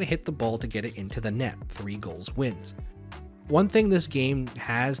forward and hit the ball to get it into the net. 3 goals wins. One thing this game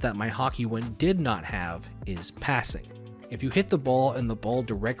has that my hockey one did not have is passing. If you hit the ball and the ball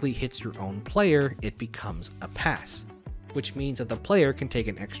directly hits your own player, it becomes a pass, which means that the player can take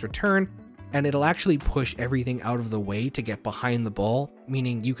an extra turn and it'll actually push everything out of the way to get behind the ball,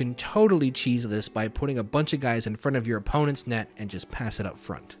 meaning you can totally cheese this by putting a bunch of guys in front of your opponent's net and just pass it up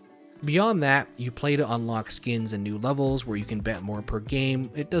front. Beyond that, you play to unlock skins and new levels where you can bet more per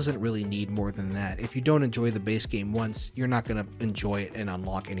game. It doesn't really need more than that. If you don't enjoy the base game once, you're not going to enjoy it and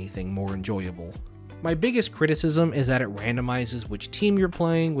unlock anything more enjoyable. My biggest criticism is that it randomizes which team you're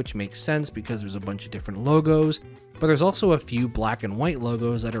playing, which makes sense because there's a bunch of different logos, but there's also a few black and white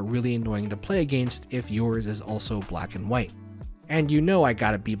logos that are really annoying to play against if yours is also black and white. And you know I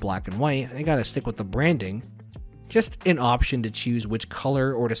gotta be black and white, I gotta stick with the branding. Just an option to choose which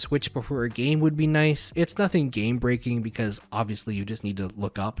color or to switch before a game would be nice. It's nothing game breaking because obviously you just need to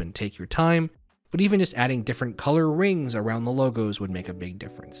look up and take your time, but even just adding different color rings around the logos would make a big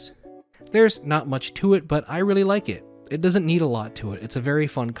difference. There's not much to it, but I really like it. It doesn't need a lot to it. It's a very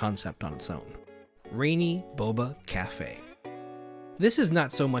fun concept on its own. Rainy Boba Cafe. This is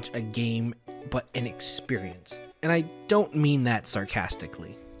not so much a game, but an experience. And I don't mean that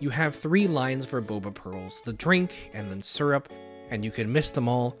sarcastically. You have 3 lines for boba pearls, the drink and then syrup, and you can miss them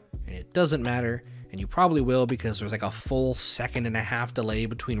all, and it doesn't matter, and you probably will because there's like a full 1.5 seconds delay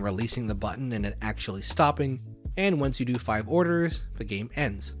between releasing the button and it actually stopping, and once you do 5 orders, the game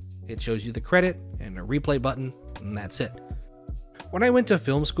ends. It shows you the credit and a replay button, and that's it. When I went to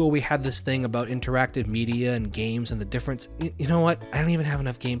film school, we had this thing about interactive media and games and the difference. You know what? I don't even have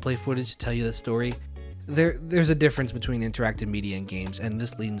enough gameplay footage to tell you this story. There's a difference between interactive media and games, and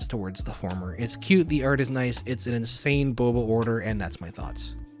this leans towards the former. It's cute, the art is nice, it's an insane boba order, and that's my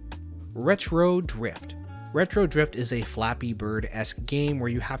thoughts. Retro Drift. Retro Drift is a Flappy Bird-esque game where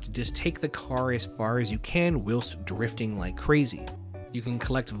you have to just take the car as far as you can whilst drifting like crazy. You can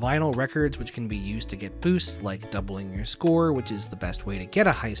collect vinyl records, which can be used to get boosts, like doubling your score, which is the best way to get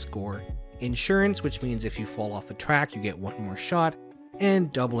a high score, insurance, which means if you fall off the track, you get one more shot,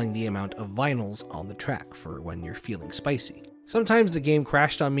 and doubling the amount of vinyls on the track for when you're feeling spicy. Sometimes the game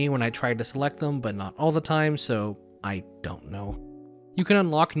crashed on me when I tried to select them, but not all the time, so I don't know. You can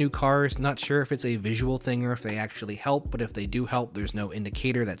unlock new cars, not sure if it's a visual thing or if they actually help, but if they do help, there's no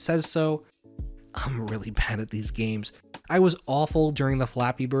indicator that says so. I'm really bad at these games. I was awful during the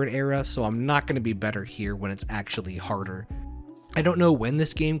Flappy Bird era, so I'm not going to be better here when it's actually harder. I don't know when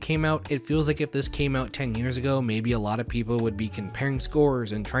this game came out. It feels like if this came out 10 years ago, maybe a lot of people would be comparing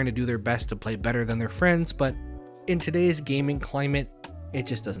scores and trying to do their best to play better than their friends, but in today's gaming climate, it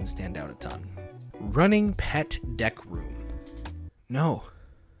just doesn't stand out a ton. Running Pet Deck Room. No.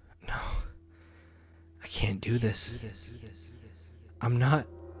 I can't do this. I'm not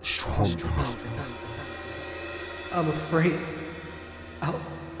strong enough. I'm afraid. I'll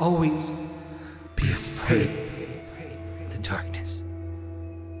always be afraid. The darkness.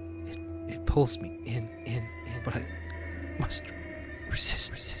 It pulls me in, but I must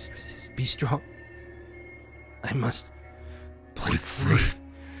resist. Be strong. I must break free.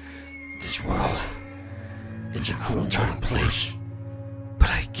 This world, it's a cruel, dark place. But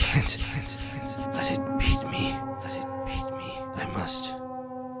I can't let it beat me. I must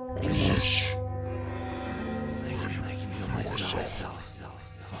resist. I can feel myself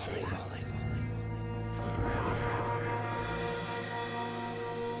falling.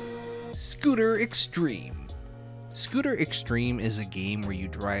 Scooter Extreme. Scooter Extreme is a game where you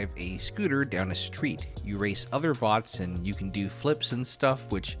drive a scooter down a street. You race other bots and you can do flips and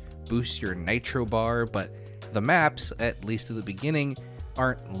stuff, which boosts your nitro bar, but the maps, at least at the beginning,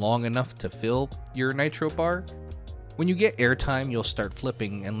 aren't long enough to fill your nitro bar. When you get airtime, you'll start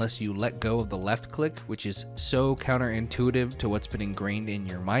flipping unless you let go of the left click, which is so counterintuitive to what's been ingrained in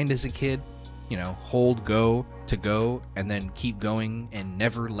your mind as a kid. You know, hold go to go and then keep going and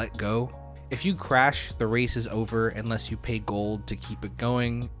never let go. If you crash, the race is over unless you pay gold to keep it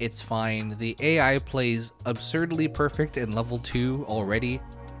going. It's fine. The AI plays absurdly perfect in level 2 already,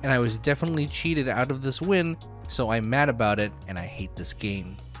 and I was definitely cheated out of this win, so I'm mad about it and I hate this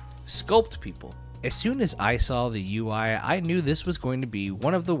game. Sculpt People. As soon as I saw the UI, I knew this was going to be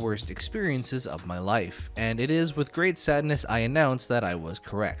one of the worst experiences of my life, and it is with great sadness I announce that I was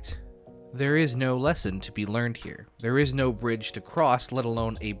correct. There is no lesson to be learned here. There is no bridge to cross, let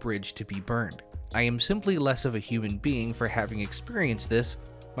alone a bridge to be burned. I am simply less of a human being for having experienced this.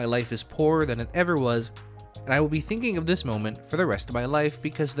 My life is poorer than it ever was, and I will be thinking of this moment for the rest of my life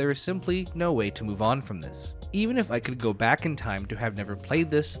because there is simply no way to move on from this. Even if I could go back in time to have never played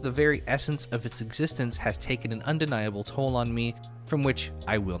this, the very essence of its existence has taken an undeniable toll on me from which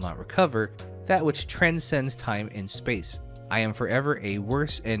I will not recover, that which transcends time and space. I am forever a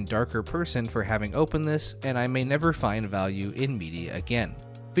worse and darker person for having opened this, and I may never find value in media again.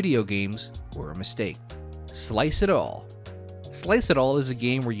 Video games were a mistake. Slice It All. Slice It All is a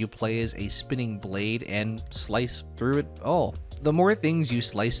game where you play as a spinning blade and slice through it all. The more things you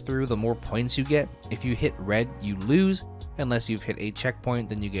slice through, the more points you get. If you hit red, you lose. Unless you've hit a checkpoint,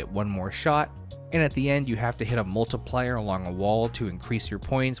 then you get one more shot. And at the end, you have to hit a multiplier along a wall to increase your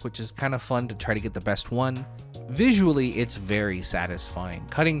points, which is kind of fun to try to get the best one. Visually, it's very satisfying.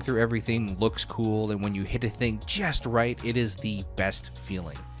 Cutting through everything looks cool, and when you hit a thing just right, it is the best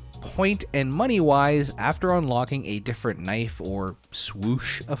feeling. Point and money-wise, after unlocking a different knife or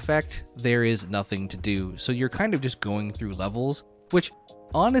swoosh effect, there is nothing to do, so you're kind of just going through levels, which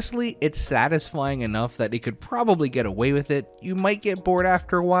honestly, it's satisfying enough that it could probably get away with it. You might get bored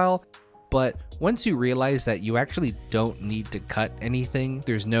after a while, but once you realize that you actually don't need to cut anything,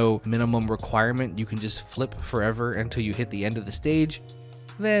 there's no minimum requirement, you can just flip forever until you hit the end of the stage,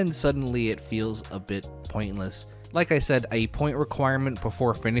 then suddenly it feels a bit pointless. Like I said, a point requirement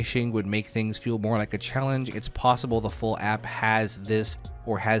before finishing would make things feel more like a challenge. It's possible the full app has this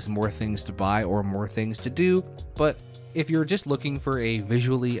or has more things to buy or more things to do, but if you're just looking for a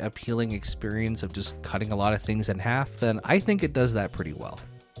visually appealing experience of just cutting a lot of things in half, then I think it does that pretty well.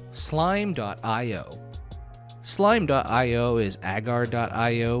 Slime.io. Slime.io is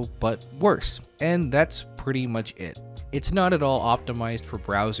agar.io, but worse, and that's pretty much it. It's not at all optimized for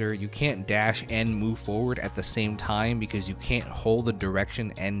browser. You can't dash and move forward at the same time because you can't hold the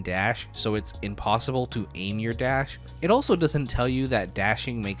direction and dash, so it's impossible to aim your dash. It also doesn't tell you that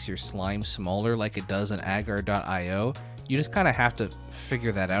dashing makes your slime smaller like it does in agar.io. You just kind of have to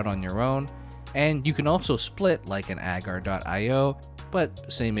figure that out on your own. And you can also split like in agar.io,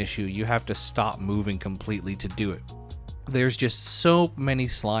 but same issue, you have to stop moving completely to do it. There's just so many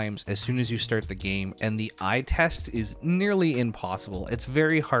slimes as soon as you start the game, and the eye test is nearly impossible. It's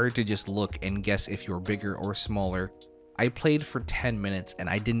very hard to just look and guess if you're bigger or smaller. I played for 10 minutes and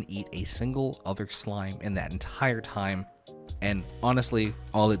I didn't eat a single other slime in that entire time, and honestly,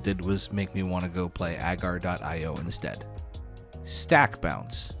 all it did was make me want to go play agar.io instead. Stack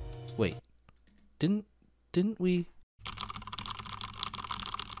bounce. Wait, didn't we?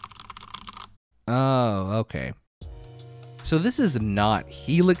 Oh, okay. So this is not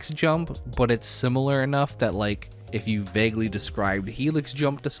Helix Jump, but it's similar enough that, like, if you vaguely described Helix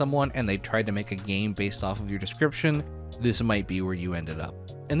Jump to someone and they tried to make a game based off of your description, this might be where you ended up.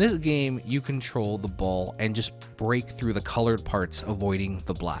 In this game, you control the ball and just break through the colored parts, avoiding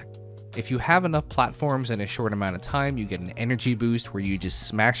the black. If you have enough platforms in a short amount of time, you get an energy boost where you just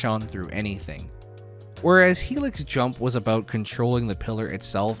smash on through anything. Whereas Helix Jump was about controlling the pillar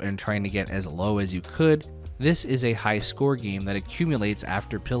itself and trying to get as low as you could, this is a high score game that accumulates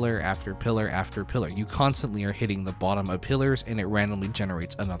after pillar after pillar after pillar. You constantly are hitting the bottom of pillars and it randomly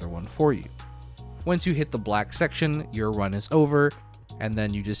generates another one for you. Once you hit the black section, your run is over, and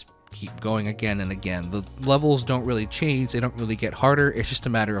then you just keep going again and again. The levels don't really change, they don't really get harder, it's just a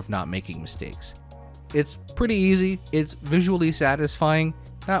matter of not making mistakes. It's pretty easy, it's visually satisfying,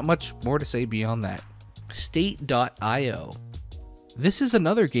 not much more to say beyond that. State.io. This is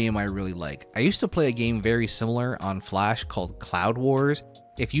another game I really like. I used to play a game very similar on Flash called Cloud Wars.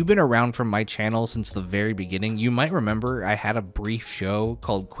 If you've been around from my channel since the very beginning, you might remember I had a brief show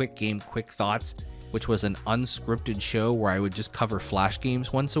called Quick Game Quick Thoughts, which was an unscripted show where I would just cover Flash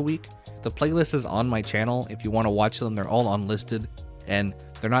games once a week. The playlist is on my channel. If you want to watch them, they're all unlisted, and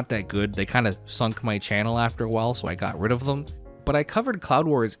they're not that good. They kind of sunk my channel after a while, so I got rid of them. But I covered Cloud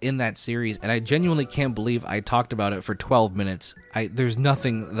Wars in that series, and I genuinely can't believe I talked about it for 12 minutes. There's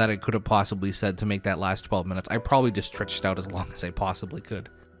nothing that I could have possibly said to make that last 12 minutes. I probably just stretched out as long as I possibly could.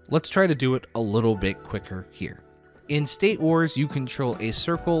 Let's try to do it a little bit quicker here. In State Wars, you control a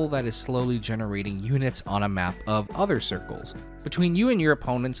circle that is slowly generating units on a map of other circles. Between you and your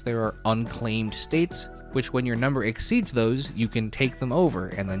opponents, there are unclaimed states, which when your number exceeds those, you can take them over,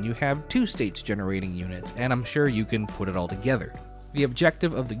 and then you have 2 states generating units, and I'm sure you can put it all together. The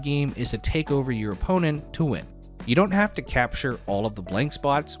objective of the game is to take over your opponent to win. You don't have to capture all of the blank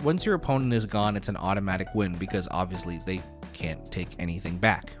spots. Once your opponent is gone, it's an automatic win because obviously they can't take anything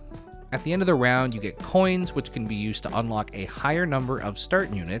back. At the end of the round, you get coins, which can be used to unlock a higher number of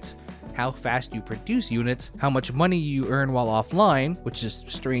start units, how fast you produce units, how much money you earn while offline, which is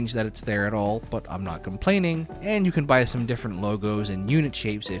strange that it's there at all, but I'm not complaining, and you can buy some different logos and unit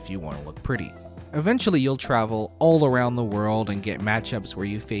shapes if you want to look pretty. Eventually you'll travel all around the world and get matchups where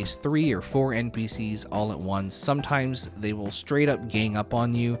you face 3 or 4 NPCs all at once. Sometimes they will straight up gang up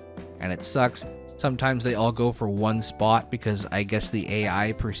on you, and it sucks. Sometimes they all go for one spot because I guess the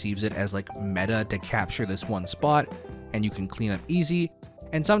AI perceives it as like meta to capture this one spot, and you can clean up easy.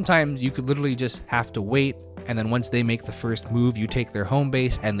 And sometimes you could literally just have to wait, and then once they make the first move, you take their home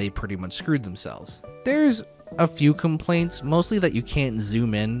base and they pretty much screwed themselves. There's a few complaints, mostly that you can't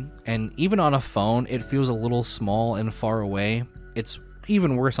zoom in, and even on a phone, it feels a little small and far away. It's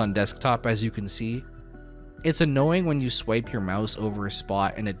even worse on desktop, as you can see. It's annoying when you swipe your mouse over a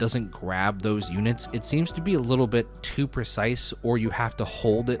spot and it doesn't grab those units. It seems to be a little bit too precise, or you have to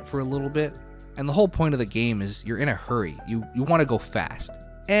hold it for a little bit. And the whole point of the game is you're in a hurry. You want to go fast.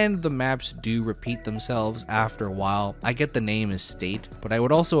 And the maps do repeat themselves after a while. I get the name is State, but I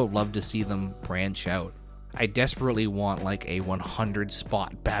would also love to see them branch out. I desperately want like a 100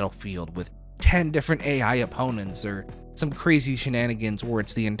 spot battlefield with 10 different AI opponents, or some crazy shenanigans where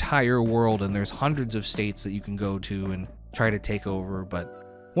it's the entire world and there's hundreds of states that you can go to and try to take over.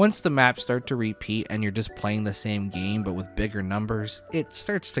 But once the maps start to repeat and you're just playing the same game but with bigger numbers, it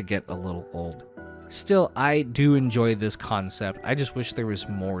starts to get a little old. Still, I do enjoy this concept. I just wish there was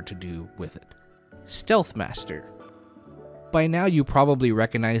more to do with it. Stealth Master. By now you probably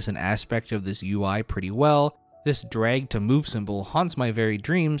recognize an aspect of this UI pretty well. This drag to move symbol haunts my very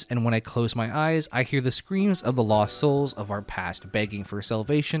dreams, and when I close my eyes, I hear the screams of the lost souls of our past begging for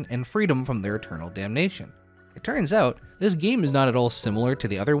salvation and freedom from their eternal damnation. It turns out, this game is not at all similar to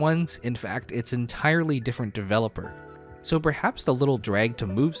the other ones. In fact, it's entirely different developer. So perhaps the little drag to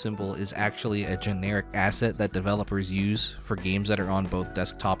move symbol is actually a generic asset that developers use for games that are on both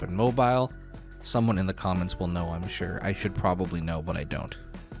desktop and mobile. Someone in the comments will know, I'm sure. I should probably know, but I don't.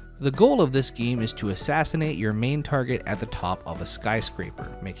 The goal of this game is to assassinate your main target at the top of a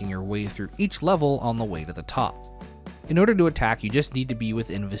skyscraper, making your way through each level on the way to the top. In order to attack, you just need to be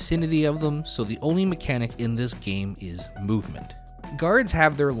within vicinity of them, so the only mechanic in this game is movement. Guards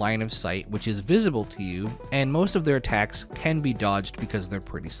have their line of sight, which is visible to you, and most of their attacks can be dodged because they're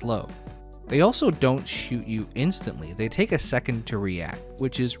pretty slow. They also don't shoot you instantly, they take a second to react,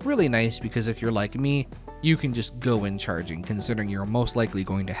 which is really nice because if you're like me, you can just go in charging, considering you're most likely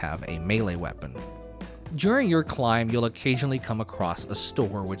going to have a melee weapon. During your climb, you'll occasionally come across a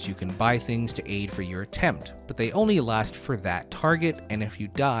store which you can buy things to aid for your attempt, but they only last for that target, and if you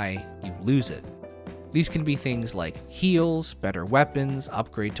die, you lose it. These can be things like heals, better weapons,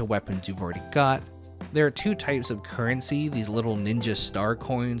 upgrade to weapons you've already got. There are two types of currency, these little ninja star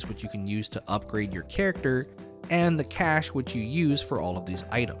coins which you can use to upgrade your character, and the cash which you use for all of these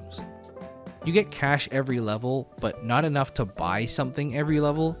items. You get cash every level, but not enough to buy something every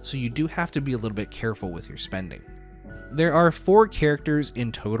level, so you do have to be a little bit careful with your spending. There are 4 characters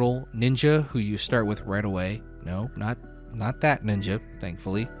in total: Ninja, who you start with right away. No, not that ninja,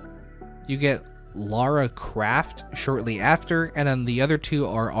 thankfully. You get Lara Croft shortly after, and then the other 2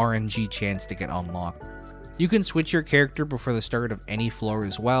 are RNG chance to get unlocked. You can switch your character before the start of any floor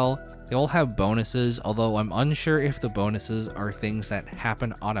as well. They all have bonuses, although I'm unsure if the bonuses are things that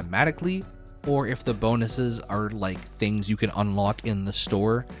happen automatically, or if the bonuses are like things you can unlock in the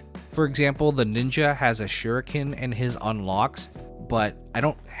store. For example, the ninja has a shuriken in his unlocks, but I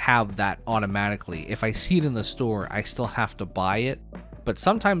don't have that automatically. If I see it in the store, I still have to buy it. But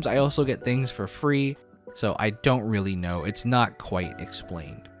sometimes I also get things for free, so I don't really know. It's not quite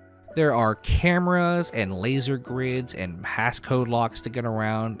explained. There are cameras and laser grids and passcode locks to get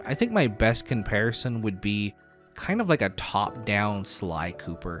around. I think my best comparison would be kind of like a top-down Sly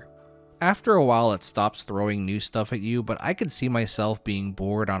Cooper. After a while, it stops throwing new stuff at you, but I could see myself being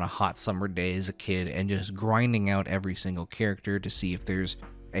bored on a hot summer day as a kid and just grinding out every single character to see if there's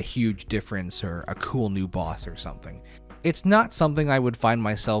a huge difference or a cool new boss or something. It's not something I would find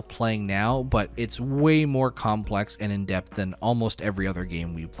myself playing now, but it's way more complex and in-depth than almost every other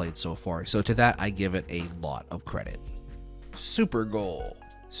game we've played so far, so to that I give it a lot of credit. Super Goal.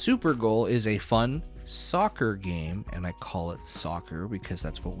 Super Goal is a fun soccer game, and I call it soccer because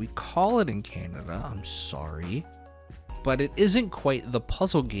that's what we call it in Canada, I'm sorry. But it isn't quite the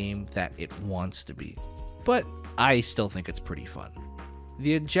puzzle game that it wants to be, but I still think it's pretty fun.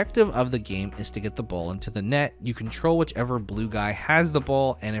 The objective of the game is to get the ball into the net. You control whichever blue guy has the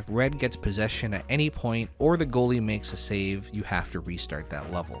ball, and if red gets possession at any point or the goalie makes a save, you have to restart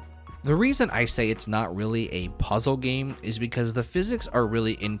that level. The reason I say it's not really a puzzle game is because the physics are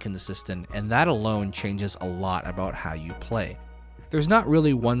really inconsistent, and that alone changes a lot about how you play. There's not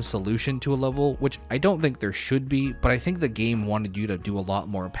really one solution to a level, which I don't think there should be, but I think the game wanted you to do a lot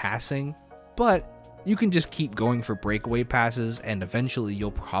more passing. But you can just keep going for breakaway passes, and eventually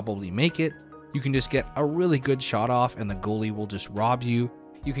you'll probably make it. You can just get a really good shot off and the goalie will just rob you.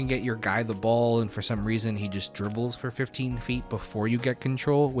 You can get your guy the ball and for some reason he just dribbles for 15 feet before you get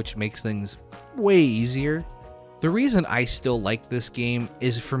control, which makes things way easier. The reason I still like this game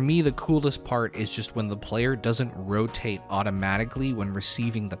is, for me, the coolest part is just when the player doesn't rotate automatically when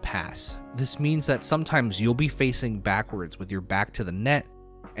receiving the pass. This means that sometimes you'll be facing backwards with your back to the net,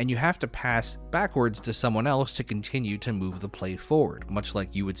 and you have to pass backwards to someone else to continue to move the play forward, much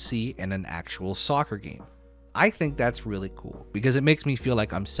like you would see in an actual soccer game. I think that's really cool because it makes me feel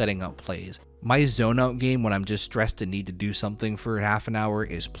like I'm setting up plays. My zone out game when I'm just stressed and need to do something for half an hour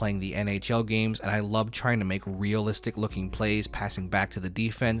is playing the NHL games, and I love trying to make realistic looking plays passing back to the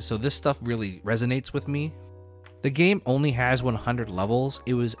defense, so this stuff really resonates with me. The game only has 100 levels.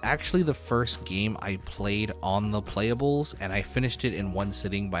 It was actually the first game I played on the Playables, and I finished it in one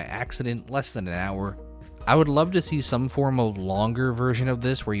sitting by accident, less than an hour. I would love to see some form of longer version of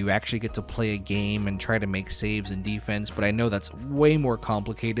this where you actually get to play a game and try to make saves and defense, but I know that's way more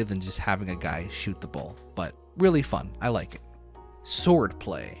complicated than just having a guy shoot the ball, but really fun. I like it. Sword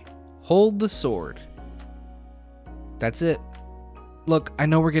play. Hold the sword. That's it. Look, I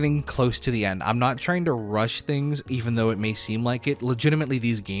know we're getting close to the end. I'm not trying to rush things, even though it may seem like it. Legitimately,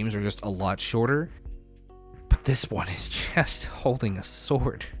 these games are just a lot shorter. But this one is just holding a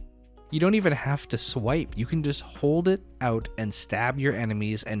sword. You don't even have to swipe. You can just hold it out and stab your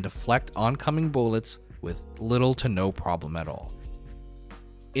enemies and deflect oncoming bullets with little to no problem at all.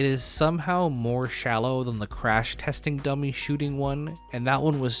 It is somehow more shallow than the crash testing dummy shooting one, and that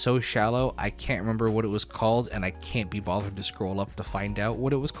one was so shallow I can't remember what it was called, and I can't be bothered to scroll up to find out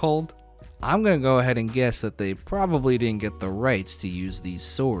what it was called. I'm gonna go ahead and guess that they probably didn't get the rights to use these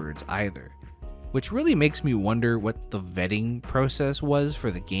swords either, which really makes me wonder what the vetting process was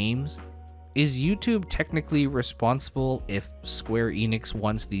for the games. Is YouTube technically responsible if Square Enix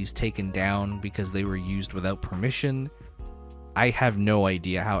wants these taken down because they were used without permission? I have no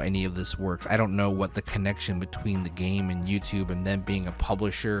idea how any of this works. I don't know what the connection between the game and YouTube and them being a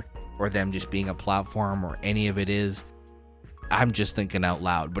publisher or them just being a platform or any of it is. I'm just thinking out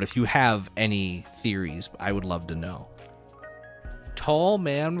loud, but if you have any theories, I would love to know. Tall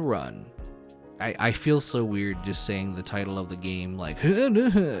Man Run. I feel so weird just saying the title of the game like,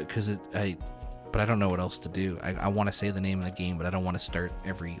 because but I don't know what else to do. I want to say the name of the game, but I don't want to start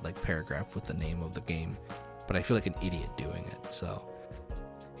every like paragraph with the name of the game. But I feel like an idiot doing it. So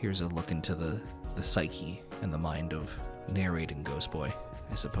here's a look into the psyche and the mind of narrating Ghost Boy,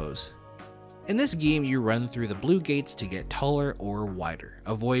 I suppose. In this game, you run through the blue gates to get taller or wider,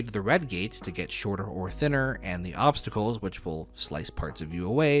 avoid the red gates to get shorter or thinner, and the obstacles, which will slice parts of you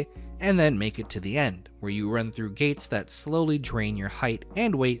away, and then make it to the end, where you run through gates that slowly drain your height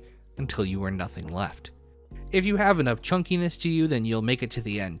and weight until you are nothing left. If you have enough chunkiness to you, then you'll make it to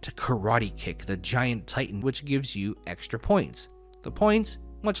the end to karate kick the giant titan, which gives you extra points. The points,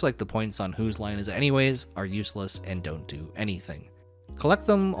 much like the points on Whose Line Is It Anyways, are useless and don't do anything. Collect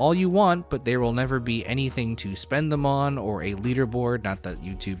them all you want, but there will never be anything to spend them on or a leaderboard. Not that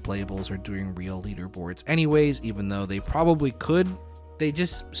YouTube Playables are doing real leaderboards anyways, even though they probably could. They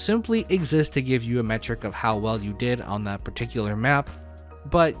just simply exist to give you a metric of how well you did on that particular map.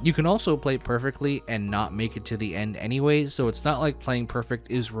 But you can also play perfectly and not make it to the end anyway, so it's not like playing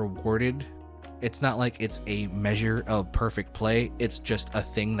perfect is rewarded. It's not like it's a measure of perfect play, it's just a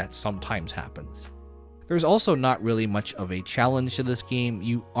thing that sometimes happens. There's also not really much of a challenge to this game.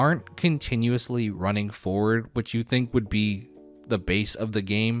 You aren't continuously running forward, which you think would be the base of the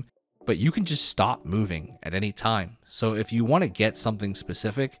game, but you can just stop moving at any time. So if you want to get something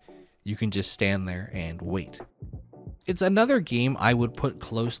specific, you can just stand there and wait. It's another game I would put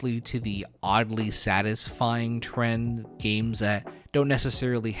closely to the oddly satisfying trend, games that don't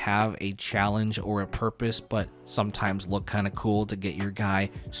necessarily have a challenge or a purpose, but sometimes look kind of cool to get your guy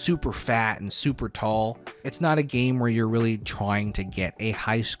super fat and super tall. It's not a game where you're really trying to get a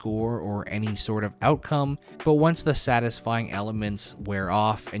high score or any sort of outcome, but once the satisfying elements wear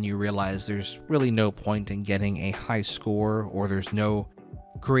off and you realize there's really no point in getting a high score or there's no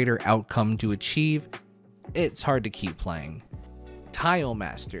greater outcome to achieve, it's hard to keep playing. Tile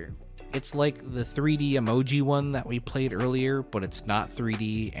Master. It's like the 3D emoji one that we played earlier, but it's not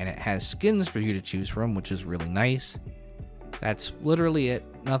 3D and it has skins for you to choose from, which is really nice. That's literally it.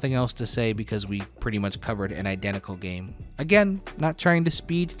 Nothing else to say because we pretty much covered an identical game. Again, not trying to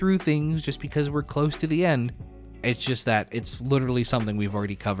speed through things just because we're close to the end. It's just that it's literally something we've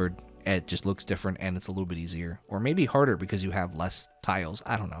already covered. It just looks different and it's a little bit easier. Or maybe harder because you have less tiles.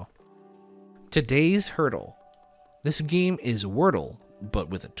 I don't know. Today's Hurdle. This game is Wordle, but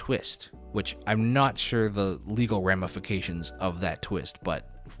with a twist, which I'm not sure the legal ramifications of that twist, but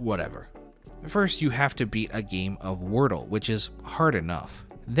whatever. First, you have to beat a game of Wordle, which is hard enough.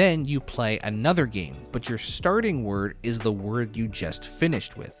 Then you play another game, but your starting word is the word you just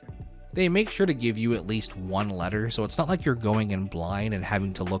finished with. They make sure to give you at least one letter, so it's not like you're going in blind and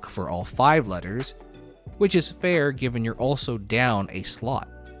having to look for all 5 letters, which is fair given you're also down a slot.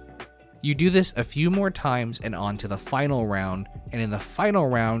 You do this a few more times and on to the final round, and in the final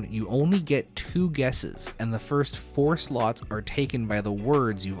round you only get 2 guesses, and the first 4 slots are taken by the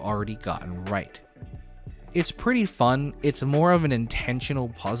words you've already gotten right. It's pretty fun. It's more of an intentional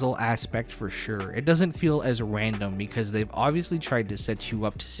puzzle aspect for sure. It doesn't feel as random because they've obviously tried to set you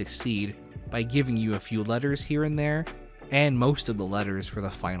up to succeed by giving you a few letters here and there, and most of the letters for the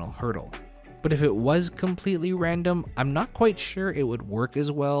final hurdle. But if it was completely random, I'm not quite sure it would work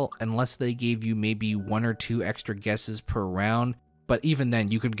as well unless they gave you maybe 1 or 2 extra guesses per round. But even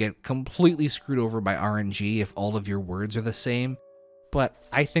then, you could get completely screwed over by RNG if all of your words are the same. But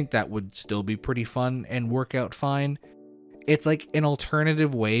I think that would still be pretty fun and work out fine. It's like an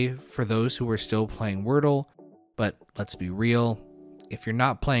alternative way for those who are still playing Wordle, but let's be real, if you're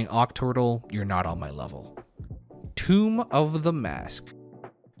not playing Octortle, you're not on my level. Tomb of the Mask.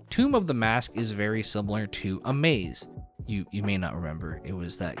 Tomb of the Mask is very similar to AMAZE. You may not remember, it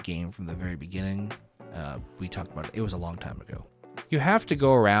was that game from the very beginning. We talked about it, it was a long time ago. You have to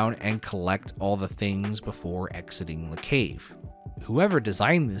go around and collect all the things before exiting the cave. Whoever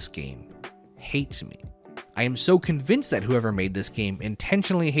designed this game hates me. I am so convinced that whoever made this game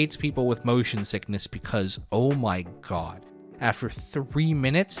intentionally hates people with motion sickness because, oh my god, after 3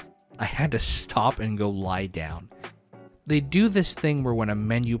 minutes, I had to stop and go lie down. They do this thing where when a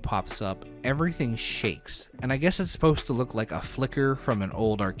menu pops up, everything shakes, and I guess it's supposed to look like a flicker from an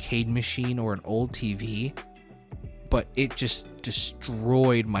old arcade machine or an old TV, but it just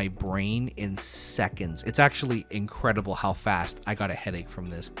destroyed my brain in seconds. It's actually incredible how fast I got a headache from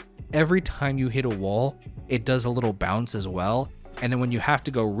this. Every time you hit a wall, it does a little bounce as well, and then when you have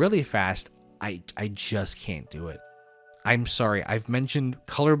to go really fast, I just can't do it. I'm sorry, I've mentioned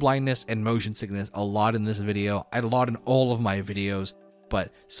color blindness and motion sickness a lot in this video, a lot in all of my videos,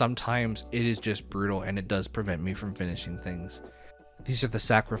 but sometimes it is just brutal and it does prevent me from finishing things. These are the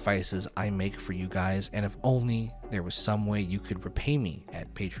sacrifices I make for you guys, and if only there was some way you could repay me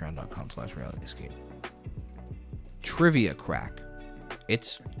at patreon.com/realityescape. Trivia crack.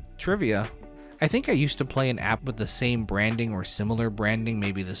 It's trivia. I think I used to play an app with the same branding or similar branding.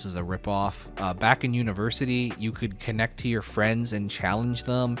 Maybe this is a ripoff. Back in university, you could connect to your friends and challenge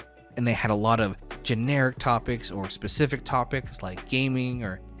them, and they had a lot of generic topics or specific topics like gaming,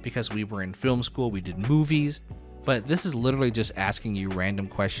 or because we were in film school, we did movies. But this is literally just asking you random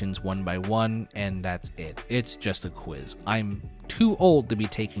questions one by one, and that's it. It's just a quiz. I'm too old to be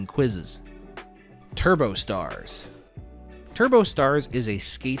taking quizzes. Turbo Stars. Turbo Stars is a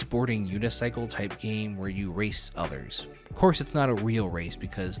skateboarding unicycle type game where you race others. Of course, it's not a real race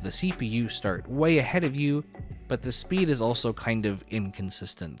because the CPUs start way ahead of you, but the speed is also kind of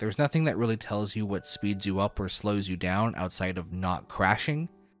inconsistent. There's nothing that really tells you what speeds you up or slows you down outside of not crashing.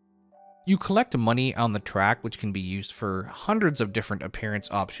 You collect money on the track, which can be used for hundreds of different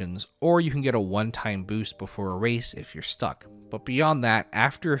appearance options, or you can get a one-time boost before a race if you're stuck. But beyond that,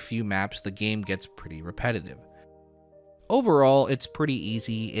 after a few maps, the game gets pretty repetitive. Overall, it's pretty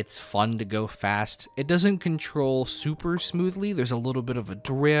easy, it's fun to go fast. It doesn't control super smoothly, there's a little bit of a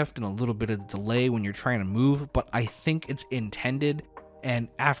drift and a little bit of delay when you're trying to move, but I think it's intended, and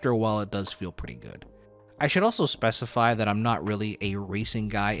after a while it does feel pretty good. I should also specify that I'm not really a racing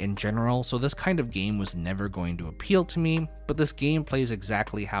guy in general, so this kind of game was never going to appeal to me, but this game plays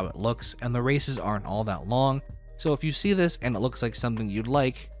exactly how it looks, and the races aren't all that long, so if you see this and it looks like something you'd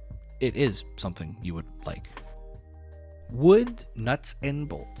like, it is something you would like. Wood, Nuts, and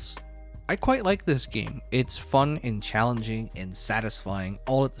Bolts. I quite like this game. It's fun and challenging and satisfying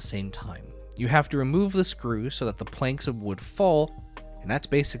all at the same time. You have to remove the screws so that the planks of wood fall, and that's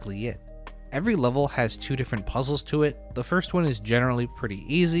basically it. Every level has 2 different puzzles to it. The first one is generally pretty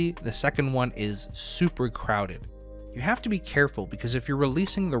easy, the second one is super crowded. You have to be careful because if you're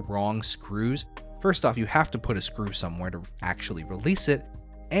releasing the wrong screws, first off you have to put a screw somewhere to actually release it,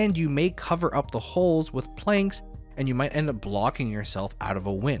 and you may cover up the holes with planks and you might end up blocking yourself out of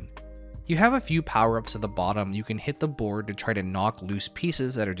a win. You have a few power-ups at the bottom. You can hit the board to try to knock loose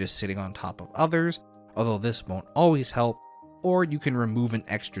pieces that are just sitting on top of others, although this won't always help, or you can remove an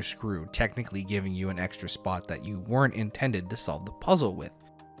extra screw, technically giving you an extra spot that you weren't intended to solve the puzzle with.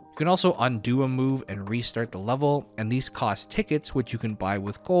 You can also undo a move and restart the level, and these cost tickets, which you can buy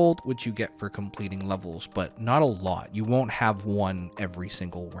with gold, which you get for completing levels, but not a lot. You won't have one every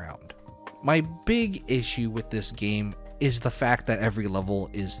single round. My big issue with this game is the fact that every level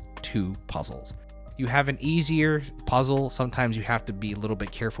is 2 puzzles. You have an easier puzzle, sometimes you have to be a little bit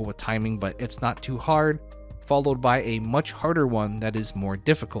careful with timing, but it's not too hard, followed by a much harder one that is more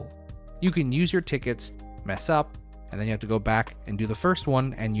difficult. You can use your tickets, mess up, and then you have to go back and do the first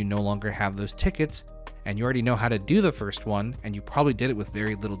one, and you no longer have those tickets, and you already know how to do the first one, and you probably did it with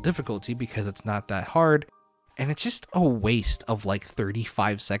very little difficulty because it's not that hard. And it's just a waste of like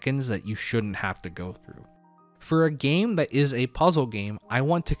 35 seconds that you shouldn't have to go through. For a game that is a puzzle game, I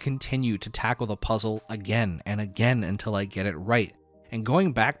want to continue to tackle the puzzle again and again until I get it right. And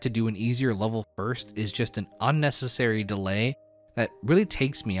going back to do an easier level first is just an unnecessary delay that really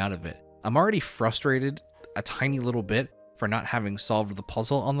takes me out of it. I'm already frustrated a tiny little bit for not having solved the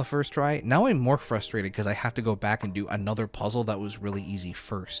puzzle on the first try. Now I'm more frustrated because I have to go back and do another puzzle that was really easy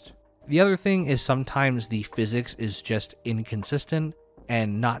first. The other thing is sometimes the physics is just inconsistent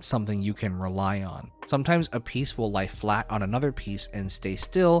and not something you can rely on. Sometimes a piece will lie flat on another piece and stay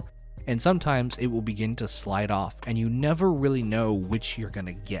still, and sometimes it will begin to slide off, and you never really know which you're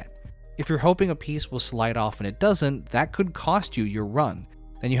gonna get. If you're hoping a piece will slide off and it doesn't, that could cost you your run.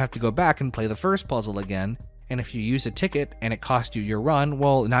 Then you have to go back and play the first puzzle again, and if you use a ticket and it cost you your run,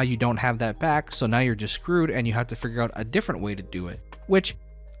 well, now you don't have that back, so now you're just screwed and you have to figure out a different way to do it, which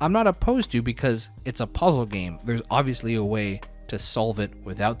I'm not opposed to because it's a puzzle game. There's obviously a way to solve it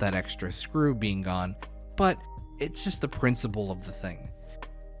without that extra screw being gone, but it's just the principle of the thing.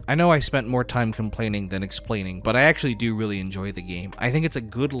 I know I spent more time complaining than explaining, but I actually do really enjoy the game. I think it's a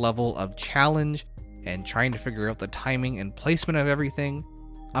good level of challenge and trying to figure out the timing and placement of everything.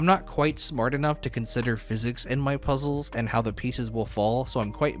 I'm not quite smart enough to consider physics in my puzzles and how the pieces will fall, so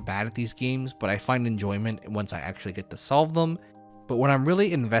I'm quite bad at these games, but I find enjoyment once I actually get to solve them. But when I'm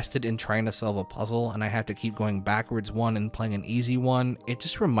really invested in trying to solve a puzzle and I have to keep going backwards one and playing an easy one, it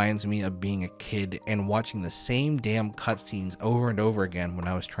just reminds me of being a kid and watching the same damn cutscenes over and over again when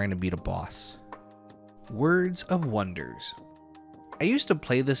I was trying to beat a boss. Words of Wonders. I used to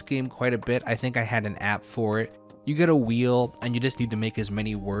play this game quite a bit. I think I had an app for it. You get a wheel and you just need to make as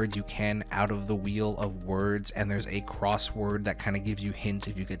many words you can out of the wheel of words, and there's a crossword that kind of gives you hints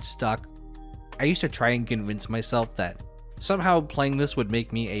if you get stuck. I used to try and convince myself that somehow playing this would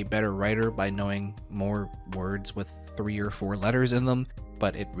make me a better writer by knowing more words with 3 or 4 letters in them,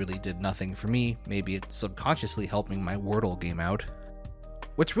 but it really did nothing for me. Maybe it's subconsciously helping my Wordle game out.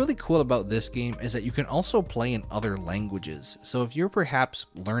 What's really cool about this game is that you can also play in other languages, so if you're perhaps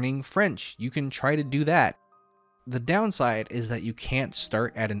learning French, you can try to do that. The downside is that you can't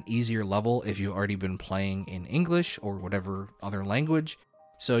start at an easier level if you've already been playing in English or whatever other language,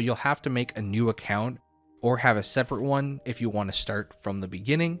 so you'll have to make a new account or have a separate one if you want to start from the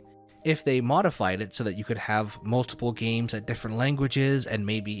beginning. If they modified it so that you could have multiple games at different languages, and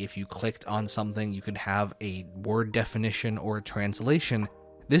maybe if you clicked on something you could have a word definition or a translation,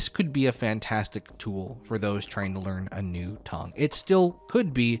 this could be a fantastic tool for those trying to learn a new tongue. It still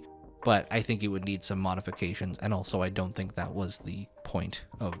could be, but I think it would need some modifications, and also I don't think that was the point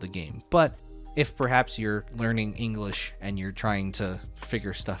of the game. But if perhaps you're learning English and you're trying to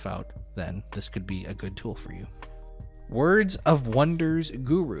figure stuff out, then this could be a good tool for you. Words of Wonders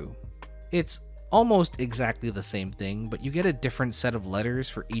Guru. It's almost exactly the same thing, but you get a different set of letters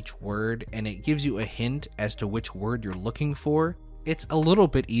for each word, and it gives you a hint as to which word you're looking for. It's a little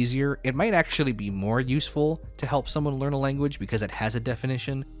bit easier. It might actually be more useful to help someone learn a language because it has a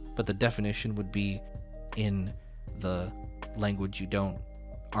definition, but the definition would be in the language you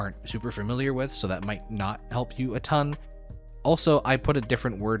aren't super familiar with, so that might not help you a ton. Also, I put a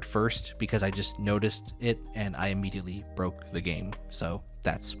different word first because I just noticed it and I immediately broke the game, so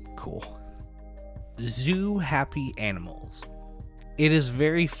that's cool. Zoo Happy Animals. It is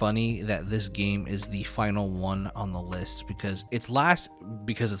very funny that this game is the final one on the list because it's last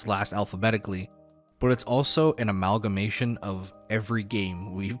alphabetically, but it's also an amalgamation of every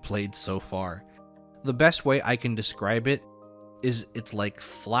game we've played so far. The best way I can describe it is it's like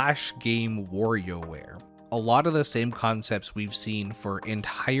Flash game WarioWare. A lot of the same concepts we've seen for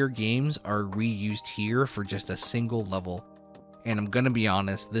entire games are reused here for just a single level. And I'm gonna be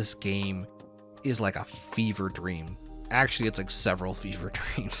honest, this game is like a fever dream. Actually, it's like several fever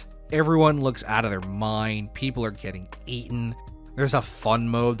dreams. Everyone looks out of their mind, people are getting eaten. There's a fun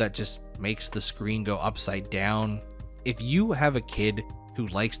mode that just makes the screen go upside down. If you have a kid who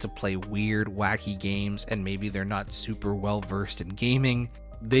likes to play weird, wacky games and maybe they're not super well versed in gaming,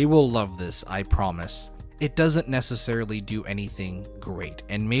 they will love this, I promise. It doesn't necessarily do anything great,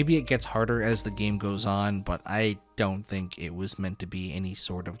 and maybe it gets harder as the game goes on, but I don't think it was meant to be any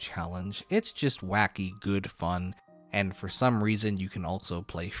sort of challenge. It's just wacky, good fun, and for some reason you can also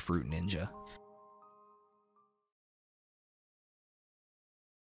play Fruit Ninja.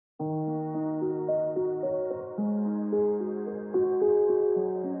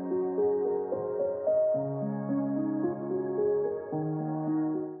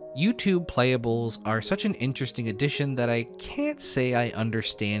 YouTube Playables are such an interesting addition that I can't say I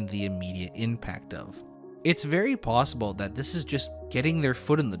understand the immediate impact of. It's very possible that this is just getting their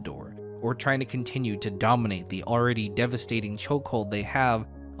foot in the door, or trying to continue to dominate the already devastating chokehold they have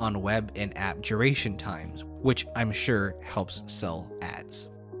on web and app duration times, which I'm sure helps sell ads.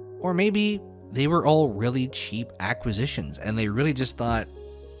 Or maybe they were all really cheap acquisitions and they really just thought,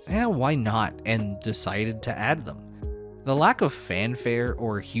 why not, and decided to add them. The lack of fanfare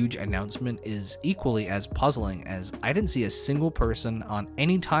or huge announcement is equally as puzzling, as I didn't see a single person on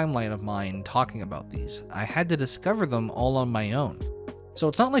any timeline of mine talking about these. I had to discover them all on my own. So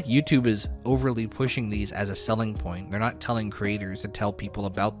it's not like YouTube is overly pushing these as a selling point. They're not telling creators to tell people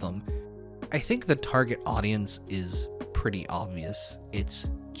about them. I think the target audience is pretty obvious. It's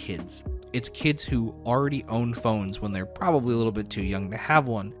kids. It's kids who already own phones when they're probably a little bit too young to have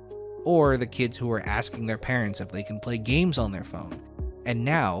one, or the kids who are asking their parents if they can play games on their phone. And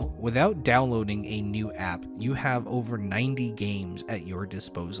now, without downloading a new app, you have over 90 games at your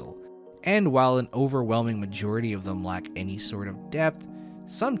disposal. And while an overwhelming majority of them lack any sort of depth,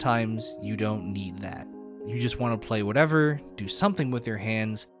 sometimes you don't need that. You just want to play whatever, do something with your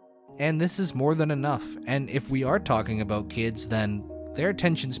hands, and this is more than enough. And if we are talking about kids, then Their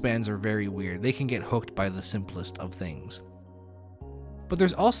attention spans are very weird. They can get hooked by the simplest of things. But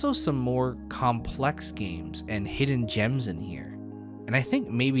there's also some more complex games and hidden gems in here. And I think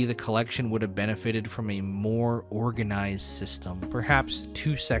maybe the collection would have benefited from a more organized system. Perhaps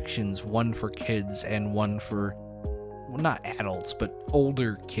 2 sections, one for kids and one for, well, not adults, but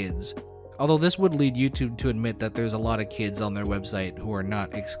older kids. Although this would lead YouTube to admit that there's a lot of kids on their website who are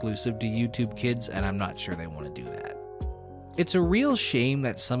not exclusive to YouTube Kids, and I'm not sure they want to do that. It's a real shame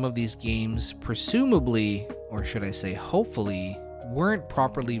that some of these games presumably, or should I say hopefully, weren't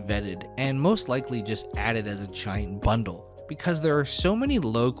properly vetted and most likely just added as a giant bundle, because there are so many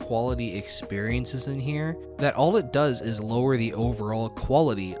low quality experiences in here that all it does is lower the overall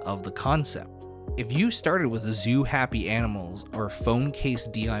quality of the concept. If you started with Zoo Happy Animals or Phone Case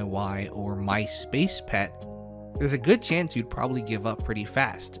DIY or My Space Pet, there's a good chance you'd probably give up pretty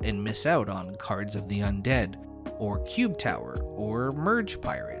fast and miss out on Cards of the Undead, or Cube Tower, or Merge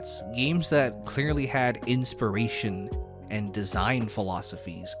Pirates, games that clearly had inspiration and design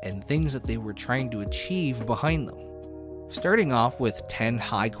philosophies and things that they were trying to achieve behind them. Starting off with 10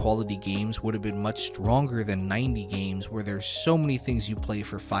 high quality games would have been much stronger than 90 games where there's so many things you play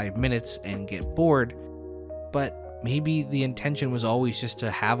for 5 minutes and get bored, but maybe the intention was always just to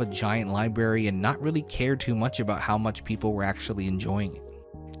have a giant library and not really care too much about how much people were actually enjoying it.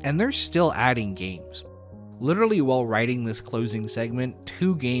 And they're still adding games. Literally while writing this closing segment,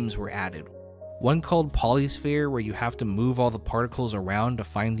 2 games were added. One called Polysphere, where you have to move all the particles around to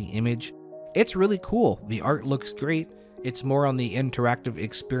find the image. It's really cool, the art looks great, it's more on the interactive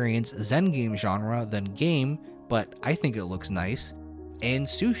experience Zen game genre than game, but I think it looks nice. And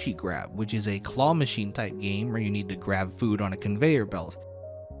Sushi Grab, which is a claw machine type game where you need to grab food on a conveyor belt.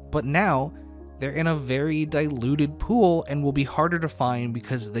 But now, they're in a very diluted pool and will be harder to find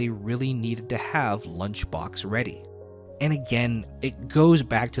because they really needed to have Lunchbox ready. And again, it goes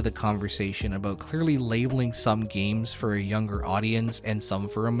back to the conversation about clearly labeling some games for a younger audience and some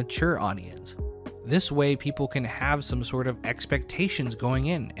for a mature audience. This way, people can have some sort of expectations going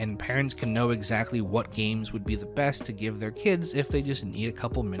in, and parents can know exactly what games would be the best to give their kids if they just need a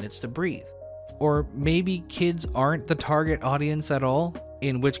couple minutes to breathe. Or maybe kids aren't the target audience at all,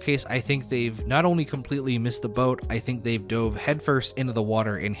 in which case I think they've not only completely missed the boat, I think they've dove headfirst into the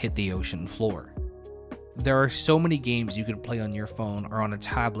water and hit the ocean floor. There are so many games you can play on your phone or on a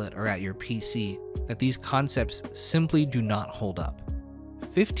tablet or at your PC that these concepts simply do not hold up.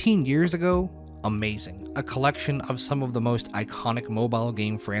 15 years ago, amazing. A collection of some of the most iconic mobile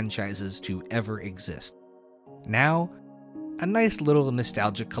game franchises to ever exist. Now, a nice little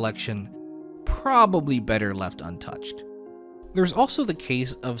nostalgic collection, probably better left untouched. There's also the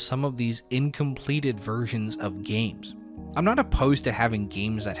case of some of these incompleted versions of games. I'm not opposed to having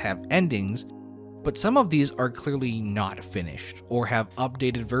games that have endings, but some of these are clearly not finished or have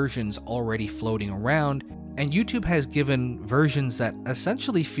updated versions already floating around, and YouTube has given versions that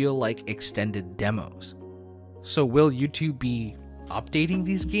essentially feel like extended demos. So will YouTube be updating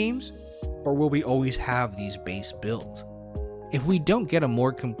these games, or will we always have these base builds? If we don't get a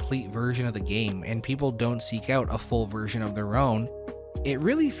more complete version of the game and people don't seek out a full version of their own, it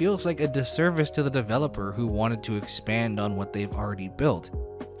really feels like a disservice to the developer who wanted to expand on what they've already built.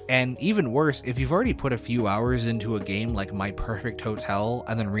 And even worse, if you've already put a few hours into a game like My Perfect Hotel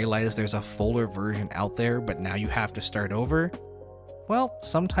and then realize there's a fuller version out there but now you have to start over, well,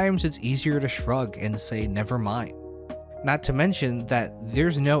 sometimes it's easier to shrug and say never mind. Not to mention that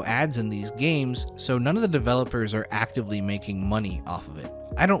there's no ads in these games, so none of the developers are actively making money off of it.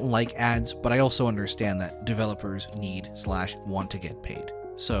 I don't like ads, but I also understand that developers need/want to get paid.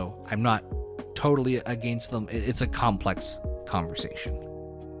 So I'm not totally against them. It's a complex conversation.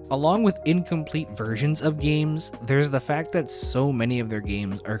 Along with incomplete versions of games, there's the fact that so many of their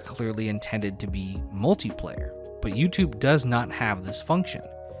games are clearly intended to be multiplayer, but YouTube does not have this function.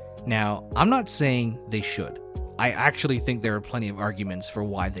 Now, I'm not saying they should. I actually think there are plenty of arguments for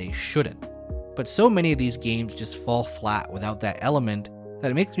why they shouldn't. But so many of these games just fall flat without that element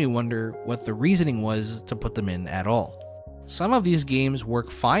that it makes me wonder what the reasoning was to put them in at all. Some of these games work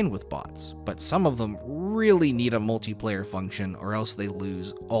fine with bots, but some of them really need a multiplayer function or else they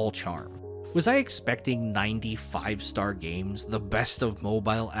lose all charm. Was I expecting 95-star games, the best of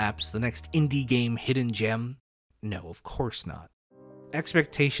mobile apps, the next indie game hidden gem? No, of course not.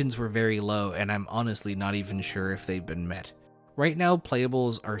 Expectations were very low, and I'm honestly not even sure if they've been met. Right now,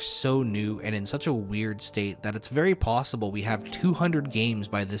 Playables are so new and in such a weird state that it's very possible we have 200 games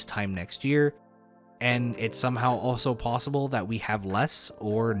by this time next year, and it's somehow also possible that we have less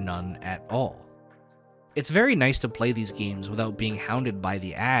or none at all. It's very nice to play these games without being hounded by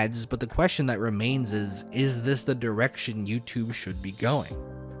the ads, but the question that remains is this the direction YouTube should be going?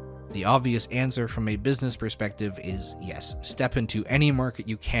 The obvious answer from a business perspective is yes, step into any market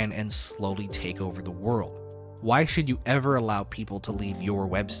you can and slowly take over the world. Why should you ever allow people to leave your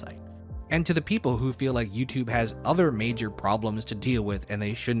website? And to the people who feel like YouTube has other major problems to deal with and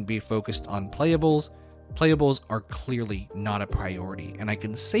they shouldn't be focused on playables, playables are clearly not a priority, and I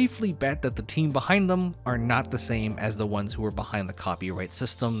can safely bet that the team behind them are not the same as the ones who are behind the copyright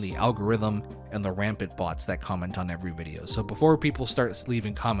system, the algorithm, and the rampant bots that comment on every video. So before people start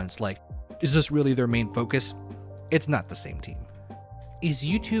leaving comments like, is this really their main focus? It's not the same team. Is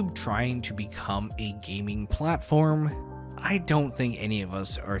YouTube trying to become a gaming platform? I don't think any of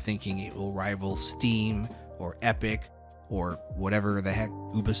us are thinking it will rival Steam or Epic or whatever the heck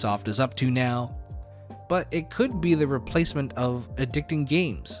Ubisoft is up to now. But it could be the replacement of addicting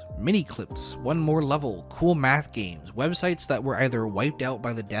games, mini clips, one more level, cool math games, websites that were either wiped out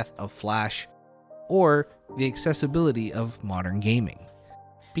by the death of Flash or the accessibility of modern gaming.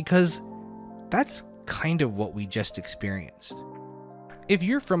 Because that's kind of what we just experienced. If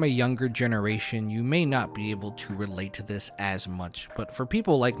you're from a younger generation, you may not be able to relate to this as much, but for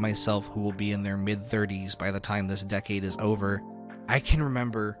people like myself who will be in their mid-30s by the time this decade is over, I can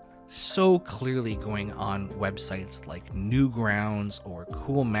remember so clearly going on websites like Newgrounds or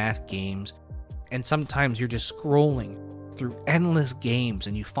Cool Math Games, and sometimes you're just scrolling through endless games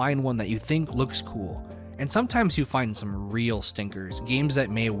and you find one that you think looks cool, and sometimes you find some real stinkers, games that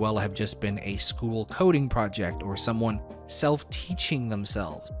may well have just been a school coding project or someone self-teaching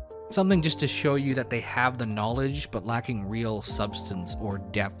themselves, something just to show you that they have the knowledge but lacking real substance or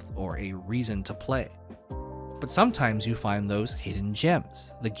depth or a reason to play. But sometimes you find those hidden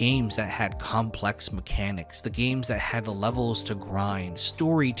gems, the games that had complex mechanics, the games that had levels to grind,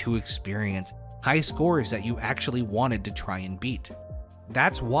 story to experience, high scores that you actually wanted to try and beat.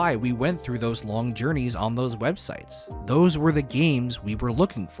 That's why we went through those long journeys on those websites. Those were the games we were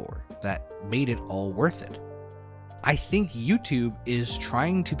looking for that made it all worth it. I think YouTube is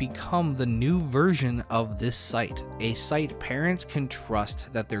trying to become the new version of this site, a site parents can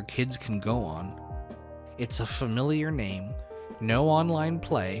trust that their kids can go on. It's a familiar name, no online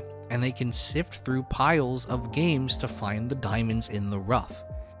play, and they can sift through piles of games to find the diamonds in the rough.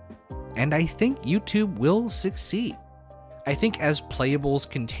 And I think YouTube will succeed. I think as Playables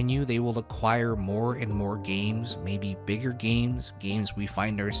continue, they will acquire more and more games, maybe bigger games, games we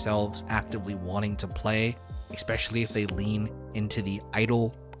find ourselves actively wanting to play, especially if they lean into the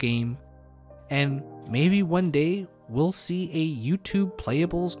idle game. And maybe one day we'll see a YouTube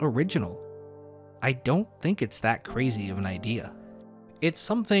Playables original. I don't think it's that crazy of an idea. It's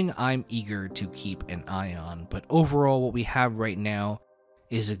something I'm eager to keep an eye on, but overall what we have right now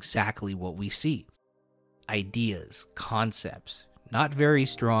is exactly what we see. Ideas, concepts, not very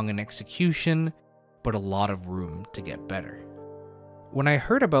strong in execution, but a lot of room to get better. When I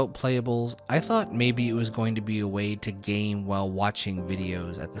heard about Playables, I thought maybe it was going to be a way to game while watching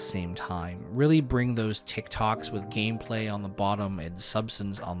videos at the same time, really bring those TikToks with gameplay on the bottom and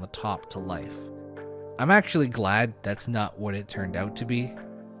substance on the top to life. I'm actually glad that's not what it turned out to be.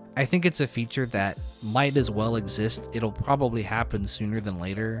 I think it's a feature that might as well exist. It'll probably happen sooner than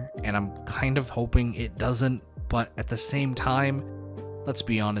later, and I'm kind of hoping it doesn't, but at the same time, let's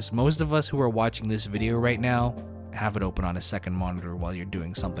be honest, most of us who are watching this video right now have it open on a second monitor while you're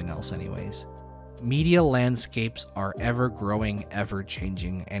doing something else anyways. Media landscapes are ever growing, ever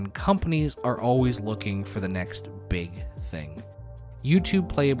changing, and companies are always looking for the next big thing.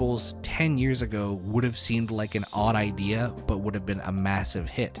 YouTube Playables 10 years ago would have seemed like an odd idea, but would have been a massive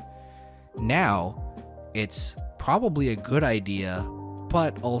hit. Now, it's probably a good idea,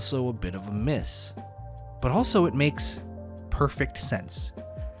 but also a bit of a miss. But also it makes perfect sense.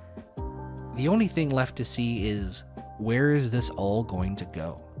 The only thing left to see is, where is this all going to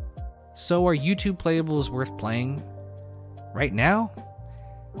go? So are YouTube Playables worth playing? Right now?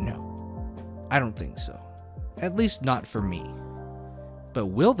 No, I don't think so. At least not for me. But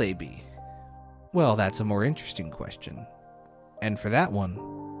will they be? Well, that's a more interesting question. And for that one,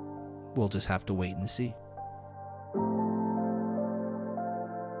 we'll just have to wait and see.